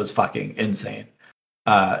match was fucking insane,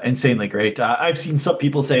 insanely great. I've seen some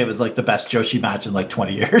people say it was like the best Joshi match in like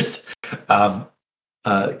 20 years,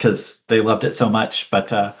 because they loved it so much.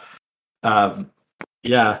 But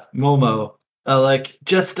yeah, Momo, like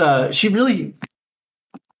just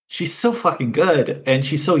she's so fucking good, and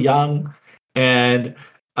she's so young, and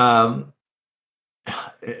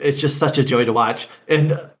it's just such a joy to watch.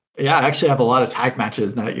 And yeah, I actually have a lot of tag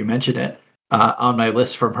matches now that you mention it on my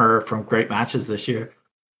list from her from great matches this year.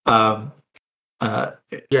 Yeah,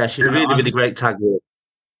 she's a really great tag.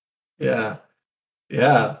 Yeah,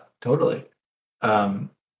 totally.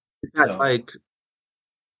 Like,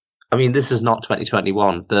 I mean, this is not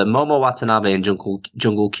 2021, but Momo Watanabe and Jungle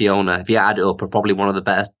Kiona, if you add it up, are probably one of the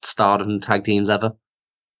best Stardom tag teams ever.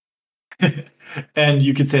 And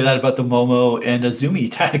you could say that about the Momo and Azumi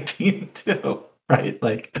tag team too, right?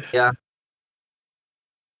 Like, yeah.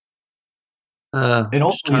 And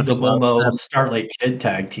hopefully the Momo Starlight Kid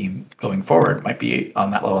tag team going forward might be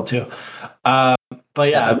on that level too. But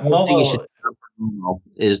yeah, Momo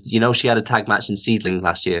is, you know, she had a tag match in Seedling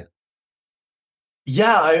last year.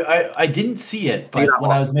 Yeah, I didn't see it, but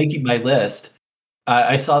when I was making my list,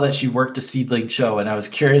 I saw that she worked a Seedling show, and I was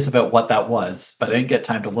curious about what that was, but I didn't get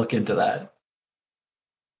time to look into that.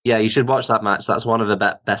 Yeah, you should watch that match. That's one of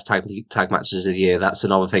the best tag matches of the year. That's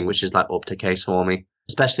another thing which is like up to case for me,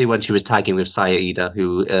 especially when she was tagging with Saya Ida,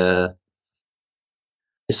 who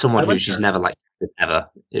is someone who she's never liked ever.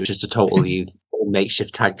 It was just a totally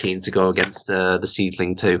makeshift tag team to go against the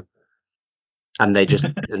Seedling too, and they just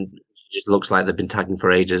and it just looks like they've been tagging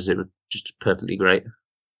for ages. It was just perfectly great.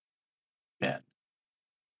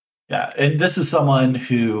 Yeah, and this is someone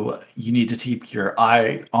who you need to keep your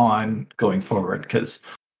eye on going forward, because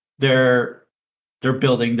they're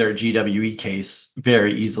building their GWE case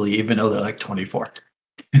very easily, even though they're like 24.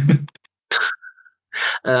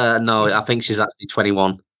 No, I think she's actually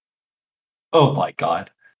 21. Oh my god.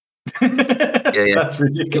 Yeah. That's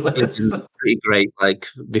ridiculous. It's pretty great, like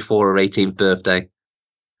before her 18th birthday.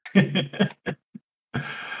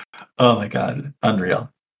 Oh my god, unreal.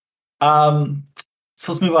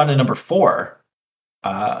 So let's move on to number 4.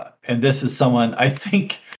 And this is someone I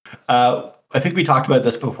think we talked about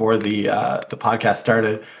this before the podcast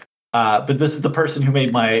started. But this is the person who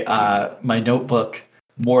made my my notebook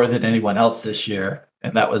more than anyone else this year,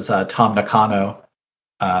 and that was Tom Nakano.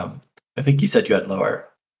 I think you said you had lower.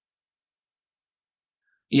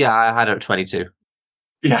 Yeah, I had her at 22.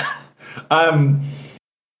 Yeah.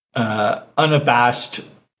 Unabashed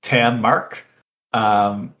Tam Mark.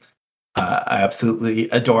 I absolutely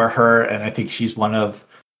adore her, and I think she's one of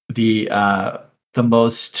the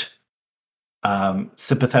most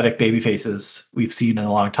sympathetic baby faces we've seen in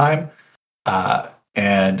a long time.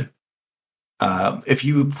 And if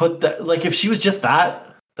you put that, like, if she was just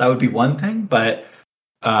that would be one thing. But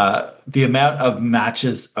the amount of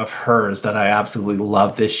matches of hers that I absolutely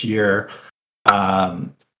love this year,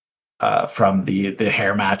 from the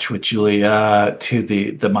hair match with Julia to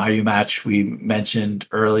the Mayu match we mentioned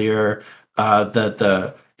earlier,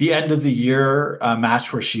 the end of the year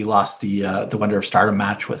match where she lost the Wonder of Stardom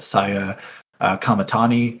match with Saya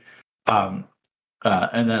Kamatani, and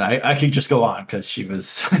then I could just go on because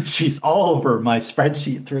she's all over my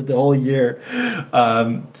spreadsheet through the whole year,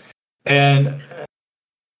 and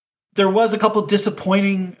there was a couple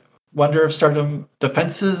disappointing Wonder of Stardom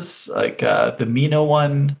defenses, like the Mina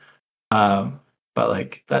one. But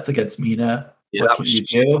like, that's against Mina. Yeah, what can you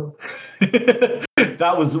do?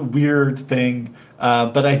 That was a weird thing.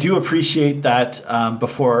 But I do appreciate that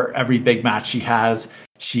before every big match she has,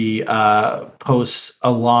 she posts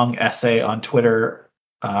a long essay on Twitter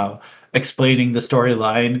explaining the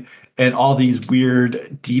storyline and all these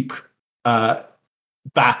weird, deep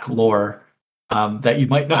back lore that you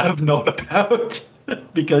might not have known about,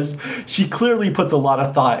 because she clearly puts a lot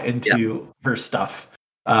of thought into her stuff.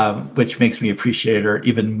 Which makes me appreciate her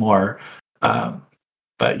even more.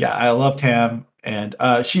 But yeah, I love Tam, and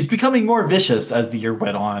she's becoming more vicious as the year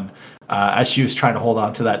went on, as she was trying to hold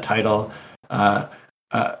on to that title.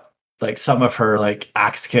 Like, some of her like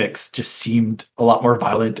axe kicks just seemed a lot more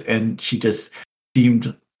violent, and she just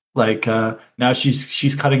seemed like now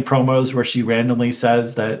she's cutting promos where she randomly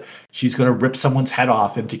says that she's going to rip someone's head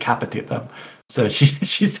off and decapitate them. So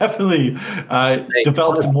she's definitely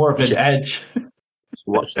developed more of an edge.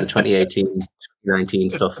 watch the 2018, 2019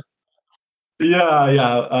 stuff.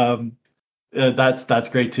 Yeah. That's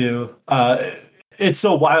great too. It's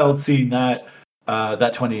so wild seeing that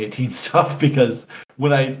 2018 stuff, because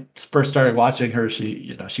when I first started watching her,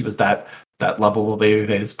 she was that lovable baby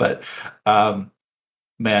face. But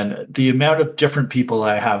man, the amount of different people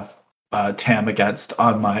I have Tam against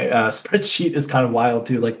on my spreadsheet is kind of wild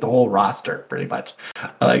too. Like the whole roster, pretty much.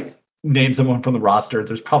 Like name someone from the roster.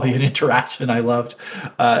 There's probably an interaction I loved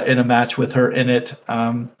in a match with her in it.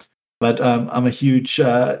 But I'm a huge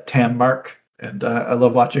Tam mark, and I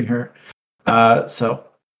love watching her. So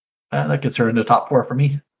that gets her in the top 4 for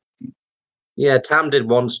me. Yeah, Tam did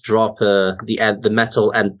once drop the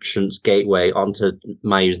metal entrance gateway onto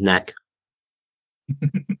Mayu's neck.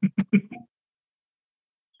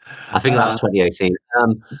 I think that was 2018.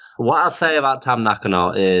 What I'll say about Tam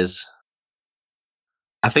Nakano is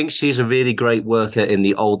I think she's a really great worker in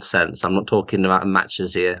the old sense. I'm not talking about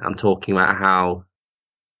matches here. I'm talking about how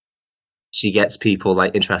she gets people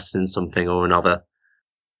like interested in something or another.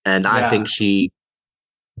 And I think she,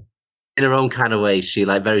 in her own kind of way, she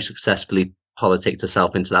like very successfully politicked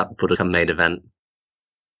herself into that Budokan main event.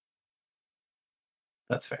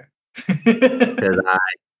 That's fair.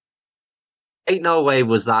 Ain't no way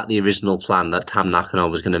was that the original plan that Tam Nakano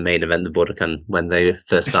was going to main event the Budokan when they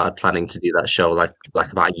first started planning to do that show, like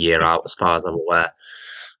about a year out, as far as I'm aware.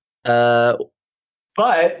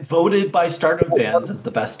 But voted by Stardom fans as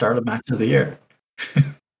the best Stardom match of the year.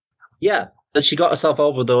 Yeah, and she got herself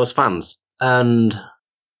over those fans, and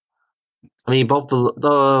I mean, both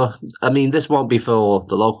this won't be for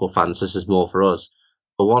the local fans. This is more for us.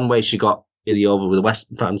 But one way she got really over with the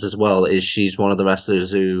Western fans as well is she's one of the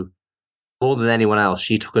wrestlers who, more than anyone else,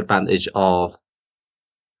 she took advantage of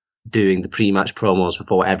doing the pre-match promos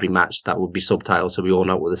before every match that would be subtitled, so we all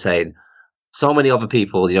know what they're saying. So many other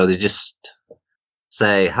people, they just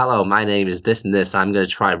say, "Hello, my name is this and this. I'm going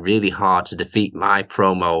to try really hard to defeat my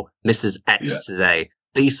promo, Mrs. X, today.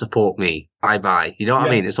 Please support me. Bye-bye." You know what I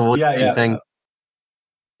mean? It's always the same thing.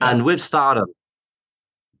 And with Stardom,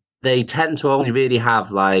 they tend to only really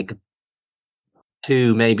have like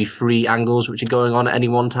 2, maybe 3 angles which are going on at any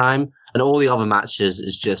one time. And all the other matches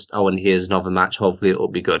is just, and here's another match. Hopefully it'll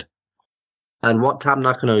be good. And what Tam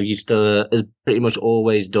Nakano has pretty much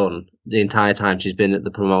always done the entire time she's been at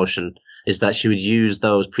the promotion is that she would use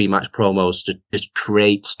those pre-match promos to just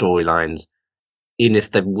create storylines, even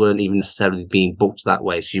if they weren't even necessarily being booked that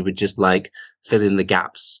way. She would just like fill in the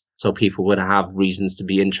gaps so people would have reasons to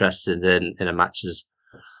be interested in her matches.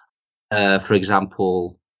 For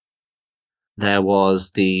example, there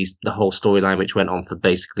was the whole storyline which went on for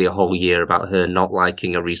basically a whole year about her not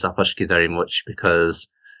liking Arisa Hoshiki very much because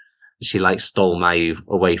she stole Mayu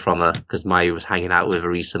away from her because Mayu was hanging out with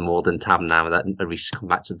Arisa more than Tam now that Arisa's come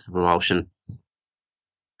back to the promotion.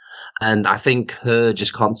 And I think her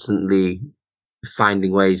just constantly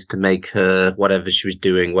finding ways to make her, whatever she was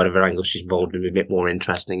doing, whatever angle she's involved in, a bit more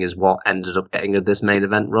interesting is what ended up getting her this main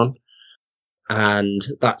event run. And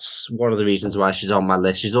that's one of the reasons why she's on my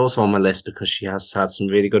list. She's also on my list because she has had some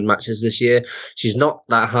really good matches this year. She's not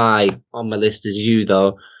that high on my list as you,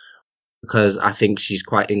 though, because I think she's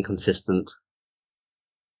quite inconsistent.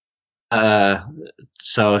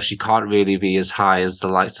 So she can't really be as high as the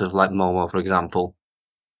likes of Momo, for example.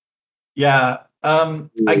 Yeah,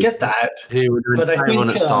 I get that. But I think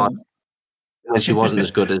and she wasn't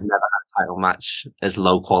as good as never had a title match, as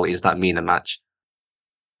low quality as that Mina match.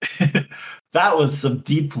 That was some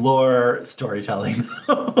deep lore storytelling.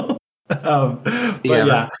 But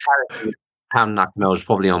Tam Nakano is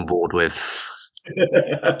probably on board with.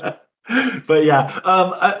 But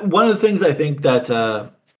yeah, one of the things I think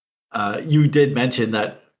that you did mention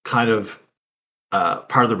that kind of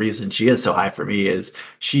part of the reason she is so high for me is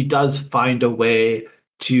she does find a way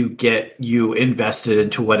to get you invested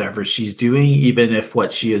into whatever she's doing, even if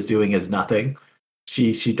what she is doing is nothing.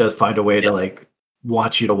 She does find a way to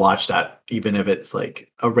want you to watch that, even if it's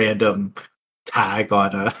like a random tag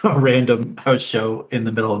on a random house show in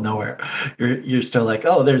the middle of nowhere. You're still like,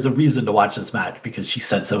 oh, there's a reason to watch this match because she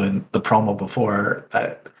said so in the promo before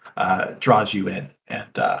that draws you in.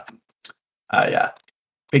 And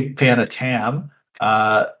big fan of Tam.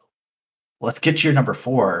 Let's get your number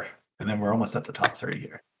 4, and then we're almost at the top 3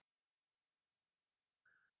 here.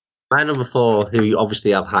 My number 4, who you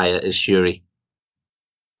obviously have higher, is Shuri.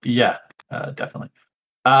 Yeah, definitely.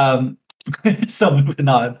 So moving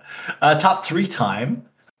on. Top 3 time.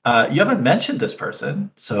 You haven't mentioned this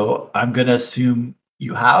person, so I'm going to assume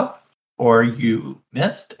you have or you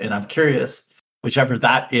missed, and I'm curious whichever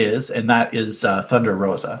that is, and that is Thunder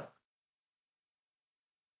Rosa.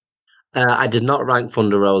 I did not rank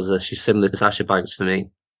Thunder Rosa. She's similar to Sasha Banks for me.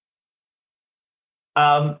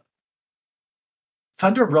 Thunder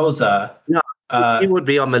Rosa. No, she would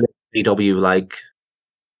be on the AEW, like,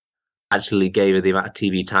 actually gave her the amount of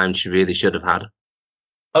TV time she really should have had.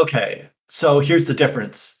 Okay, so here's the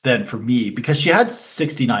difference then for me, because she had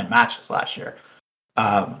 69 matches last year.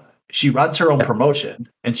 She runs her own promotion,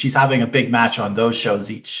 and she's having a big match on those shows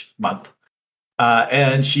each month.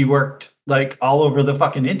 And she worked like all over the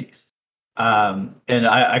fucking indies. And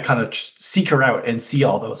I kind of seek her out and see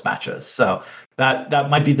all those matches. So that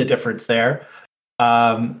might be the difference there.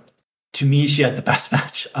 To me, she had the best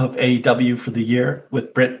match of AEW for the year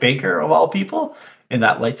with Britt Baker, of all people, in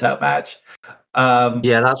that Lights Out match.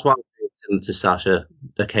 Yeah, that's why similar to Sasha,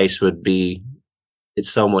 the case would be it's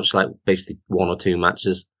so much like basically one or two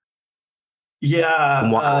matches.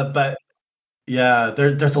 Yeah, but yeah,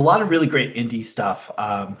 there's a lot of really great indie stuff.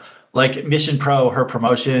 Like Mission Pro, her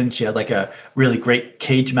promotion, she had like a really great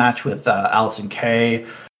cage match with Allison Kay.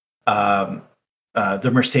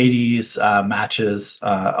 The Mercedes matches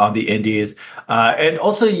on the indies, and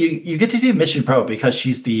also you get to see Mission Pro because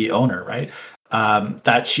she's the owner, right?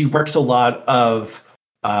 That she works a lot of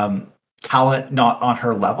talent not on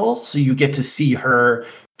her level, so you get to see her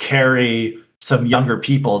carry some younger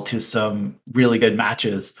people to some really good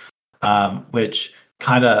matches, which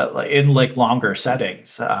kind of in like longer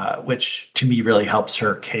settings, which to me really helps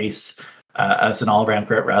her case as an all-around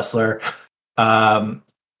great wrestler. So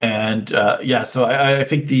I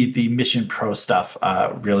think the Mission Pro stuff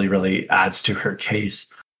really adds to her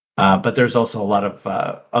case. But there's also a lot of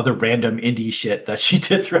other random indie shit that she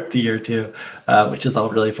did throughout the year too, which is all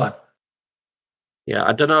really fun. Yeah,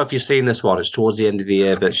 I don't know if you've seen this one. It's towards the end of the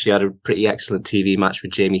year, but she had a pretty excellent TV match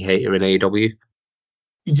with Jamie Hayter in AEW.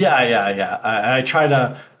 Yeah. I try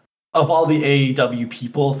to, of all the AEW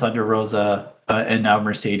people, Thunder Rosa and now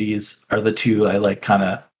Mercedes are the two I like kind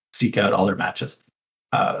of seek out all their matches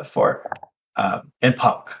for. And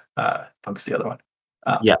Punk. Punk's the other one.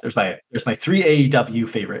 Yeah. There's my three AEW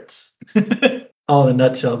favorites. All in a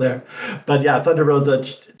nutshell there. But yeah, Thunder Rosa,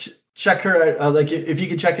 check her out. Like if you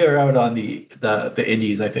can check her out on the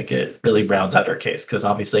indies, I think it really rounds out her case, because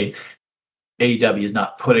obviously AEW is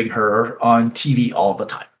not putting her on TV all the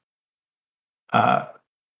time.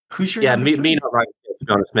 Who's your me not ranking it, to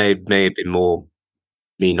be honest, may have been more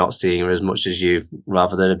me not seeing her as much as you,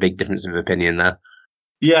 rather than a big difference of opinion there.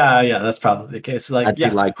 Yeah, that's probably the case. Like,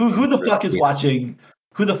 who the fuck is watching?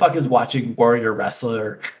 Who the fuck is watching Warrior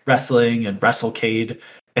Wrestling and WrestleCade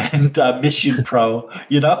and Mission Pro?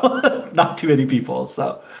 Not too many people.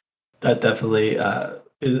 So that definitely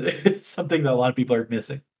is something that a lot of people are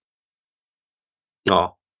missing.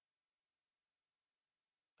 Oh,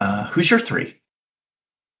 who's your three?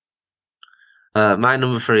 My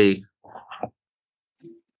number three.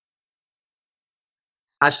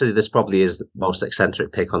 Actually, this probably is the most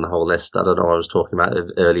eccentric pick on the whole list. I don't know what I was talking about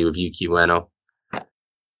earlier with Yuki Ueno.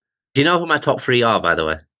 Do you know who my top three are, by the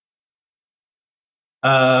way?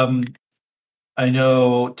 I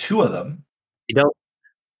know two of them.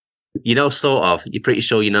 You know, sort of. You're pretty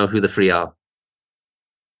sure you know who the three are.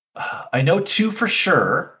 I know two for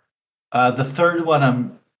sure. The third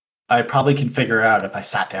one I probably can figure out if I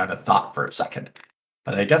sat down and thought for a second.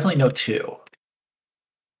 But I definitely know two.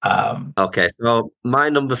 Okay, so my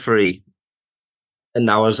number three, and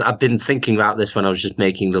I've been thinking about this when I was just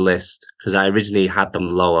making the list, because I originally had them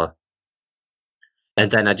lower, and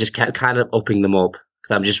then I just kept kind of upping them up,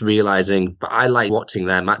 because I'm just realizing, but I like watching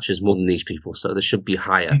their matches more than these people, so they should be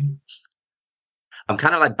higher. Mm-hmm. I'm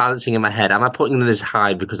kind of like balancing in my head. Am I putting them this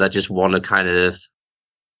high because I just want to kind of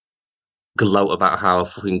gloat about how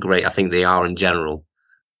fucking great I think they are in general,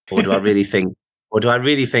 or do I really think? Or do I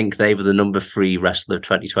really think they were the number 3 wrestler of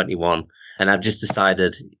 2021? And I've just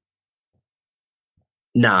decided,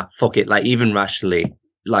 nah, fuck it. Like, even rationally,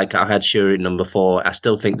 like I had Shuri at number 4. I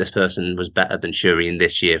still think this person was better than Shuri in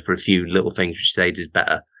this year for a few little things which they did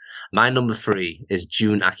better. My number 3 is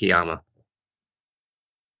Jun Akiyama.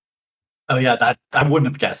 Oh yeah, that I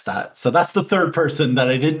wouldn't have guessed that. So that's the third person that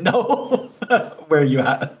I didn't know where you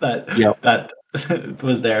had that. Yep. That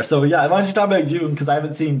was there. So yeah, why don't you talk about Jun? Because I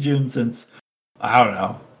haven't seen Jun since, I don't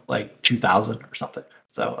know, like 2000 or something.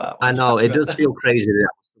 So I know it does feel crazy that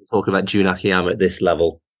I'm still talking about Jun Akiyama at this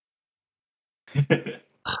level.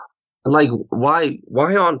 Like, why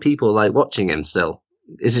aren't people like watching him still?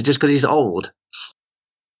 Is it just because he's old?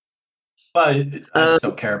 Well, I just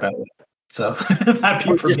don't care about it. So that'd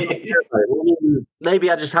be for me. Maybe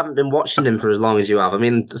I just haven't been watching him for as long as you have. I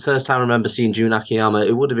mean, the first time I remember seeing Jun Akiyama,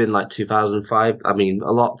 it would have been like 2005. I mean,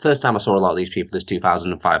 first time I saw a lot of these people is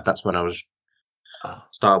 2005. That's when I was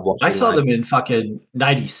started watching. I saw them in fucking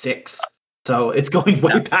 96. So it's going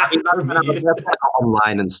way back for me. That's like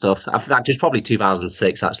online and stuff. I think it was probably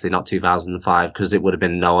 2006, actually, not 2005, because it would have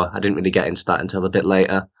been Noah. I didn't really get into that until a bit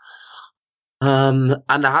later. And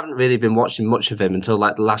I haven't really been watching much of him until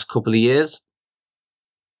like the last couple of years.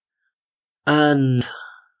 And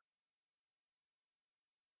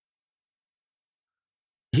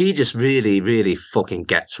he just really, really fucking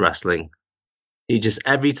gets wrestling. He just,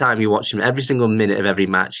 every time you watch him, every single minute of every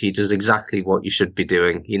match, he does exactly what you should be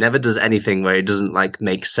doing. He never does anything where it doesn't like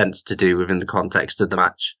make sense to do within the context of the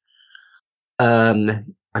match. I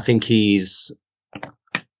think he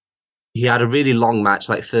had a really long match,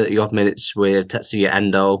 like 30 odd minutes with Tetsuya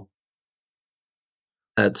Endo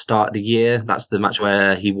at the start of the year. That's the match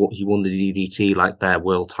where he won the DDT, like their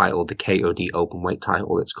world title, the KOD openweight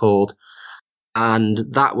title, it's called. And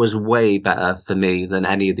that was way better for me than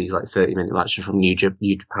any of these like 30-minute matches from New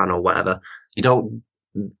Japan or whatever.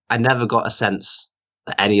 I never got a sense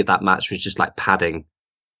that any of that match was just like padding.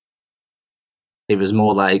 It was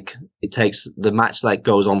more like the match like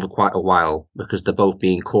goes on for quite a while because they're both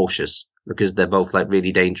being cautious, because they're both like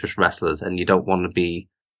really dangerous wrestlers, and you don't want to be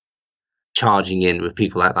charging in with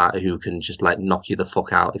people like that who can just like knock you the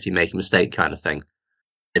fuck out if you make a mistake kind of thing.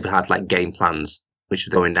 They've had like game plans which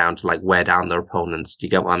was going down to like wear down their opponents. Do you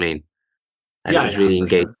get what I mean? And it was really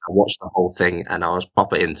engaging. Sure. I watched the whole thing and I was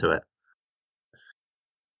proper into it.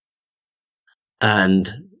 And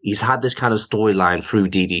he's had this kind of storyline through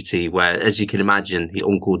DDT where, as you can imagine,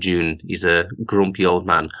 Uncle June, he's a grumpy old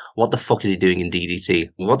man. What the fuck is he doing in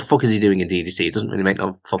DDT? What the fuck is he doing in DDT? It doesn't really make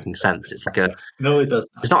no fucking sense. It's like no, it doesn't.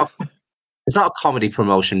 It's not a comedy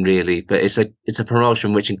promotion really, but it's a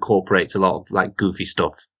promotion which incorporates a lot of like goofy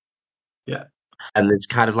stuff. Yeah. And it's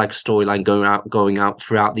kind of like a storyline going out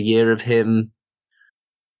throughout the year of him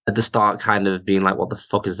at the start kind of being like, what the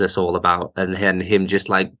fuck is this all about? And him just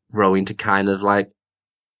like growing to kind of like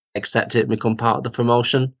accept it and become part of the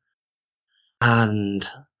promotion. And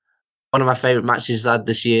one of my favorite matches I had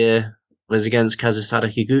this year was against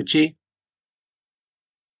Kazusada Higuchi.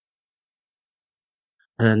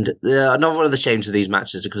 And another one of the shames of these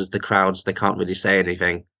matches is because the crowds, they can't really say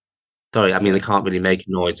anything. Sorry, I mean, they can't really make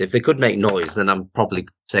noise. If they could make noise, then I'm probably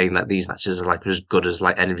saying that these matches are like as good as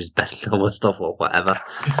like any of his best Noah stuff or whatever.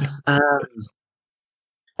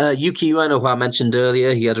 Yuki Ueno, who I mentioned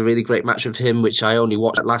earlier, he had a really great match with him, which I only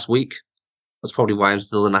watched last week. That's probably why I'm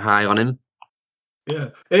still in a high on him. Yeah,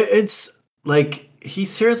 it's like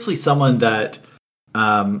he's seriously someone that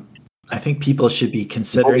I think people should be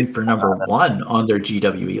considering for number one on their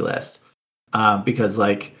GWE list because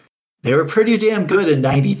like they were pretty damn good in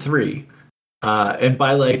 93. And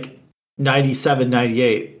by like 97,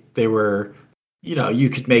 98, they were, you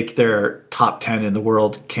could make their top 10 in the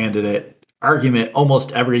world candidate argument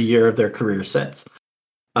almost every year of their career since.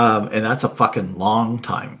 And that's a fucking long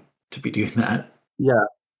time to be doing that. Yeah.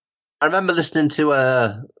 I remember listening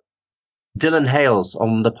to Dylan Hales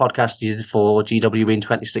on the podcast he did for GWE in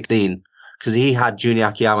 2016 because he had Junior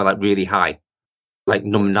Akiyama like really high, like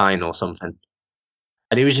number 9 or something.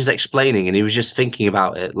 And he was just explaining and he was just thinking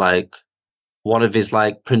about it. Like one of his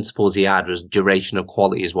like principles he had was duration of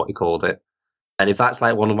quality is what he called it. And if that's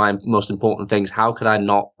like one of my most important things, how could I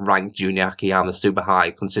not rank Junior Akiyama super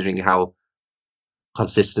high considering how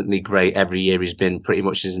consistently great every year he's been pretty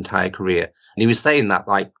much his entire career? And he was saying that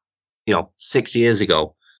like, 6 years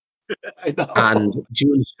ago. I know. And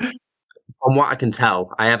from what I can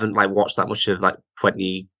tell, I haven't like watched that much of like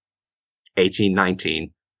 2018,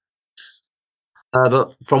 19.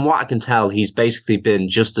 But from what I can tell, he's basically been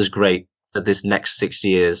just as great for this next 6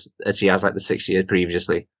 years as he has like the 6 years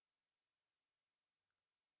previously.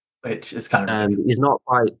 Which is kind of and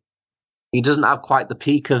he doesn't have quite the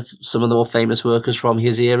peak of some of the more famous workers from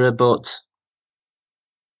his era, but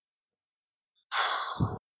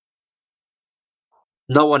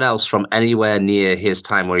no one else from anywhere near his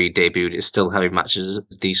time where he debuted is still having matches of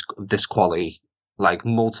this quality, like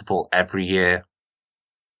multiple every year.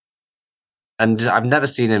 And I've never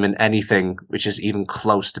seen him in anything which is even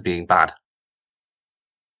close to being bad.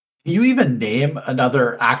 Can you even name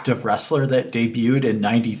another active wrestler that debuted in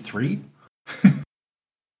 93?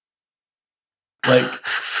 Like,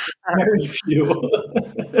 very few.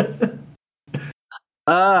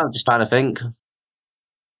 I'm just trying to think.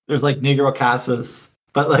 There's like Negro Casas,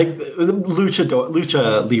 but like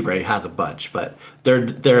Lucha Libre has a bunch, but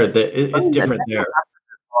it's different there.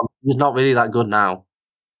 He's not really that good now.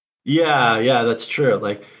 Yeah, that's true.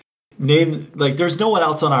 Like, there's no one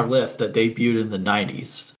else on our list that debuted in the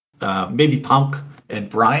 90s. Maybe Punk and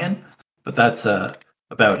Brian, but that's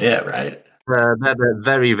about it, right? They're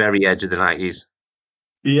very, very edge of the 90s.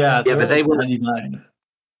 Yeah, they Yeah, were but they like were. 99.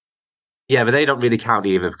 Yeah, but they don't really count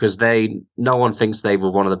either because no one thinks they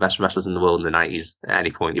were one of the best wrestlers in the world in the 90s at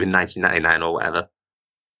any point, even 1999 or whatever.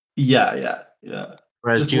 Yeah.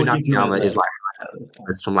 Whereas Just Jun looking through my Akiyama is like list.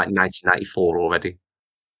 it's from like 1994 already.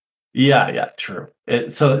 Yeah, true.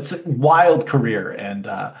 So it's a wild career and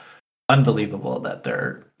unbelievable that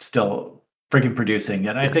they're still freaking producing.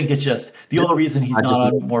 And I think it's just the only reason he's I just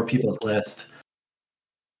not on more people's list.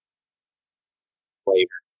 wave.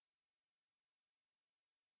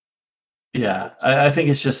 Yeah, I think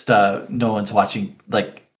it's just no one's watching.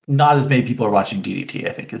 Like, not as many people are watching DDT.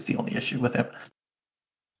 I think is the only issue with him.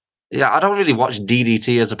 Yeah, I don't really watch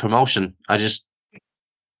DDT as a promotion. I just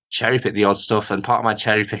cherry pick the odd stuff, and part of my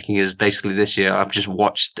cherry picking is basically this year I've just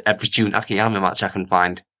watched every Jun Akiyama match I can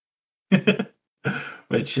find.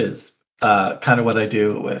 Which is kind of what I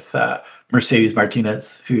do with Mercedes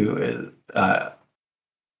Martinez, who is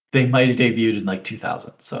they might have debuted in like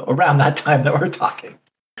 2000, so around that time that we're talking.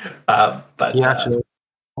 But Yeah, actually,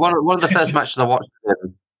 one of the first matches I watched,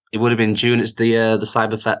 it would have been June. It's the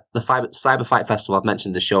Cyber Fight Festival. I've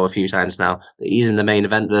mentioned the show a few times now. He's in the main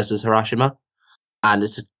event versus Hiroshima, and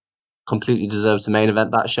it's completely deserved to main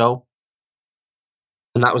event that show.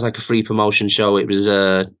 And that was like a free promotion show. It was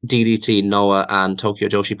DDT, Noah, and Tokyo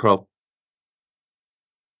Joshi Pro.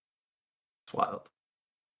 it's wild.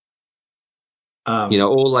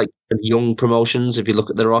 All like young promotions. If you look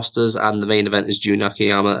at the rosters, and the main event is Jun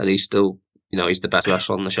Akiyama, and he's still, he's the best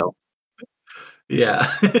wrestler on the show.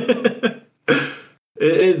 Yeah,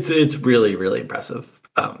 it's really really impressive,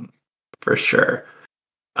 for sure.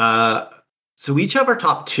 So we each have our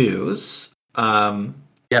top twos.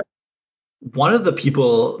 Yep. One of the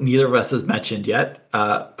people neither of us has mentioned yet,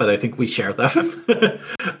 but I think we share them.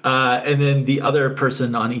 And then the other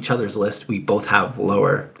person on each other's list, we both have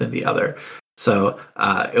lower than the other. So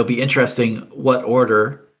it'll be interesting what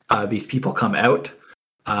order these people come out.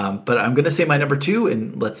 But I'm going to say my number two,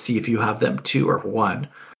 and let's see if you have them two or one.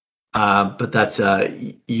 But that's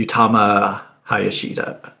Utama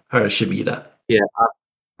Shibita. Yeah,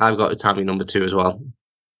 I've got Utami number two as well.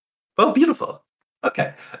 Oh, beautiful.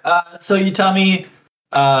 Okay. So Utami,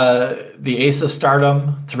 the ace of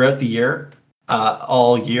stardom throughout the year,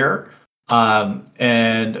 all year.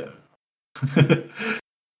 And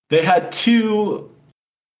they had two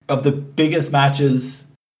of the biggest matches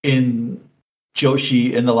in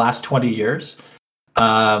Joshi in the last 20 years,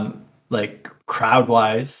 like crowd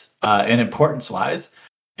wise and importance wise.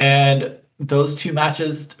 And those two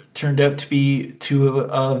matches turned out to be two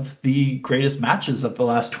of the greatest matches of the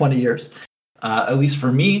last 20 years, at least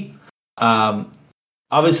for me.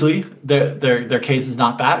 Obviously, their case is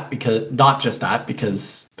not just that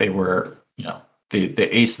because they were,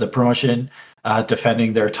 the ace of the promotion,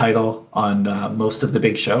 defending their title on most of the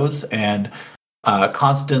big shows and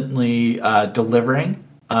constantly delivering.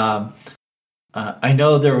 I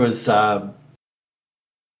know there was, there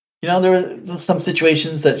was some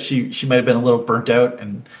situations that she might have been a little burnt out,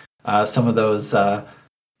 and some of those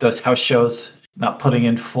house shows not putting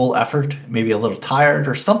in full effort, maybe a little tired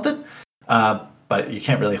or something. But you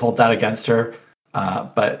can't really hold that against her.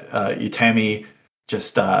 But Utami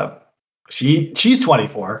just she's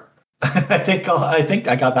 24. I think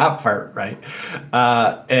I got that part right.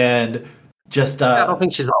 And just I don't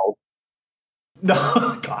think she's that old.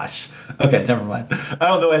 No, gosh. Okay, never mind. I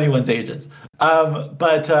don't know anyone's ages.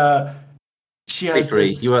 But she has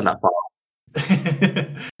this, you weren't that far.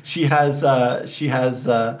 she has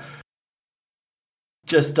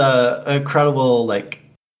just a incredible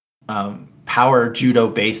power judo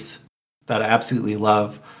base that I absolutely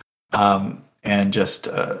love, and just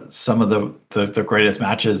some of the greatest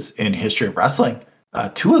matches in history of wrestling.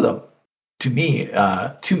 Two of them, to me,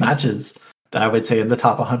 two matches that I would say in the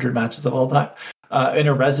top 100 matches of all time, in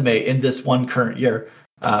a resume in this one current year,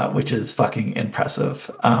 which is fucking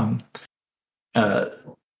impressive. But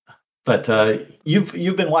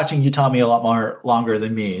you've been watching Utami a lot more longer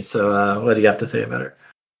than me, so what do you have to say about her?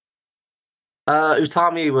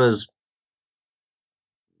 Utami was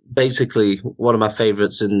basically one of my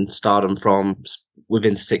favorites in Stardom from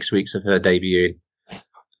within 6 weeks of her debut.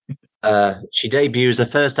 She debuts the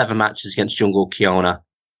first ever matches against Jungle Kiona.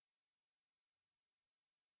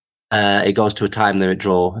 It goes to a time limit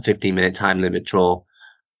draw, a 15-minute time limit draw.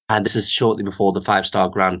 And this is shortly before the 5-star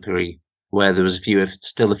Grand Prix, where there was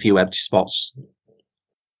still a few empty spots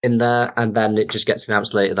in there. And then it just gets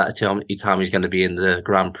announced later that Utami's going to be in the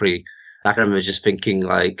Grand Prix. I can remember just thinking,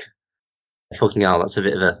 fucking hell, that's a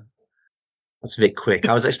bit quick.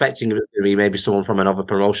 I was expecting it to be maybe someone from another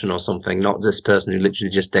promotion or something, not this person who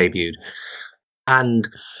literally just debuted. And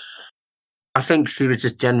I think she was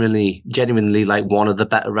just genuinely like one of the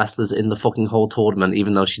better wrestlers in the fucking whole tournament,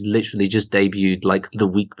 even though she'd literally just debuted like the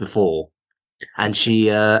week before. And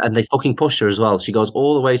and they fucking pushed her as well. She goes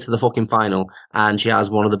all the way to the fucking final, and she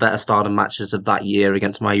has one of the better Stardom matches of that year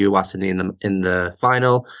against Mayu Iwatani in the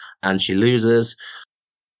final, and she loses.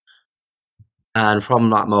 And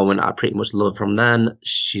from that moment, I pretty much love from then.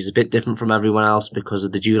 She's a bit different from everyone else because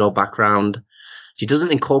of the judo background. She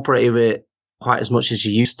doesn't incorporate it quite as much as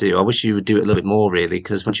she used to. I wish she would do it a little bit more, really,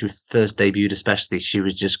 because when she first debuted, especially, she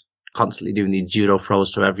was just constantly doing these judo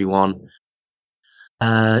throws to everyone.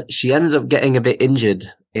 She ended up getting a bit injured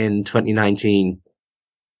in 2019,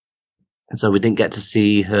 so we didn't get to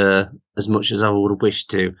see her as much as I would have wished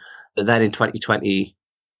to. But then in 2020,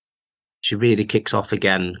 she really kicks off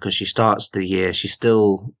again because she starts the year. At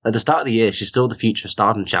the start of the year, she's still the future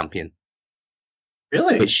Stardom champion.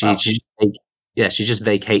 Really? But she just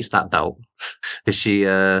vacates that belt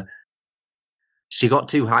because she got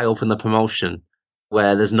too high up in the promotion,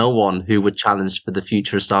 where there's no one who would challenge for the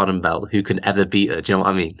future Stardom belt who can ever beat her. Do you know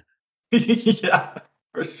what I mean? Yeah,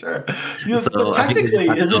 for sure. So but technically,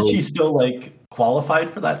 isn't she still like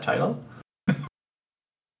qualified for that title?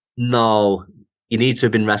 No, you need to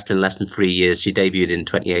have been wrestling less than 3 years. She debuted in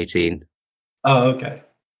 2018. Oh, okay.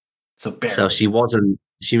 So barely. So she wasn't.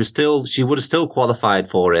 She would have still qualified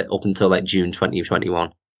for it up until like June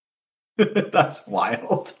 2021. That's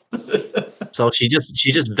wild. So she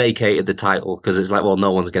just vacated the title because it's like, well,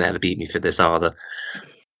 no one's going to ever beat me for this either.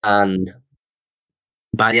 And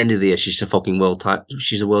by the end of the year, she's a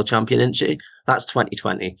world champion, isn't she? That's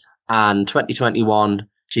 2020. And 2021,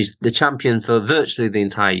 she's the champion for virtually the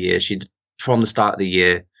entire year. From the start of the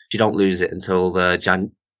year, she don't lose it until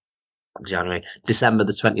December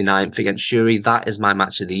the 29th against Shuri. That is my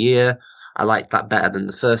match of the year. I like that better than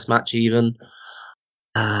the first match even.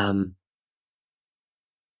 I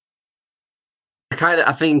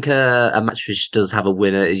think a match which does have a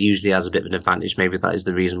winner, it usually has a bit of an advantage. Maybe that is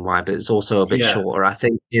the reason why, but it's also a bit shorter. I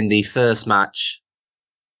think in the first match,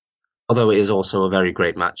 although it is also a very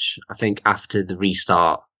great match, I think after the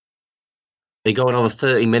restart, they go another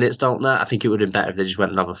 30 minutes, don't they? I think it would have been better if they just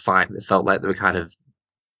went another 5. It felt like they were kind of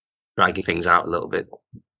dragging things out a little bit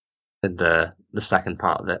in the second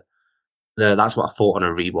part of it. That's what I thought on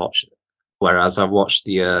a rewatch. Whereas I've watched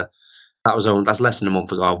that's less than a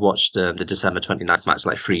month ago. I've watched the December 29th match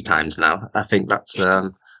like 3 times now. I think that's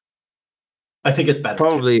I think it's better.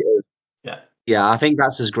 Probably is. Yeah. Yeah, I think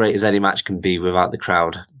that's as great as any match can be without the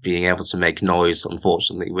crowd being able to make noise,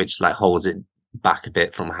 unfortunately, which like holds it back a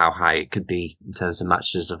bit from how high it could be in terms of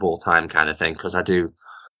matches of all time kind of thing, because I do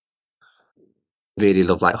really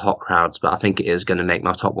love like hot crowds, but I think it is going to make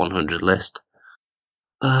my top 100 list.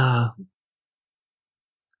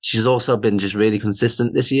 She's also been just really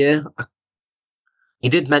consistent this year. You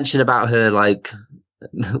did mention about her like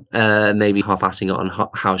maybe half-assing it on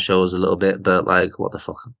house shows a little bit, but like what the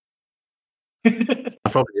fuck? I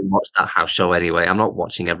probably didn't watch that house show anyway. I'm not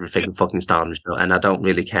watching everything fucking Stardom show, and I don't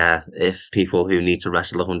really care if people who need to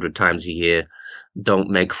wrestle 100 times a year don't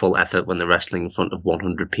make full effort when they're wrestling in front of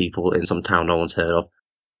 100 people in some town no one's heard of.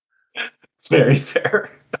 Very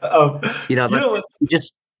fair.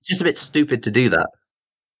 It's just a bit stupid to do that.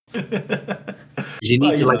 You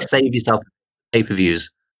need to save yourself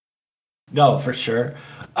pay-per-views. No, for sure.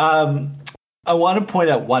 I want to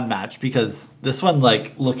point out one match because this one,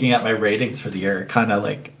 like looking at my ratings for the year, kind of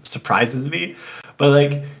like surprises me. But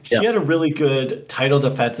like she had a really good title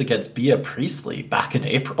defense against Bea Priestley back in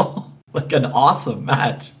April. Like an awesome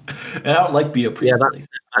match. And I don't like Bea Priestley. Yeah,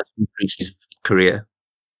 that's Priestley's career.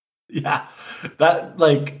 Yeah, that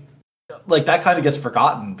like that kind of gets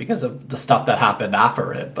forgotten because of the stuff that happened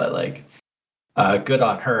after it. But like, good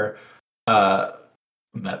on her.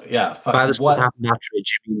 Yeah. By the stuff happened after it,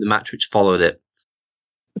 you mean the match which followed it?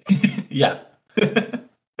 Yeah,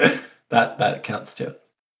 that counts too.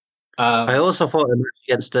 I also thought the match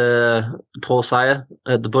against Torsaya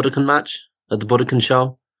at the Budokan match at the Budokan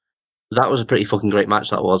show, that was a pretty fucking great match.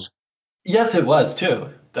 That was. Yes, it was too.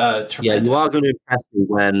 Yeah, you are going to impress me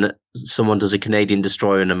when someone does a Canadian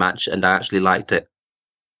Destroyer in a match, and I actually liked it.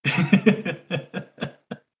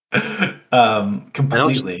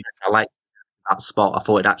 Completely. I liked that spot. I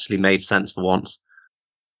thought it actually made sense for once.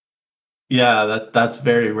 Yeah, that's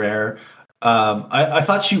very rare. I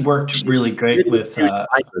thought she worked really great with. As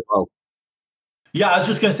well. Yeah, I was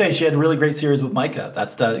just going to say she had a really great series with Micah.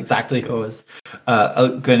 That's exactly who I was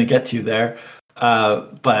going to get to there.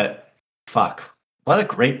 But fuck. What a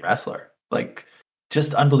great wrestler. Like,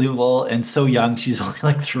 just unbelievable and so young. She's only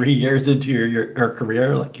like 3 years into her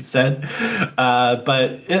career, like you said.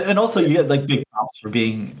 And also you get like big props for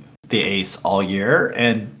being the ace all year.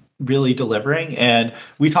 And really delivering. And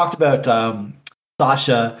we talked about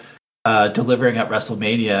Sasha delivering at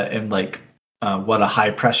WrestleMania and like what a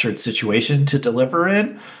high pressured situation to deliver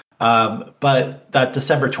in. But that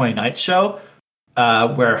December 29th show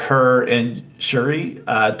where her and Shuri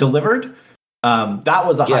delivered, that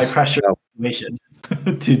was a high pressure situation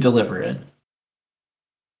to deliver in.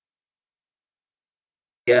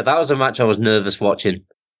 Yeah, that was a match I was nervous watching.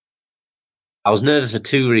 I was nervous for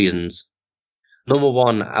two reasons. Number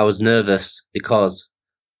one, I was nervous because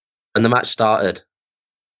when the match started,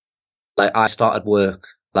 like I started work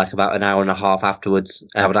like about an hour and a half afterwards.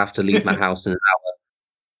 I would have to leave my house in an hour.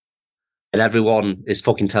 And everyone is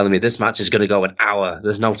fucking telling me this match is going to go an hour.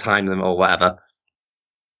 There's no time limit or whatever.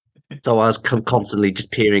 So I was constantly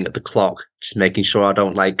just peering at the clock, just making sure I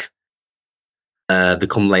don't like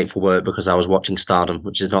become late for work because I was watching Stardom,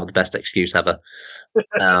 which is not the best excuse ever.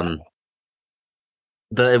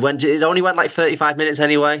 But it only went like 35 minutes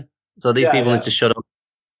anyway. So these people need to shut up.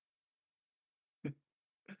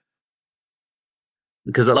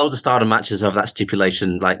 Because a loads of Stardom matches have that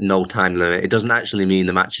stipulation, like no time limit. It doesn't actually mean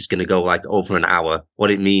the match is going to go like over an hour.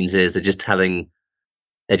 What it means is they're just telling,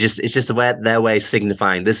 it's just their way of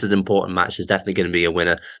signifying this is an important match. There's definitely going to be a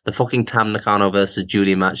winner. The fucking Tam Nakano versus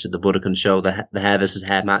Julia match at the Budokan show, the hair versus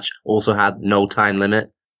hair match, also had no time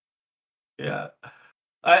limit. Yeah.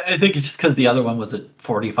 I think it's just because the other one was a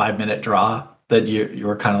 45-minute draw that you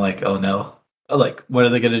were kind of like, oh no. Like, what are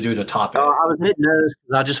they going to do to top it? I was a bit nervous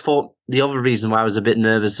because I just thought the other reason why I was a bit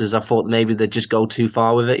nervous is I thought maybe they'd just go too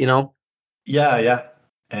far with it, you know? Yeah.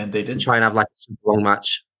 And they didn't. Try and have like a super long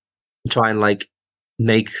match. Try and like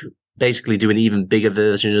basically do an even bigger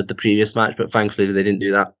version of the previous match, but thankfully they didn't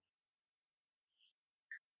do that.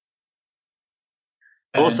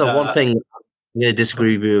 And, also, one thing I'm going to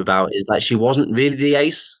disagree with you about is that she wasn't really the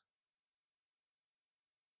ace.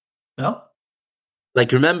 No?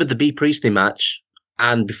 Like, remember the B. Priestley match,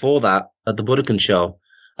 and before that, at the Budokan show,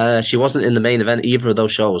 she wasn't in the main event either of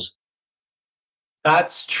those shows.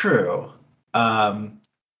 That's true.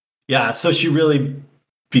 Yeah, so she really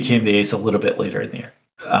became the ace a little bit later in the year,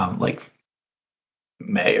 like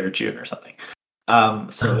May or June or something.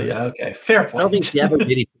 So yeah, okay, fair point. I don't think she ever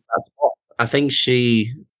really took that spot. I think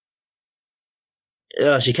she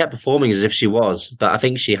kept performing as if she was, but I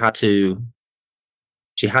think she had to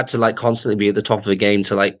like constantly be at the top of the game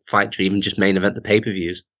to like fight to even just main event the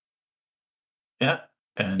pay-per-views. Yeah.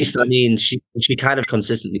 And I mean, she kind of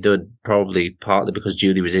consistently did, probably partly because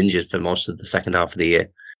Julie was injured for most of the second half of the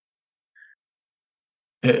year.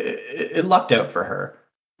 It lucked out for her.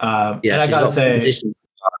 Yeah, and I gotta say, that's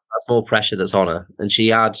more pressure that's on her. And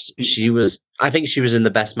I think she was in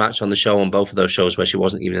the best match on the show on both of those shows where she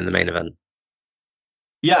wasn't even in the main event.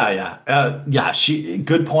 Yeah.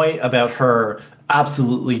 Good point about her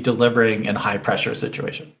absolutely delivering in high pressure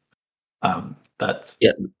situation. That's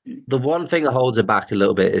the one thing that holds her back a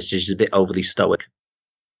little bit is she's a bit overly stoic.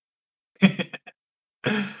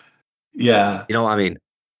 Yeah, you know what I mean.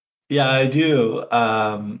 Yeah, I do.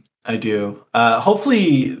 I do.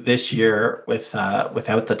 Hopefully this year,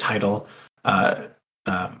 without the title,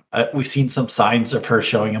 we've seen some signs of her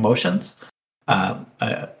showing emotions.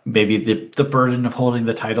 Maybe the burden of holding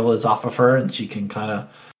the title is off of her, and she can kind of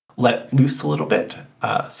let loose a little bit.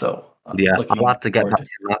 I'll have to get back to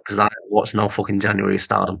that because I watch no fucking January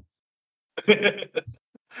Stardom. There's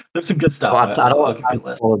some good stuff. I don't want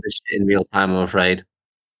to follow this shit in real time, I'm afraid.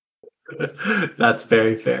 That's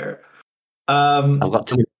very fair. I've got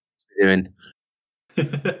too many things to be doing.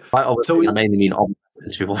 Quite obviously, I mainly mean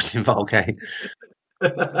to be watching, but okay.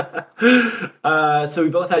 So we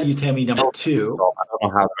both had Utami number 2. I don't know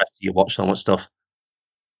how the rest of you watch so much stuff.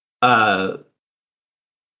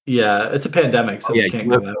 Yeah, it's a pandemic, so we can't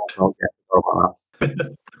go out.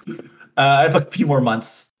 I have a few more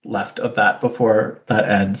months left of that before that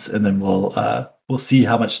ends, and then we'll see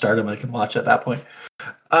how much Stardom I can watch at that point.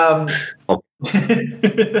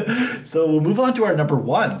 So we'll move on to our number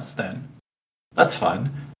 1s then. That's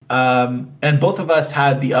fun. And both of us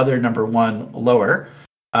had the other number 1 lower.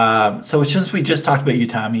 So since we just talked about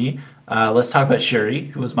Utami, let's talk about Shuri,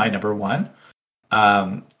 who was my number 1.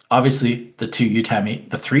 Obviously, the 3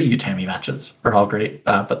 Utami matches are all great,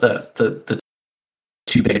 but the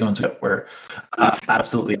 2 big ones were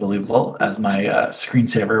absolutely believable, as my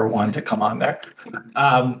screensaver wanted to come on there.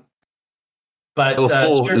 But there were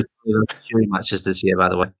 4 Shuri matches this year, by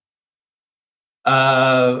the way.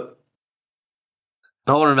 No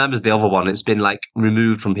one remembers the other one. It's been like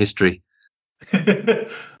removed from history. I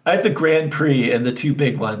have the Grand Prix and the 2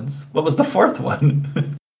 big ones. What was the 4th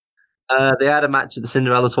one? They had a match at the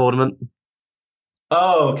Cinderella tournament.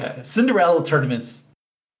 Oh, okay. Cinderella tournaments,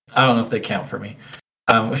 I don't know if they count for me.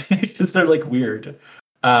 It's just they're like weird.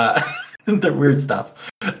 They're weird stuff.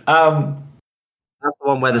 That's the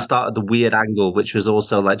one where they started the weird angle, which was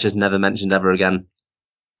also like just never mentioned ever again.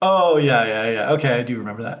 Oh yeah. Okay, I do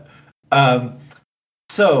remember that.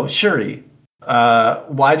 So Shuri,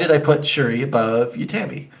 why did I put Shuri above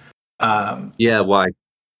Utami? Yeah, why?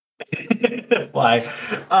 Why?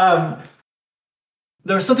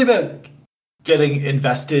 There was something about getting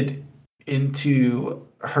invested into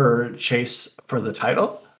her chase for the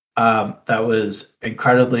title that was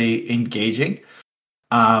incredibly engaging.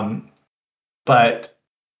 But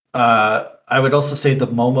I would also say the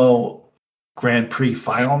Momo Grand Prix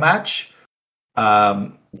final match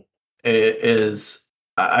is,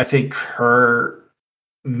 I think, her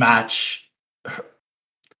match.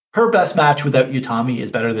 Her best match without Utami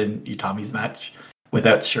is better than Utami's match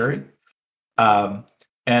without Shuri.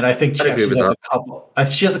 And I think she actually has a couple.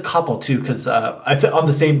 She has a couple too, because on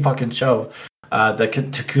the same fucking show, the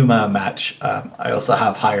Takuma match, I also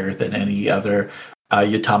have higher than any other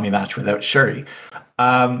Utami match without Shuri.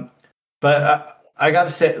 But I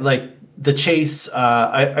gotta say, like the chase,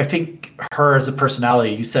 I think her as a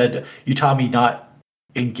personality. You said Utami not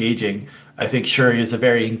engaging. I think Shuri is a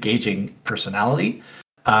very engaging personality,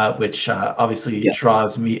 which obviously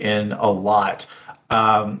draws me in a lot.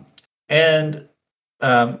 And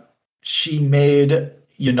she made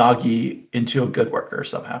Yanagi into a good worker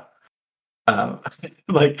somehow.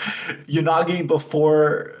 Like Yanagi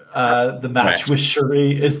before the match with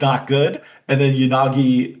Shuri is not good, and then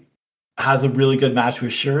Yanagi has a really good match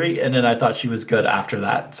with Shuri, and then I thought she was good after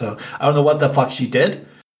that. So I don't know what the fuck she did,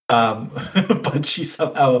 but she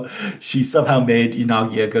somehow made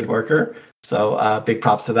Yanagi a good worker. So big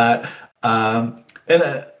props to that. And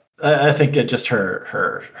I think it just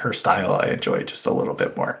her style I enjoy just a little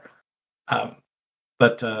bit more.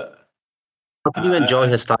 But how can you enjoy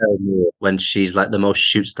her style more when she's like the most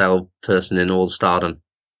shoot style person in all of Stardom?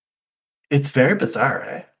 It's very bizarre,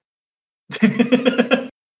 eh?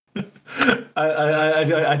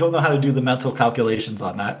 I don't know how to do the mental calculations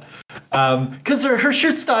on that, because her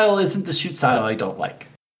shoot style isn't the shoot style I don't like.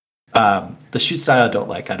 The shoot style I don't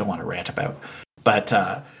like. I don't want to rant about, but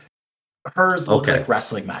hers look like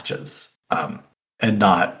wrestling matches, and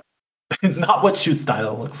not what shoot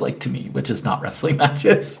style looks like to me, which is not wrestling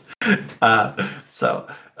matches.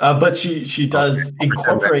 But she does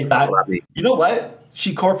incorporate that. You know what?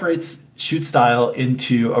 She incorporates shoot style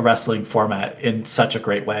into a wrestling format in such a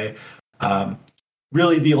great way.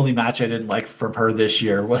 Really, the only match I didn't like from her this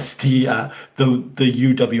year was the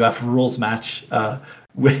UWF rules match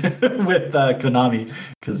with Konami,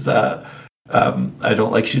 because I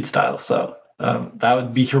don't like shoot style. So that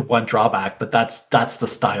would be her one drawback. But that's the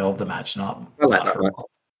style of the match, not her.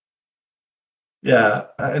 Yeah,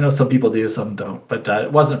 I know some people do, some don't, but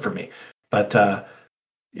it wasn't for me. But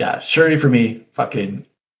yeah, Shuri for me, fucking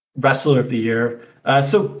wrestler of the year.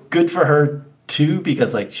 So good for her too,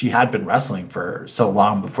 because like she had been wrestling for so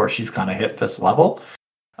long before she's kind of hit this level,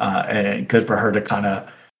 and good for her to kind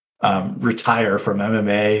of retire from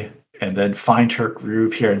MMA and then find her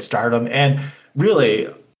groove here in Stardom. And really,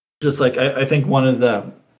 just like I think one of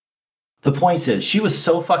the points is she was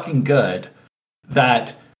so fucking good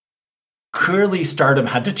that clearly Stardom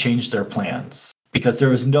had to change their plans, because there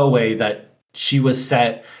was no way that she was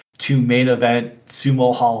set to main event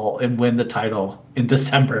Sumo Hall and win the title in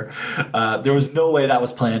December. There was no way that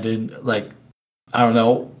was planned in, like, I don't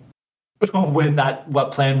know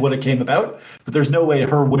what plan would have came about, but there's no way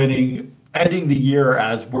her ending the year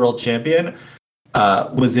as world champion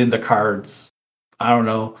was in the cards. I don't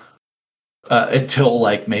know, until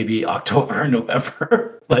like maybe October or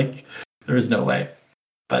November. Like, there's no way.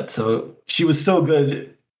 But so she was so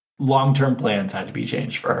good, long-term plans had to be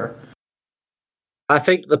changed for her. I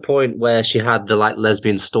think the point where she had the like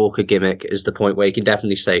lesbian stalker gimmick is the point where you can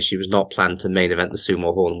definitely say she was not planned to main event the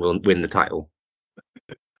Sumo Hall and win the title.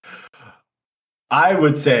 I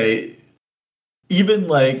would say even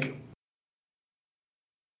like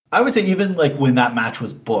when that match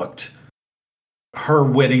was booked, her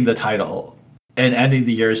winning the title and ending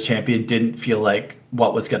the year as champion didn't feel like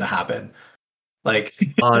what was going to happen. Like,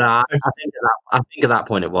 oh no, I think at that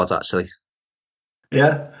point it was actually.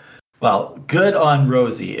 Yeah. Well, good on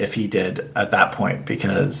Rosie if he did at that point,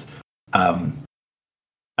 because I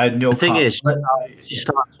had no. The thing is, she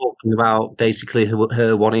started talking about basically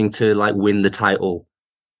her wanting to like win the title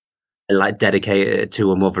and like dedicate it to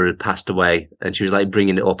her mother who passed away, and she was like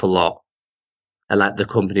bringing it up a lot, and like the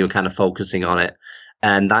company were kind of focusing on it,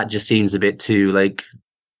 and that just seems a bit too like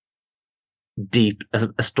deep a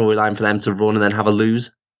storyline for them to run and then have a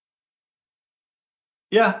lose.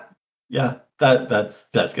 Yeah.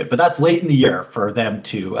 That's good. But that's late in the year for them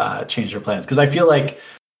to change their plans, because I feel like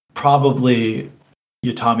probably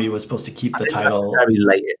Utami was supposed to keep the title. That's the very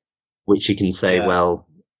latest, which you can say, Yeah. well,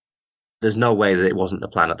 there's no way that it wasn't the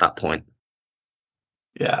plan at that point.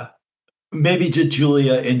 Yeah. Maybe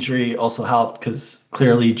Julia injury also helped, because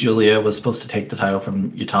clearly Julia was supposed to take the title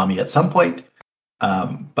from Utami at some point.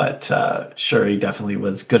 But Shuri definitely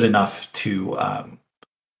was good enough to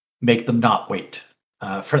make them not wait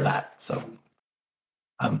for that. So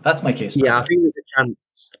that's my case. Yeah, I think there's a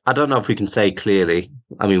chance. I don't know if we can say clearly.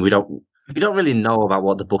 I mean, we don't really know about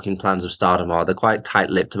what the booking plans of Stardom are. They're quite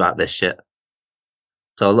tight-lipped about this shit.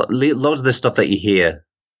 So loads of the stuff that you hear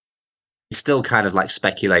is still kind of like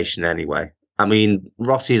speculation anyway. I mean,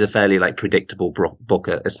 Rossi is a fairly like predictable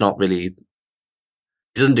booker. It's not really.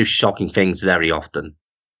 He doesn't do shocking things very often.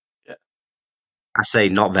 Yeah. I say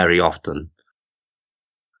not very often.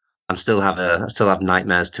 I still have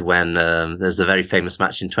nightmares to when there's a very famous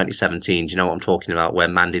match in 2017. Do you know what I'm talking about? Where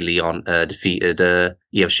Mandy Leon defeated Io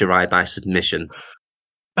Shirai by submission.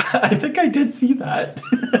 I think I did see that.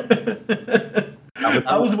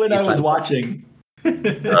 That was when I was watching.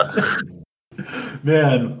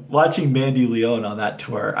 Man, watching Mandy Leon on that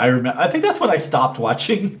tour, I remember. I think that's when I stopped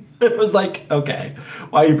watching. It was like, okay,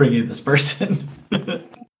 why are you bringing this person?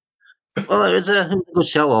 Well, it was a good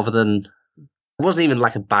show. Other than it wasn't even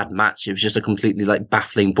like a bad match. It was just a completely like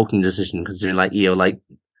baffling booking decision, considering like Io like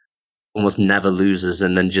almost never loses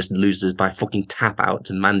and then just loses by fucking tap out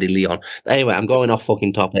to Mandy Leon. Anyway, I'm going off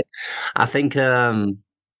fucking topic. I think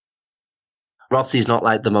Rossi's not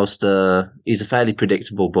like the most. He's a fairly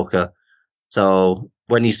predictable booker. So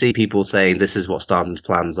when you see people saying this is what Stardom's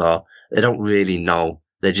plans are, they don't really know.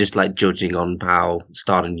 They're just like judging on how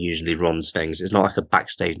Stardom usually runs things. It's not like a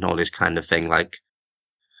backstage knowledge kind of thing like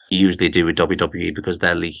you usually do with WWE, because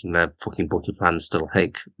they're leaking their fucking booking plans to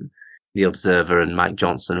like The Observer and Mike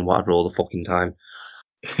Johnson and whatever all the fucking time.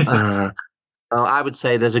 I would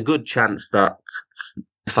say there's a good chance that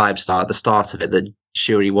at the start of it, that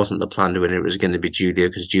Shuri wasn't the plan to win. It was going to be Julia,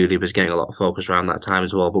 because Julia was getting a lot of focus around that time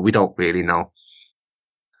as well, but we don't really know.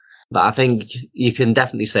 But I think you can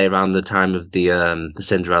definitely say around the time of the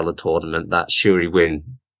Cinderella tournament that Shuri winning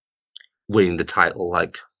the title,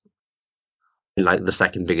 like the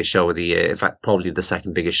second biggest show of the year. In fact, probably the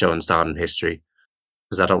second biggest show in Stardom history,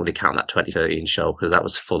 because I don't really count that 2013 show, because that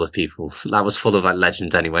was full of people. That was full of like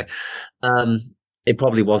legends anyway. It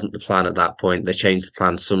probably wasn't the plan at that point. They changed the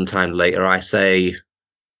plan sometime later. I say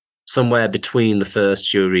somewhere between the first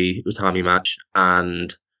Shuri Utami match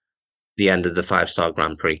and the end of the 5-star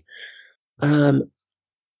Grand Prix. I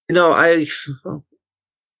don't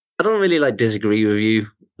really like disagree with you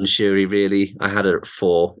on Shuri, really. I had her at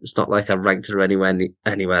 4. It's not like I ranked her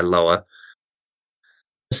anywhere lower.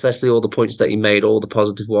 Especially all the points that you made, all the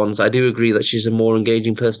positive ones. I do agree that she's a more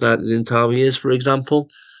engaging personality than Utami is, for example.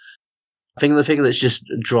 I think the thing that's just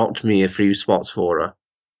dropped me a few spots for her,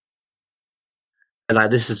 and like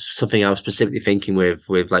this is something I was specifically thinking with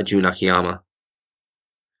like Jun Akiyama,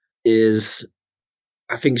 is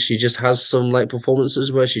I think she just has some like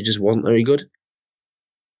performances where she just wasn't very good.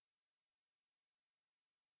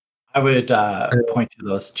 I would point to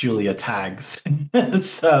those Julia tags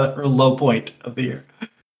as her low point of the year.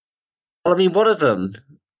 Well, I mean, one of them,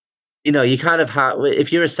 you kind of have,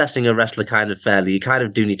 if you're assessing a wrestler kind of fairly, you kind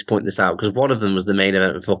of do need to point this out, because one of them was the main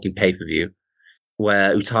event of fucking pay-per-view,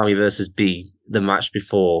 where Utami versus B, the match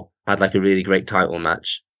before, had like a really great title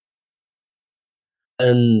match.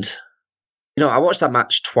 And, I watched that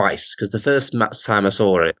match twice, because the first time I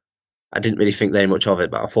saw it, I didn't really think very much of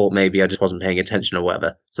it, but I thought maybe I just wasn't paying attention or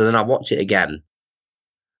whatever. So then I watch it again,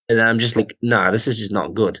 and then I'm just like, nah, this is just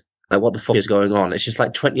not good. Like, what the fuck is going on? It's just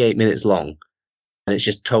like 28 minutes long, and it's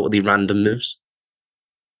just totally random moves.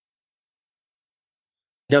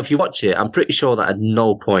 If you watch it, I'm pretty sure that at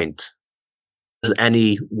no point does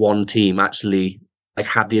any one team actually like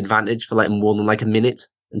have the advantage for like more than like a minute,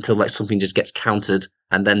 until like something just gets countered,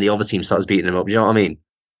 and then the other team starts beating them up. Do you know what I mean?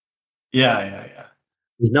 Yeah.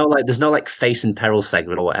 There's no like face in peril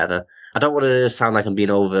segment or whatever. I don't want to sound like I'm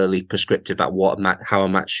being overly prescriptive about how a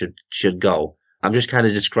match should go. I'm just kind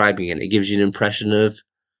of describing it. It gives you an impression of,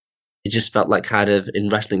 it just felt like kind of, in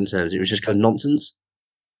wrestling terms, it was just kind of nonsense.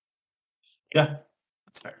 Yeah,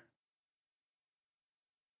 that's fair.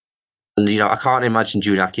 And, I can't imagine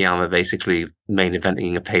Jun Akiyama basically main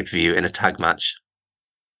eventing a pay-per-view in a tag match.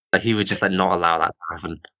 Like, he would just like not allow that to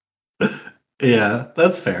happen. Yeah,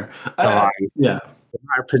 that's fair. So yeah.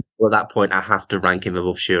 My principle at that point, I have to rank him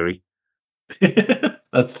above Shuri.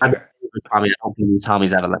 That's fair. I don't think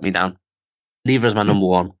Tommy's ever let me down. Neither is my number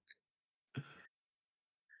one.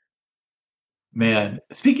 Man,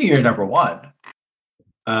 speaking of your number one,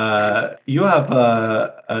 you have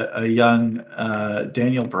a young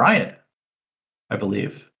Daniel Bryan, I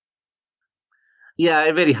believe. Yeah,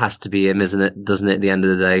 it really has to be him, isn't it? Doesn't it? At the end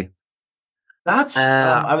of the day, That's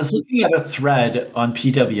I was looking at a thread on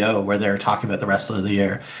PWO where they're talking about the wrestler of the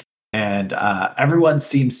year, and everyone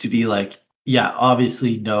seems to be like, yeah,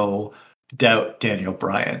 obviously no doubt Daniel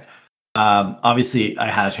Bryan. Obviously, I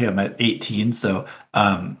had him at 18, so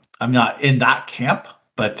I'm not in that camp,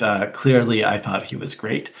 but clearly I thought he was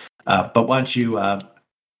great. But why don't you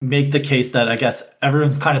make the case that I guess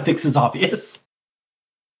everyone's kind of thinks is obvious?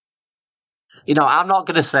 I'm not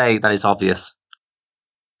going to say that it's obvious.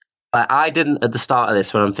 I didn't, at the start of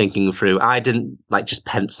this, when I'm thinking through, I didn't just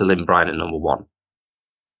pencil in Bryan at number one.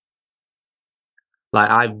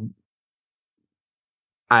 I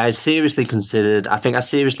seriously considered like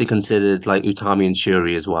Utami and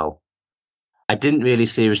Shuri as well. I didn't really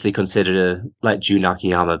seriously consider Jun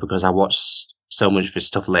Akiyama because I watched so much of his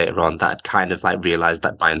stuff later on that I'd kind of realized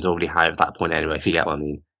that Bryan's already high at that point anyway, if you get what I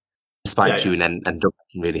mean. Despite Jun ended up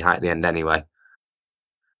really high at the end anyway.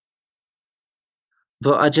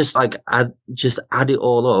 But I just add it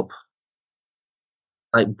all up.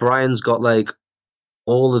 Bryan's got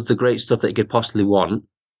all of the great stuff that he could possibly want.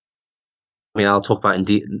 I mean, I'll talk about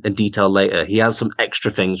in detail later. He has some extra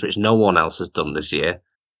things which no one else has done this year.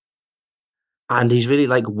 And he's really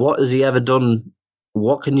what has he ever done?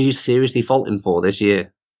 What can you seriously fault him for this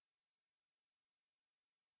year?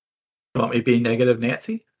 You want me being negative,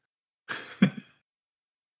 Nancy?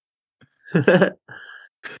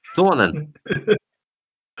 Go on then.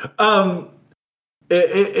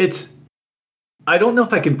 It's. I don't know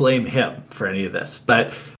if I can blame him for any of this,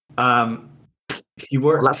 but he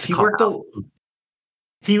worked. Well,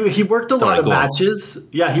 he worked a lot of matches.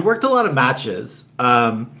 Yeah, he worked a lot of matches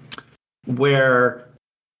where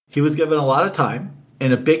he was given a lot of time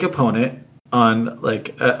and a big opponent on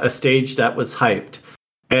a stage that was hyped,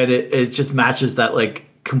 and it's just matches that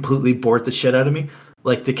completely bored the shit out of me,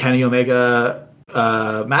 like the Kenny Omega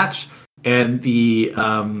match and the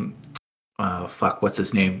what's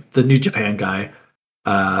his name, the New Japan guy,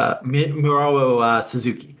 Minoru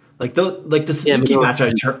Suzuki. The Suzuki match,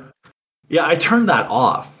 I turned that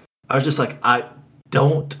off. I was just I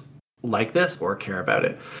don't like this or care about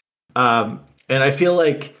it. And I feel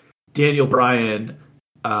like Daniel Bryan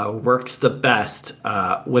works the best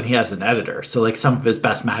when he has an editor. So some of his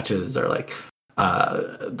best matches are like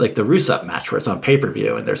the Rusev match where it's on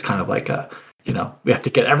pay-per-view and there's kind of we have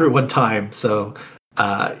to get everyone time, so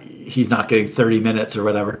he's not getting 30 minutes or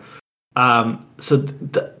whatever. So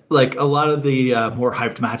a lot of the more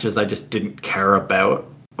hyped matches I just didn't care about,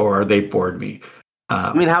 or they bored me.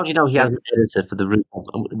 I mean, how do you know he has an editor for the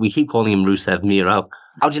Rusev? We keep calling him Rusev Miro.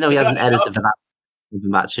 How do you know he has an editor for that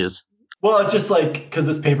matches? Well, it's just because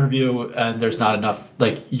it's pay-per-view and there's not enough.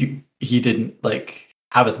 He didn't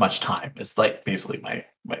have as much time. It's basically my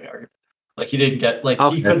argument. He didn't get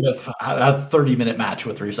okay. He couldn't have had a 30-minute match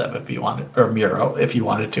with Rusev if you wanted, or Miro if you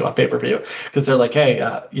wanted to on pay-per-view, because they're hey,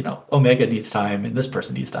 Omega needs time and this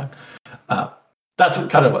person needs time. That's what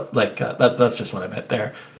kind of that's just what I meant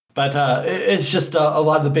there. But it's just a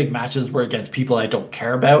lot of the big matches were against people I don't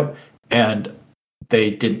care about, and they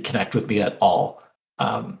didn't connect with me at all.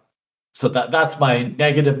 So that's my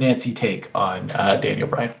negative Nancy take on Daniel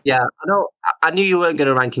Bryan. Yeah, I know. I knew you weren't going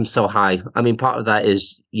to rank him so high. I mean, part of that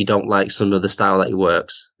is you don't like some of the style that he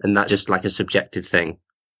works, and that's just a subjective thing.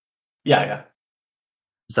 Yeah.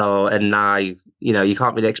 So, and now, you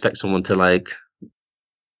can't really expect someone to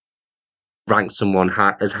rank someone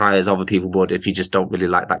as high as other people would if you just don't really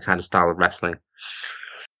like that kind of style of wrestling.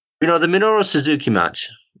 The Minoru Suzuki match.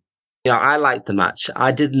 Yeah, I liked the match.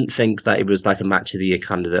 I didn't think that it was a match of the year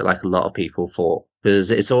candidate like a lot of people thought, because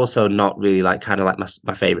it's also not really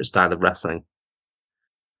my favorite style of wrestling.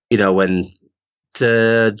 When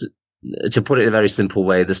to put it in a very simple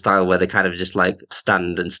way, the style where they kind of just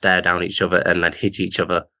stand and stare down each other and hit each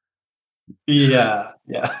other. Yeah,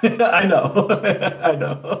 I know, I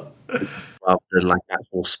know. Rather than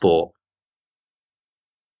actual sport.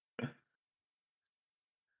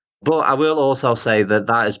 But I will also say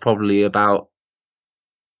that is probably about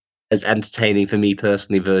as entertaining for me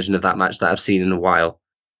personally version of that match that I've seen in a while.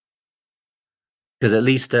 Because at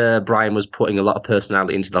least Bryan was putting a lot of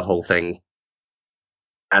personality into the whole thing.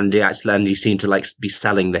 And he seemed to be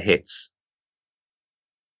selling the hits.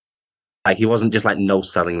 He wasn't just no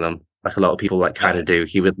selling them like a lot of people kind of do.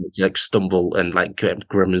 He would stumble and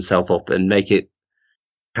grim himself up and make it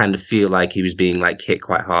kind of feel like he was being hit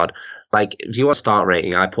quite hard. If you want start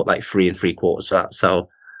rating, I put 3 3/4 for that. So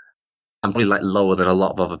I'm probably lower than a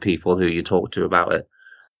lot of other people who you talk to about it.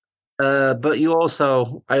 But I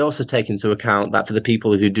also take into account that for the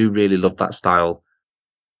people who do really love that style,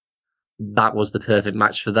 that was the perfect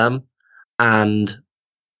match for them. And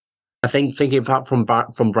I think thinking about from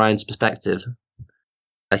Brian's perspective,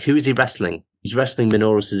 like who is he wrestling? He's wrestling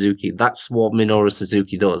Minoru Suzuki. That's what Minoru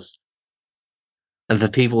Suzuki does. And for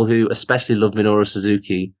people who especially love Minoru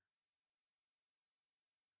Suzuki,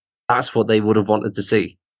 that's what they would have wanted to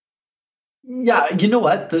see. Yeah, you know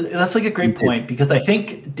what? That's like a great point, because I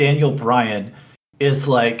think Daniel Bryan is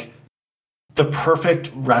like the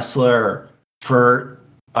perfect wrestler for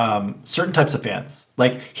certain types of fans.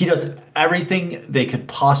 Like, he does everything they could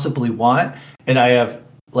possibly want, and I have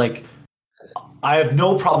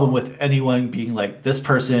no problem with anyone being like, this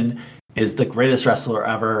person is the greatest wrestler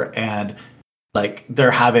ever, and like they're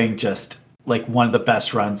having just like one of the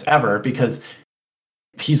best runs ever, because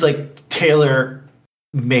he's like tailor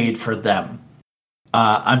made for them.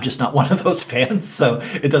 I'm just not one of those fans, so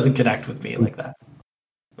it doesn't connect with me like that.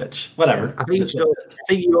 Which, whatever. I think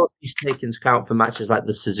you also take into account for matches like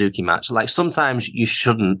the Suzuki match. Like, sometimes you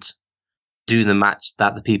shouldn't do the match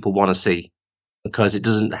that the people want to see, because it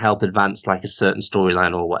doesn't help advance like a certain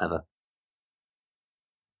storyline or whatever.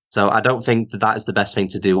 So I don't think that is the best thing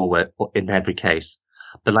to do in every case.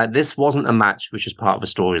 But like, this wasn't a match which was part of a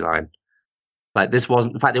storyline. Like, this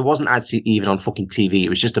wasn't, in fact, it wasn't actually even on fucking TV. It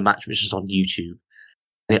was just a match which was on YouTube.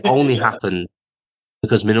 And it only happened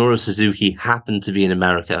because Minoru Suzuki happened to be in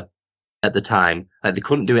America at the time. Like, they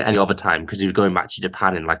couldn't do it any other time because he was going back to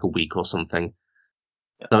Japan in like a week or something.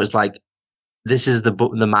 So it's like, this is the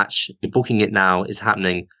match. You're booking it now. It's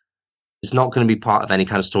happening. It's not going to be part of any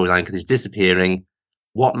kind of storyline because he's disappearing.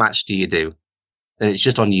 What match do you do? And it's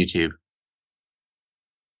just on YouTube.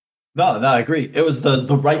 No, I agree. It was the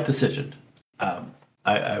right decision.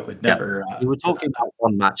 I would never. We were talking about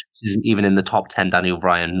one match which isn't even in the top 10. Daniel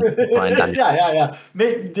Bryan. Yeah.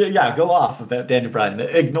 Go off about Daniel Bryan.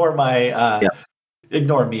 Ignore my.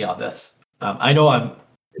 Ignore me on this. I know I'm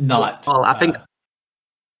not. Well, I think.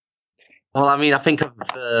 I think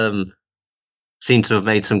I've seem to have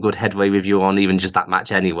made some good headway with you on even just that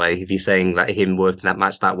match anyway, if you're saying that him working that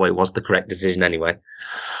match that way was the correct decision anyway.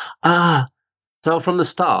 So from the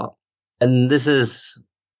start, and that's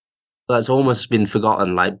almost been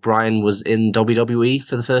forgotten, like, Bryan was in WWE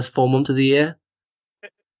for the first 4 months of the year.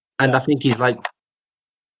 And I think he's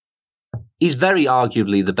very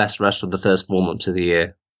arguably the best wrestler of the first 4 months of the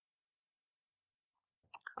year.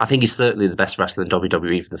 I think he's certainly the best wrestler in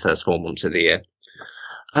WWE for the first 4 months of the year.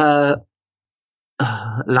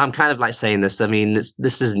 And I'm kind of like saying this. I mean,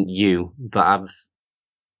 this isn't you, but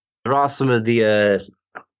there are some of the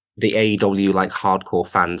AEW like hardcore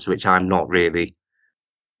fans, which I'm not really,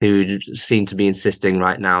 who seem to be insisting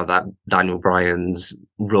right now that Daniel Bryan's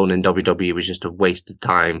run in WWE was just a waste of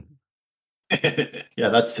time. Yeah,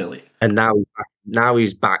 that's silly. And now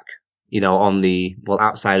he's back, on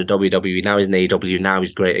outside of WWE. Now he's in AEW. Now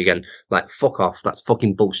he's great again. Like, fuck off. That's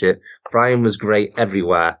fucking bullshit. Bryan was great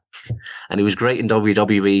everywhere. And he was great in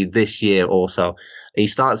WWE this year also. He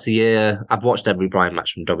starts the year. I've watched every Bryan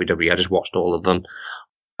match from WWE. I just watched all of them.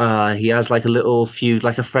 He has like a little feud,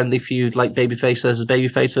 like a friendly feud, like babyface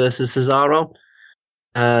versus Cesaro.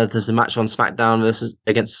 There's a match on SmackDown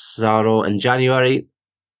against Cesaro in January.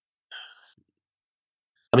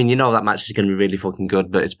 I mean, that match is going to be really fucking good,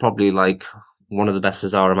 but it's probably like one of the best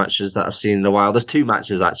Cesaro matches that I've seen in a while. There's 2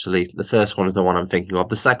 matches, actually. The first one is the one I'm thinking of.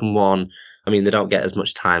 The second one, I mean, they don't get as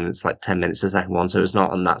much time. It's like 10 minutes, the second one, so it's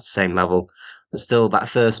not on that same level. But still, that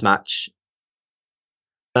first match,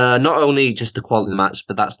 not only just the quality match,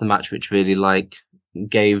 but that's the match which really, like,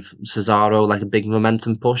 gave Cesaro, like, a big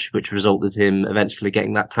momentum push, which resulted him eventually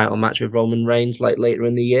getting that title match with Roman Reigns, like, later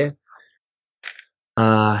in the year.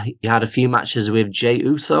 He had a few matches with Jey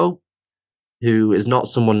Uso, who is not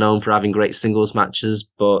someone known for having great singles matches,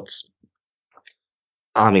 but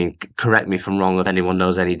I mean, correct me if I'm wrong if anyone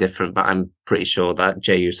knows any different, but I'm pretty sure that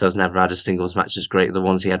Jey Uso's never had a singles match as great as the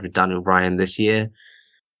ones he had with Daniel Bryan this year.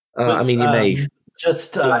 You may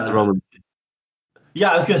just Roman.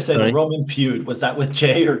 Yeah, I was going to say, the Roman feud, was that with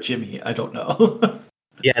Jey or Jimmy? I don't know.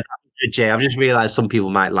 Yeah, that was with Jey. I've just realised some people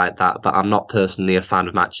might like that, but I'm not personally a fan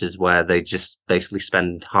of matches where they just basically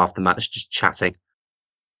spend half the match just chatting.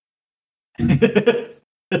 You know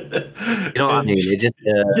what I mean? It just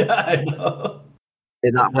yeah, I know.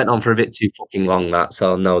 That went on for a bit too fucking long.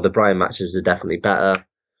 So no, the Bryan matches are definitely better.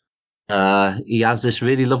 He has this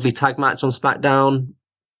really lovely tag match on SmackDown.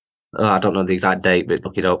 I don't know the exact date, but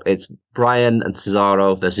look it up. It's Bryan and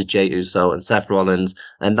Cesaro versus Jey Uso and Seth Rollins.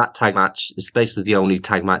 And that tag match is basically the only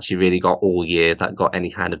tag match he really got all year that got any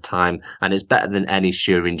kind of time. And it's better than any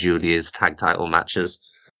Shuri and Julia's tag title matches.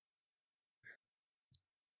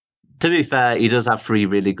 To be fair, he does have 3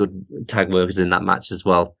 really good tag workers in that match as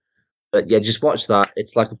well. But yeah, just watch that.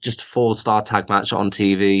 It's like just a 4-star tag match on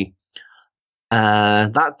TV.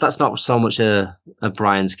 That's not so much a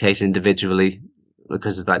Brian's case individually,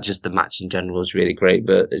 because of that, just the match in general is really great,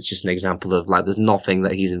 but it's just an example of like there's nothing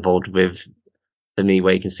that he's involved with for me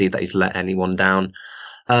where you can see that he's let anyone down.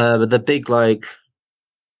 But the big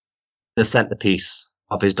the centerpiece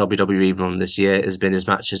of his WWE run this year has been his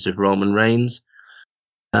matches with Roman Reigns.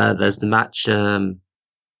 There's the match,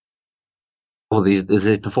 there's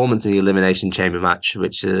his performance in the Elimination Chamber match,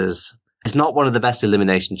 which is it's not one of the best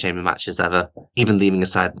Elimination Chamber matches ever, even leaving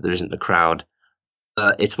aside that there isn't a crowd.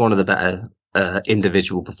 It's one of the better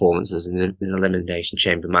individual performances in an Elimination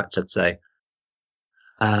Chamber match, I'd say.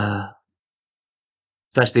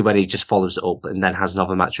 Especially when he just follows it up and then has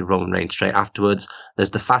another match with Roman Reigns straight afterwards. There's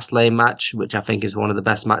the Fastlane match, which I think is one of the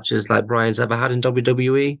best matches like Brian's ever had in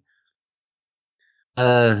WWE.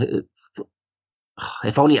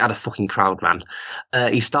 If only he had a fucking crowd, man.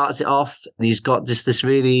 He starts it off and he's got this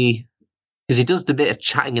really... Because he does the bit of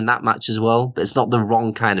chatting in that match as well, but it's not the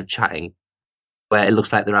wrong kind of chatting, where it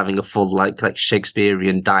looks like they're having a full, like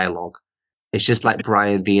Shakespearean dialogue. It's just like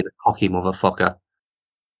Brian being a cocky motherfucker.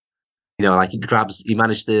 You know, like he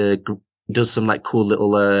does some like cool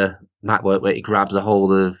little mat work where he grabs a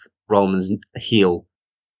hold of Roman's heel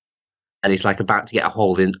and he's like about to get a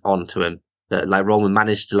hold onto him. But like Roman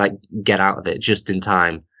managed to like get out of it just in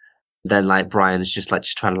time. Then like Brian's just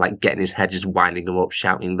trying to like get in his head, just winding him up,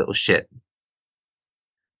 shouting little shit.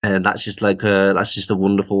 And that's just a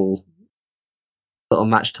wonderful little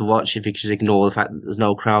match to watch if you just ignore the fact that there's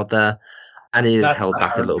no crowd there. And it is held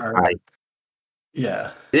back a little bit.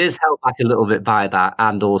 Yeah. It is held back a little bit by that,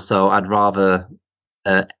 and also I'd rather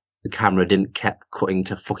the camera didn't kept cutting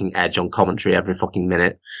to fucking Edge on commentary every fucking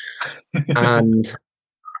minute. And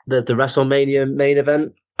there's the WrestleMania main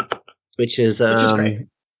event, which is great.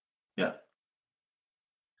 Yeah.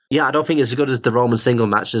 Yeah, I don't think it's as good as the Roman single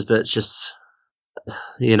matches, but it's just,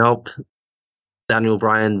 you know, Daniel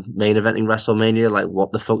Bryan main eventing WrestleMania. Like,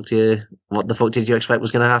 what the fuck did you expect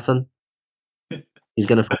was going to happen? He's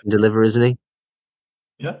going to fucking deliver, isn't he?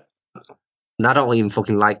 Yeah. And I don't even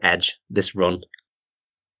fucking like Edge this run,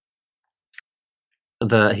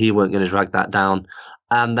 but he weren't going to drag that down.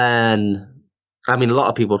 And then, I mean, a lot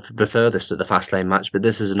of people prefer this to the Fastlane match, but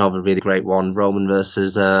this is another really great one. Roman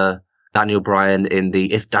versus Daniel Bryan in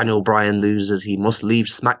the if Daniel Bryan loses, he must leave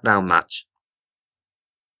SmackDown match.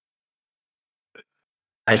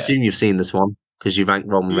 I assume you've seen this one because you ranked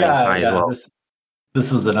Roman Reigns high as well.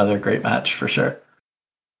 This was another great match for sure.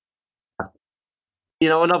 You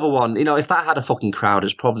know, another one. You know, if that had a fucking crowd,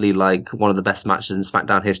 it's probably like one of the best matches in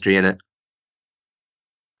SmackDown history, innit?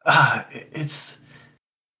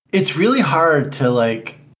 It's really hard to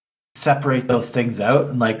like separate those things out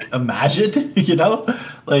and like imagine, you know?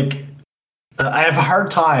 Like I have a hard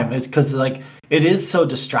time. It's because like it is so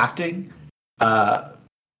distracting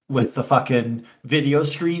with the fucking video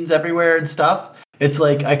screens everywhere and stuff. It's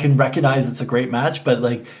like I can recognize it's a great match, but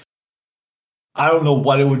like I don't know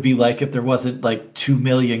what it would be like if there wasn't like 2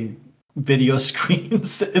 million video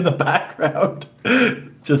screens in the background,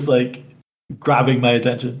 just like grabbing my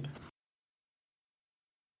attention.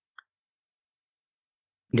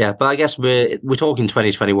 Yeah, but I guess we're talking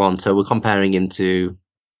 2021, so we're comparing him to,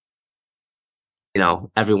 you know,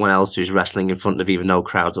 everyone else who's wrestling in front of either no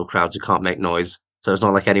crowds or crowds who can't make noise. So it's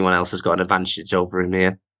not like anyone else has got an advantage over him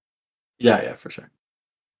here. Yeah, for sure.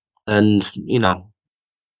 And, you know,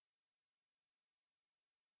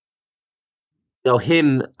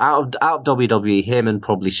 him out of WWE, him and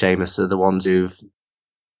probably Sheamus are the ones who've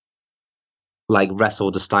like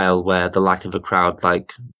wrestled a style where the lack of a crowd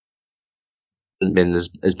like hasn't been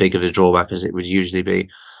as big of a drawback as it would usually be.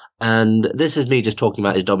 And this is me just talking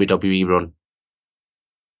about his WWE run,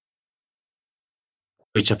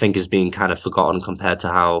 which I think is being kind of forgotten compared to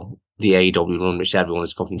how the AEW run, which everyone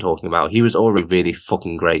is fucking talking about. He was already really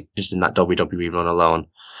fucking great just in that WWE run alone.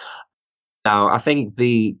 Now, I think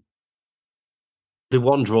the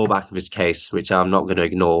one drawback of his case, which I'm not going to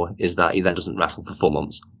ignore, is that he then doesn't wrestle for 4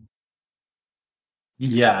 months.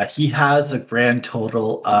 Yeah, he has a grand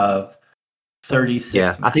total of 36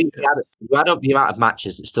 matches. I think if you add up the amount of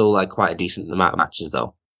matches, it's still like quite a decent amount of matches,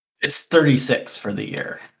 though. It's 36 for the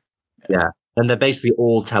year. Yeah, and they're basically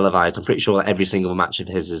all televised. I'm pretty sure that every single match of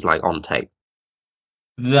his is like on tape.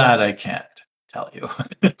 That I can't tell you.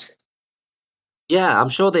 Yeah, I'm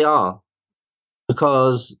sure they are.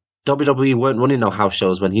 Because WWE weren't running no house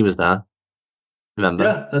shows when he was there. Remember?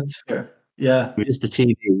 Yeah, that's fair. Yeah. It's the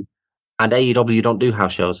TV. And AEW don't do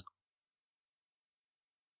house shows.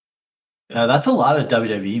 Yeah, that's a lot of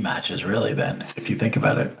WWE matches, really, then, if you think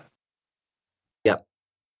about it.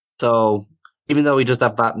 So even though he does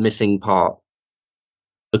have that missing part,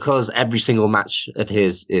 because every single match of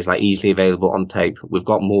his is like easily available on tape, we've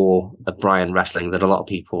got more of Bryan wrestling than a lot of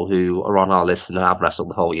people who are on our list and have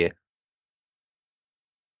wrestled the whole year.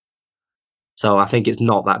 So I think it's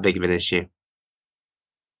not that big of an issue.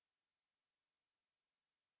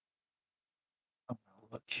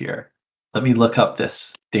 Look here. Let me look up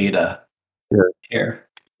this data here.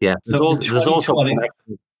 Yeah. So there's also.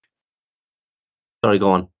 Sorry,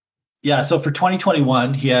 go on. Yeah, so for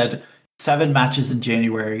 2021, he had 7 matches in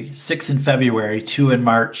January, 6 in February, 2 in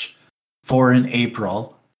March, 4 in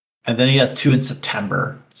April, and then he has 2 in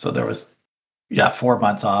September. So there was, 4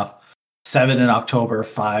 months off. 7 in October,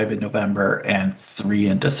 5 in November, and 3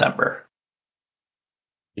 in December.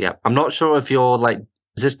 Yeah, I'm not sure if you're like,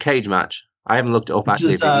 is this cage match? I haven't looked it up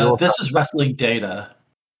actually. This is wrestling data.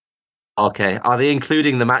 Okay, are they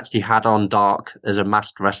including the match you had on Dark as a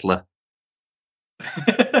masked wrestler?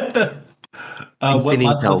 What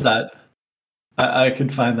month was that? I can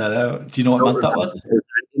find that out. Do you know what month that was?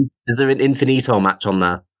 Is there an Infinito match on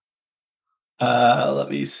there? Let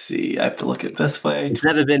me see. I have to look at this way. It's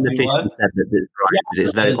never been officially said that it's Bryan, but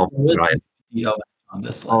it's very obvious, Bryan. On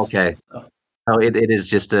this list. Okay. So. Oh, it is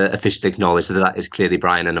just officially acknowledged that is clearly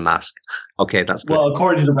Bryan in a mask. Okay, that's good. Well,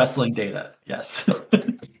 according to wrestling data, yes.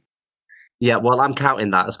 Yeah, well, I'm counting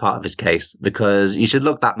that as part of his case because you should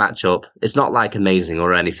look that match up. It's not like amazing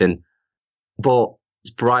or anything, but it's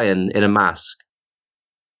Bryan in a mask.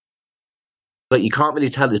 But you can't really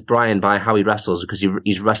tell it's Bryan by how he wrestles because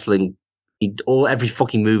he's wrestling. Every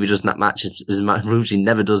fucking move he does in that match is moves he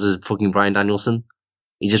never does as fucking Bryan Danielson.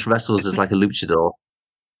 He just wrestles as like a luchador.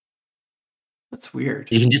 That's weird.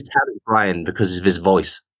 You can just tell it's Bryan because of his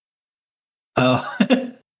voice. Oh,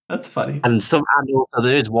 that's funny. And also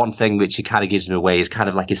there is one thing which he kind of gives me away is kind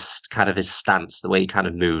of like his stance, the way he kind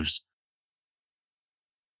of moves.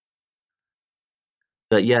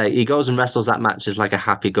 But yeah, he goes and wrestles that match as like a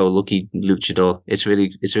happy-go-lucky luchador. It's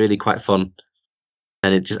really quite fun,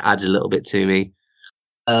 and it just adds a little bit to me.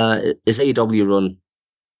 His AEW run,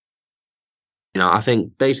 I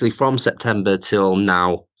think basically from September till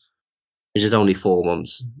now, which is only 4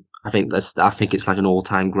 months. I think it's like an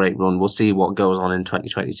all-time great run. We'll see what goes on in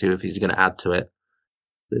 2022 if he's going to add to it.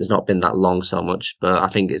 It's not been that long so much, but I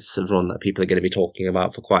think it's a run that people are going to be talking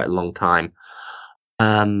about for quite a long time.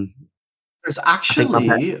 There's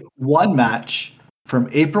actually one match from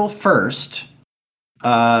April 1st,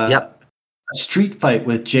 a street fight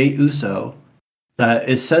with Jey Uso that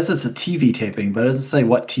it says it's a TV taping, but it doesn't say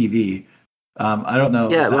what TV. I don't know.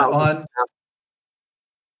 Yeah, is that on?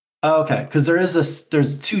 Oh, okay, because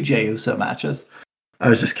there's 2 Jey Uso matches. I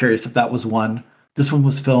was just curious if that was one. This one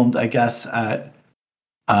was filmed, I guess, at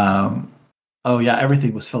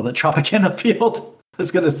everything was filmed at Tropicana Field. I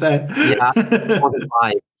was gonna say. Yeah,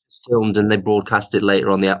 it's filmed and they broadcast it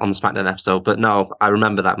later on the SmackDown episode. But no, I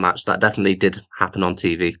remember that match. That definitely did happen on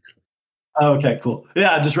TV. Oh, okay, cool.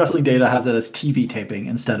 Yeah, just Wrestling Data has it as TV taping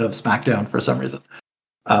instead of SmackDown for some reason.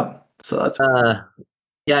 So that's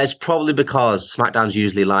yeah, it's probably because SmackDown's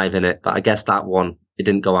usually live in it, but I guess that one, it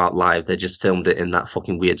didn't go out live. They just filmed it in that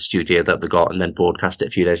fucking weird studio that they got and then broadcast it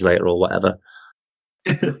a few days later or whatever.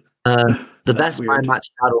 The best Bryan match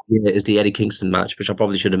out all year is the Eddie Kingston match, which I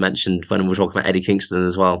probably should have mentioned when we were talking about Eddie Kingston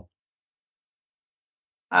as well.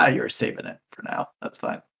 You're saving it for now. That's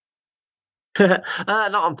fine.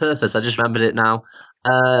 Not on purpose. I just remembered it now.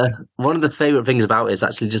 One of the favourite things about it is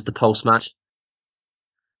actually just the post-match.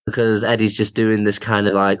 Because Eddie's just doing this kind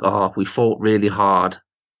of like, oh, we fought really hard.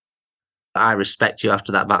 I respect you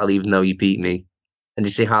after that battle, even though you beat me. And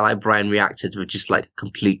you see how like Bryan reacted with just like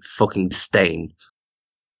complete fucking disdain.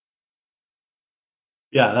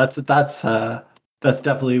 Yeah, that's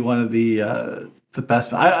definitely one of the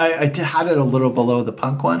best. I had it a little below the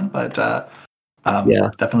Punk one, but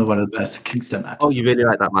definitely one of the best Kingston matches. Oh, you really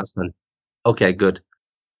like that match then? Okay, good.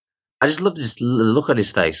 I just love this look on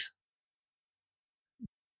his face.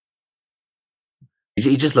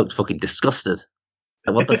 He just looked fucking disgusted.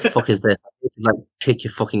 Like, what the fuck is this? I need to, like, kick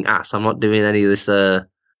your fucking ass. I'm not doing any of this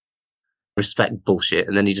respect bullshit.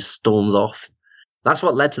 And then he just storms off. That's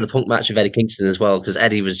what led to the Punk match with Eddie Kingston as well, because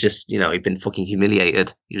Eddie was just, he'd been fucking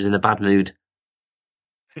humiliated. He was in a bad mood.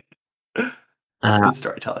 That's good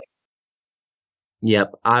storytelling.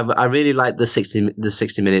 Yep, I really like the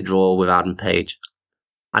 60-minute draw with Adam Page.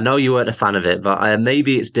 I know you weren't a fan of it, but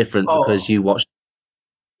maybe it's different because you watched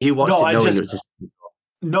it knowing it was just...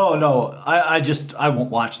 No, I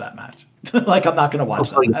won't watch that match. Like, I'm not going to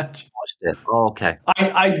watch that match. Watched it. Oh, okay.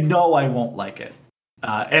 I know I won't like it.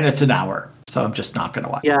 And it's an hour, so I'm just not going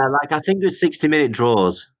to watch it. Yeah, like, I think with 60-minute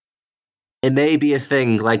draws, it may be a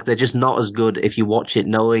thing. Like, they're just not as good if you watch it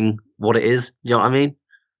knowing what it is. You know what I mean?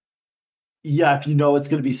 Yeah, if you know it's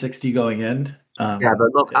going to be 60 going in. Yeah,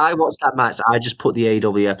 but look, I watched that match. I just put the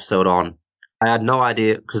AEW episode on. I had no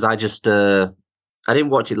idea because I just I didn't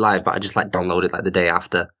watch it live, but I just like downloaded it like the day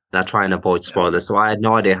after, and I try and avoid spoilers. So I had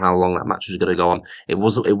no idea how long that match was going to go on. It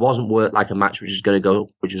wasn't worked like a match which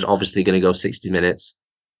was obviously going to go 60 minutes.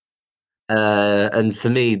 And for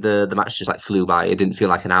me, the match just like flew by. It didn't feel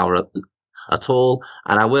like an hour at all.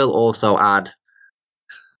 And I will also add,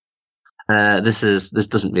 this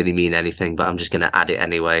doesn't really mean anything, but I'm just going to add it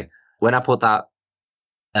anyway. When I put that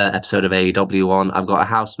episode of AEW on, I've got a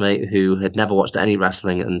housemate who had never watched any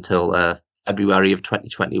wrestling until February of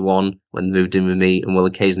 2021 when they moved in with me, and will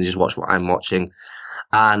occasionally just watch what I'm watching.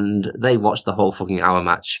 And they watched the whole fucking hour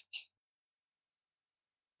match.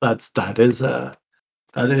 That is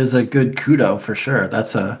a good kudo for sure.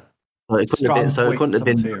 That's a strong point in someone's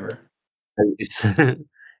favor.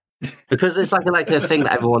 Because it's like a thing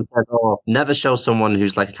that everyone says, oh, never show someone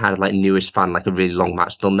who's like a kind of like newish fan like a really long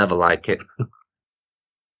match. They'll never like it.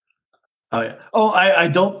 Oh yeah. Oh, I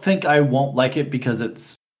don't think I won't like it because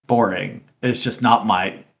it's boring. It's just not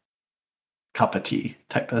my cup of tea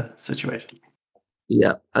type of situation.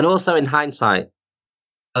 Yeah. And also in hindsight,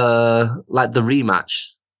 like the rematch,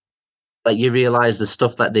 like you realize the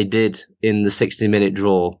stuff that they did in the 60-minute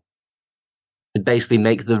draw to basically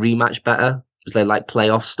make the rematch better because they like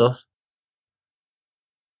playoff stuff.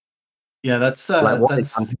 Yeah, that's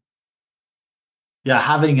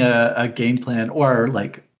having a game plan or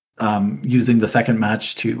like using the second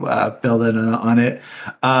match to build it on it.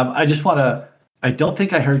 I don't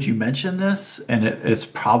think I heard you mention this, and it's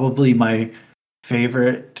probably my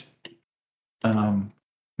favorite,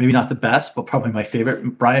 maybe not the best, but probably my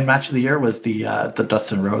favorite Bryan match of the year was the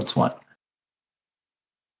Dustin Rhodes one.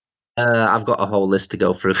 I've got a whole list to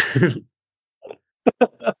go through.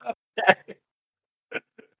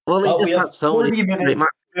 Well, he just had so many minutes.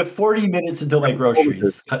 We have 40 minutes until my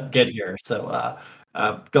groceries get here, so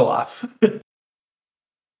go off.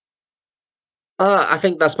 I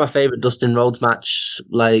think that's my favorite Dustin Rhodes match.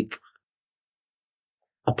 Like,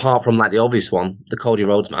 apart from like the obvious one, the Cody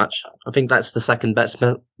Rhodes match, I think that's the second best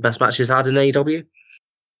match he's had in AEW.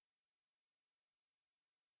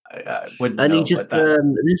 I wouldn't and know, he just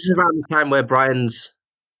this is around the time where Bryan's,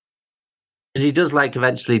 because he does like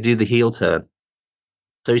eventually do the heel turn,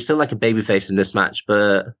 so he's still like a babyface in this match,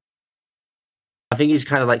 but I think he's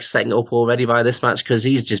kind of like setting up already by this match because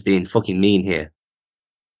he's just being fucking mean here.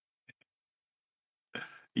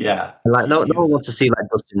 Yeah, and like no one wants to see like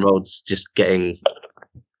Dustin Rhodes just getting,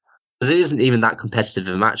 because it isn't even that competitive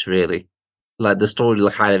of a match really. Like the story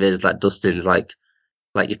kind of is like Dustin's like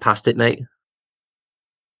you passed it, mate.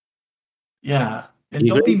 Yeah, and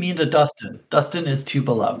don't be mean to Dustin. Dustin is too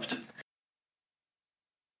beloved.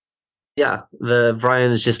 Yeah, the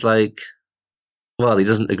Bryan's just like, well, he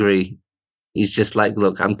doesn't agree. He's just like,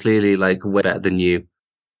 look, I'm clearly like way better than you,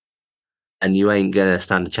 and you ain't gonna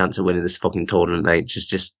stand a chance of winning this fucking tournament, mate.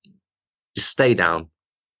 Just stay down.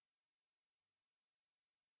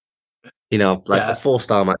 You know, like a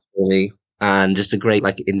 4-star match for me, and just a great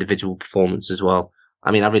like individual performance as well. I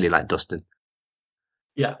mean, I really like Dustin.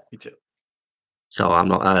 Yeah, me too. So I'm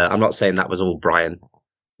not saying that was all Bryan,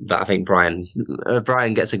 but I think Bryan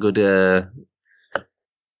gets a good.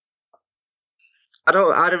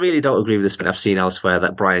 I really don't agree with this, but I've seen elsewhere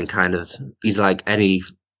that Bryan he's like any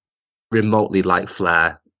remotely like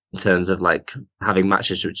Flair in terms of like having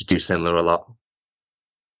matches which do similar a lot.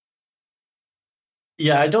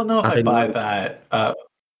 Yeah, I don't know if I buy that.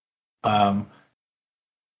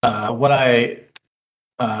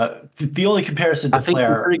 The only comparison to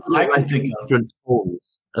Flair I can think of different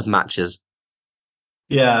forms of matches.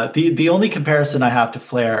 Yeah, the only comparison I have to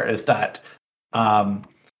Flair is that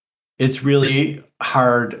it's really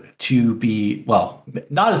hard to be, well,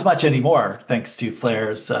 not as much anymore thanks to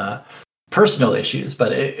Flair's personal issues,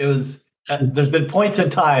 but it was there's been points in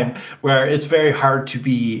time where it's very hard to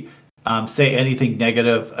be say anything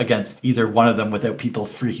negative against either one of them without people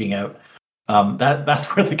freaking out. That's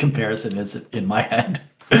where the comparison is in my head.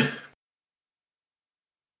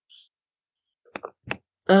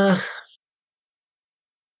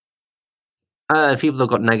 If people have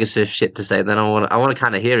got negative shit to say, then I want to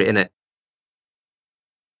kind of hear it, innit?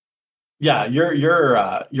 Yeah,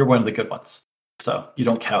 you're one of the good ones, so you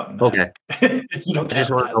don't count. Okay, you don't. I just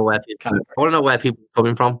want to know where people are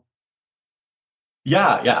coming from.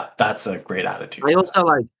 Yeah, that's a great attitude. I also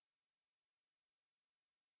like,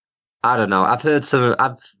 I don't know. I've heard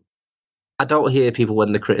I don't hear people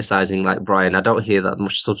when they're criticizing like Bryan. I don't hear that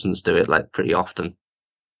much substance to it like pretty often.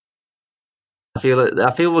 I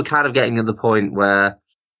feel we're kind of getting at the point where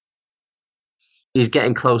he's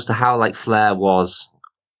getting close to how like Flair was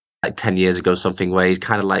like 10 years ago, something where he's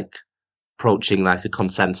kind of like approaching like a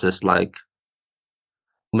consensus, like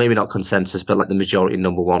maybe not consensus, but like the majority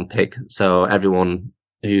number one pick. So everyone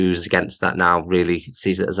who's against that now really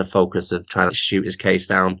sees it as a focus of trying to shoot his case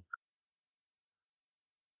down.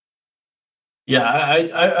 Yeah,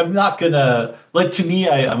 I'm not gonna like. To me,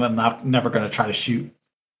 I'm not never gonna try to shoot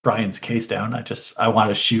Brian's case down. I want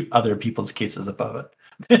to shoot other people's cases above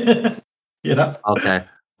it. You know? Okay.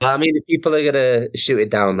 But I mean, if people are gonna shoot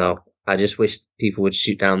it down, though, I just wish people would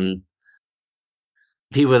shoot down.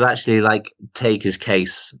 People would actually like take his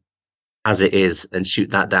case as it is and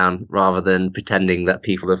shoot that down, rather than pretending that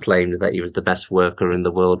people have claimed that he was the best worker in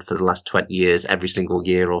the world for the last 20 years, every single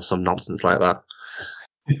year, or some nonsense like that.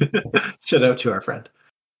 Shout out to our friend.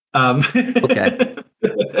 Okay.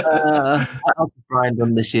 What else has Brian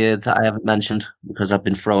done this year that I haven't mentioned because I've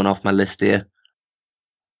been thrown off my list here?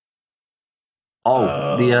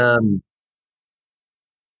 Oh,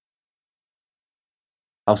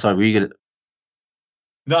 Oh, sorry. Were you gonna?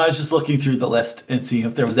 No, I was just looking through the list and seeing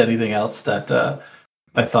if there was anything else that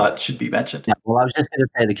I thought should be mentioned. Yeah, well, I was just going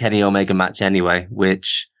to say the Kenny Omega match anyway,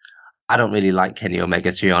 which I don't really like Kenny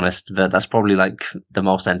Omega, to be honest, but that's probably like the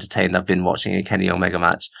most entertained I've been watching a Kenny Omega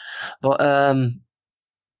match. But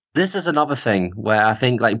this is another thing where I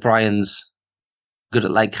think like Brian's good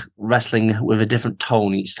at like wrestling with a different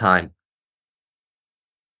tone each time.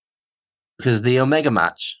 Because the Omega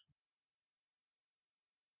match,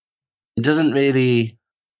 it doesn't really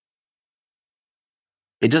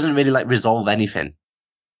like resolve anything.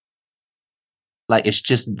 Like it's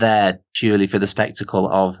just there purely for the spectacle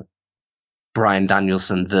of Bryan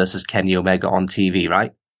Danielson versus Kenny Omega on TV,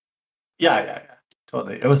 right? Yeah,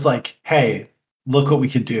 totally. It was like, hey, look what we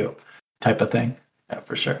can do, type of thing. Yeah,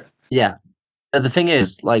 for sure. Yeah. The thing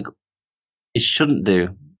is, like, it shouldn't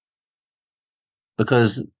do,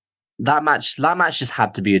 because that match just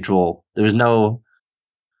had to be a draw. There was no.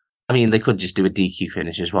 I mean, they could just do a DQ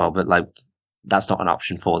finish as well, but like, that's not an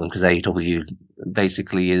option for them because AEW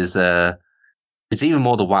basically is. It's even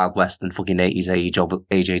more the Wild West than fucking 80s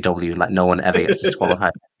AJW. Like, no one ever gets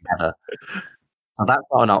disqualified ever. So that's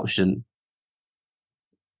not an option.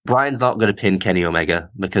 Brian's not going to pin Kenny Omega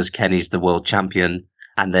because Kenny's the world champion,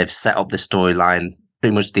 and they've set up this storyline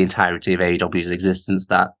pretty much the entirety of AEW's existence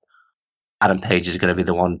that Adam Page is going to be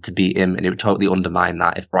the one to beat him, and it would totally undermine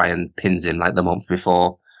that if Brian pins him like the month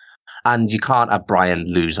before. And you can't have Brian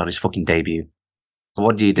lose on his fucking debut. So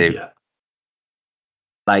what do you do? Yeah.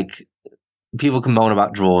 Like, people can moan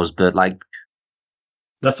about draws, but like,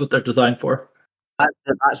 that's what they're designed for.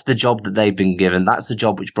 That's the job that they've been given. That's the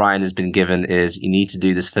job which Brian has been given, is you need to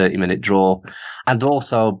do this 30-minute draw. And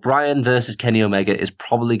also, Brian versus Kenny Omega is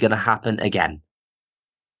probably going to happen again.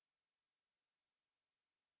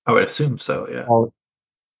 I would assume so, yeah. Well,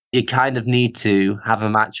 you kind of need to have a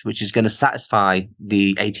match which is going to satisfy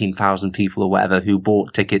the 18,000 people or whatever who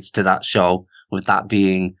bought tickets to that show, with that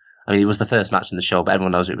being, I mean, it was the first match in the show, but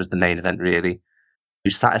everyone knows it was the main event, really, who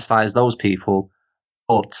satisfies those people,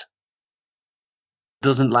 but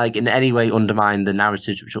doesn't like in any way undermine the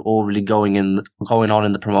narratives which are already going on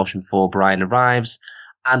in the promotion for Brian arrives.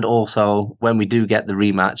 And also, when we do get the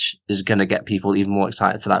rematch, is going to get people even more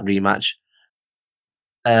excited for that rematch.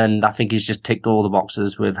 And I think he's just ticked all the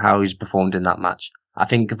boxes with how he's performed in that match. I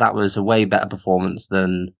think that was a way better performance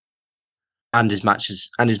than his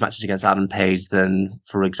matches against Adam Page than,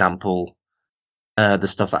 for example, the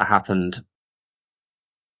stuff that happened.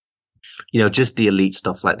 You know, just the elite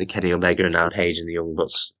stuff like the Kenny Omega and Adam Page and the Young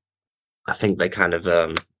Bucks. I think they kind of.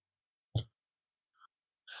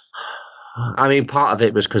 I mean, part of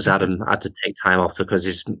it was because Adam had to take time off because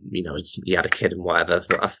he had a kid and whatever.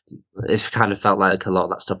 But it kind of felt like a lot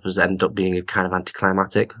of that stuff was ended up being kind of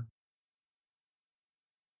anticlimactic.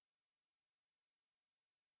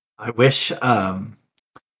 I wish I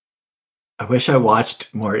watched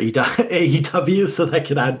more AEW so that I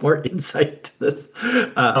could add more insight to this.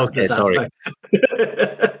 Okay, this sorry.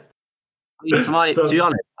 To be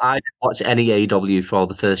honest, I didn't watch any AEW for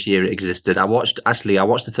the first year it existed. I watched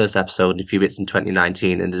the first episode and a few bits in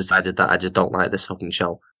 2019 and decided that I just don't like this fucking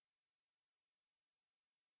show.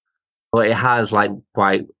 But it has like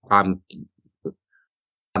quite.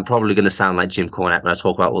 I'm probably going to sound like Jim Cornette when I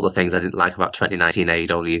talk about all the things I didn't like about 2019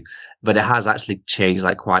 AEW, but it has actually changed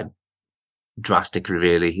like quite drastically,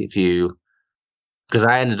 really. Because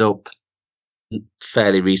I ended up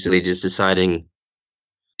fairly recently just deciding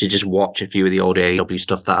to just watch a few of the old AEW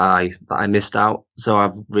stuff that I missed out. So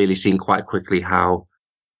I've really seen quite quickly how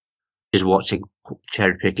just watching,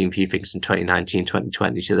 cherry picking a few things from 2019,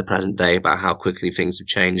 2020 to the present day about how quickly things have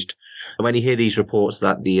changed. And when you hear these reports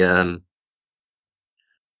that the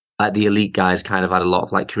elite guys kind of had a lot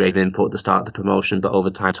of like creative input at the start of the promotion, but over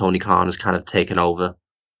time Tony Khan has kind of taken over.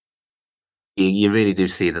 You really do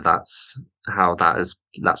see that that's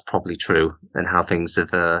probably true, and how things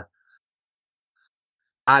have,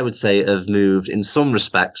 I would say, have moved in some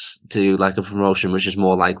respects to like a promotion which is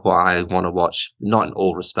more like what I want to watch. Not in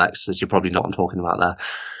all respects, as you're probably not talking about there.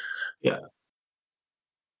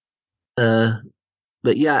 Yeah.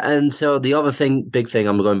 But yeah, and so the other big thing,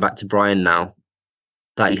 I'm going back to Brian now,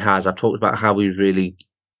 that he has. I've talked about how he's really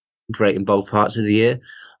great in both parts of the year.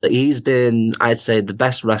 But he's been, I'd say, the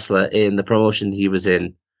best wrestler in the promotion he was in.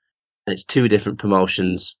 And it's 2 different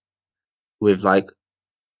promotions with like,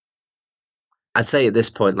 I'd say at this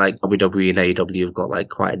point, like WWE and AEW have got like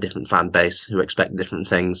quite a different fan base who expect different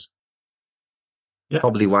things. Yeah.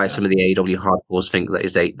 Probably why some of the AEW hardcores think that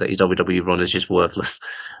his WWE run is just worthless.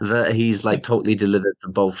 That he's like totally delivered for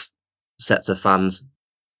both sets of fans.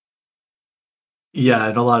 Yeah,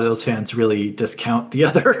 and a lot of those fans really discount the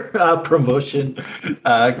other promotion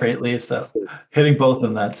greatly. So hitting both of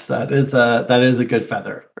them, that is a good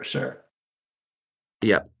feather for sure.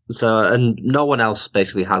 Yeah. So, and no one else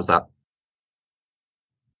basically has that,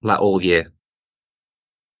 like, all year.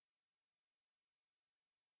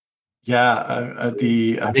 Yeah, I'm trying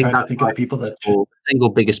to think of the people that the single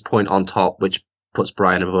biggest point on top, which puts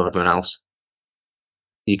Brian above everyone else.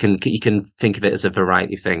 You can think of it as a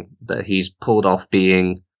variety thing, that he's pulled off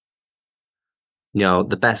being,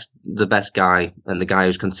 the best guy, and the guy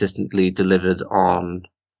who's consistently delivered on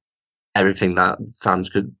everything that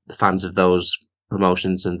fans of those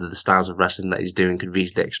promotions and the styles of wrestling that he's doing could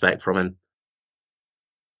reasonably expect from him.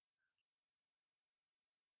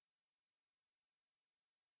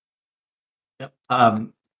 Yep.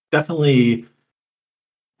 Definitely.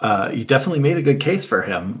 You definitely made a good case for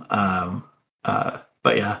him.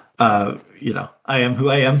 But yeah, I am who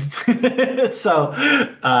I am. So,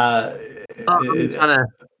 I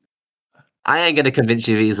ain't going to convince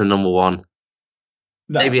you he's the number one.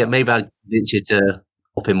 Maybe I'll convince you to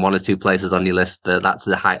up in 1 or 2 places on your list, but that's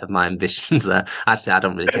the height of my ambitions there. Actually, I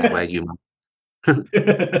don't really care where you yeah,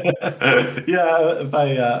 if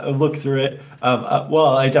I look through it,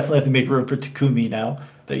 well, I definitely have to make room for Takumi now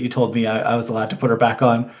that you told me I was allowed to put her back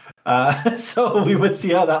on. So we would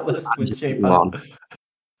see how that list would shape up.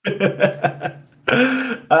 But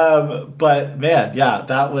man, yeah,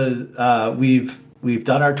 that was we've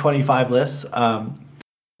done our 25 lists.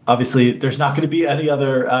 Obviously, there's not going to be any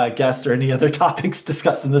other guests or any other topics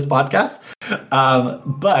discussed in this podcast.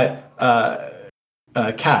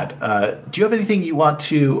 But Cad, do you have anything you want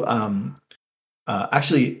to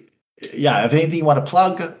if anything you want to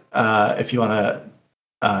plug, if you want to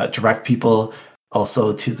direct people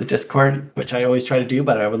also to the Discord, which I always try to do,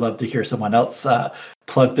 but I would love to hear someone else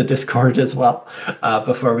plug the Discord as well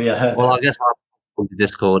before we head. Well, I guess I'll plug the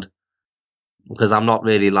Discord, because I'm not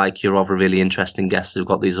really like your other really interesting guests who've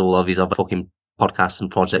got all of these other fucking podcasts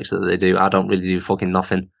and projects that they do. I don't really do fucking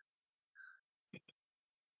nothing.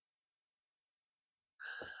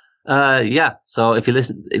 So if you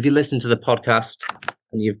listen to the podcast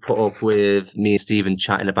and you've put up with me and Stephen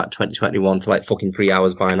chatting about 2021 for like fucking 3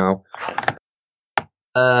 hours by now,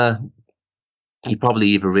 you're probably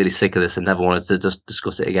either really sick of this and never wanted to just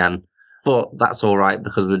discuss it again. But that's all right,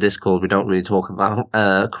 because of the Discord we don't really talk about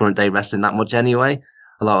current day wrestling that much anyway.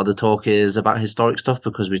 A lot of the talk is about historic stuff,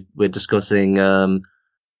 because we're discussing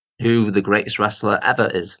who the greatest wrestler ever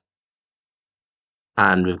is.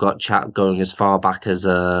 And we've got chat going as far back as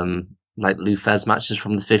like Lou Fez matches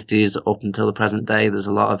from the 50s up until the present day. There's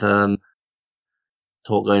a lot of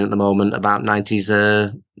talk going at the moment about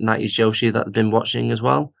 90s Joshi that I've been watching as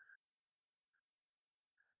well.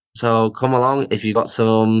 So come along if you've got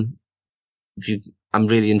I'm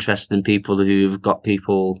really interested in people who've got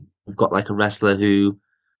like a wrestler who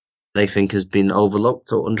they think has been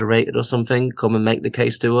overlooked or underrated or something. Come and make the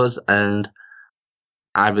case to us. And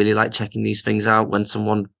I really like checking these things out when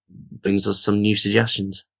someone brings us some new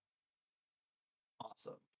suggestions.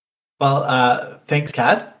 Awesome. Well, thanks,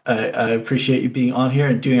 Cad. I appreciate you being on here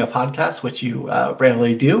and doing a podcast, which you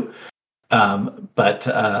rarely do. But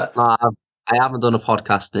I haven't done a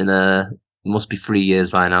podcast in must be 3 years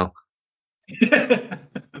by now.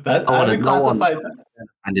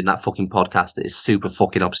 And in that fucking podcast, it is super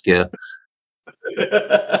fucking obscure.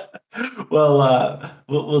 Well,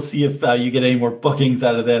 we'll see if you get any more bookings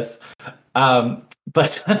out of this.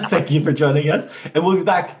 But thank you for joining us, and we'll be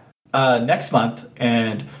back next month.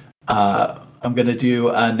 And I'm going to do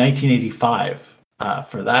 1985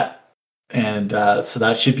 for that And so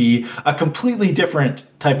that should be a completely different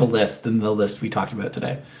type of list than the list we talked about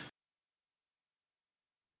today.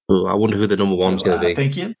 Ooh, I wonder who the number one's going to be.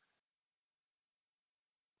 Thank you.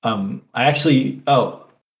 I actually. Oh.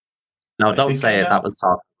 No, don't say it. That was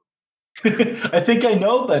tough. I think I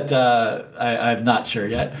know, but I'm not sure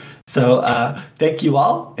yet. So thank you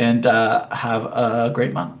all, and have a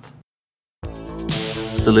great month.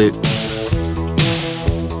 Salute.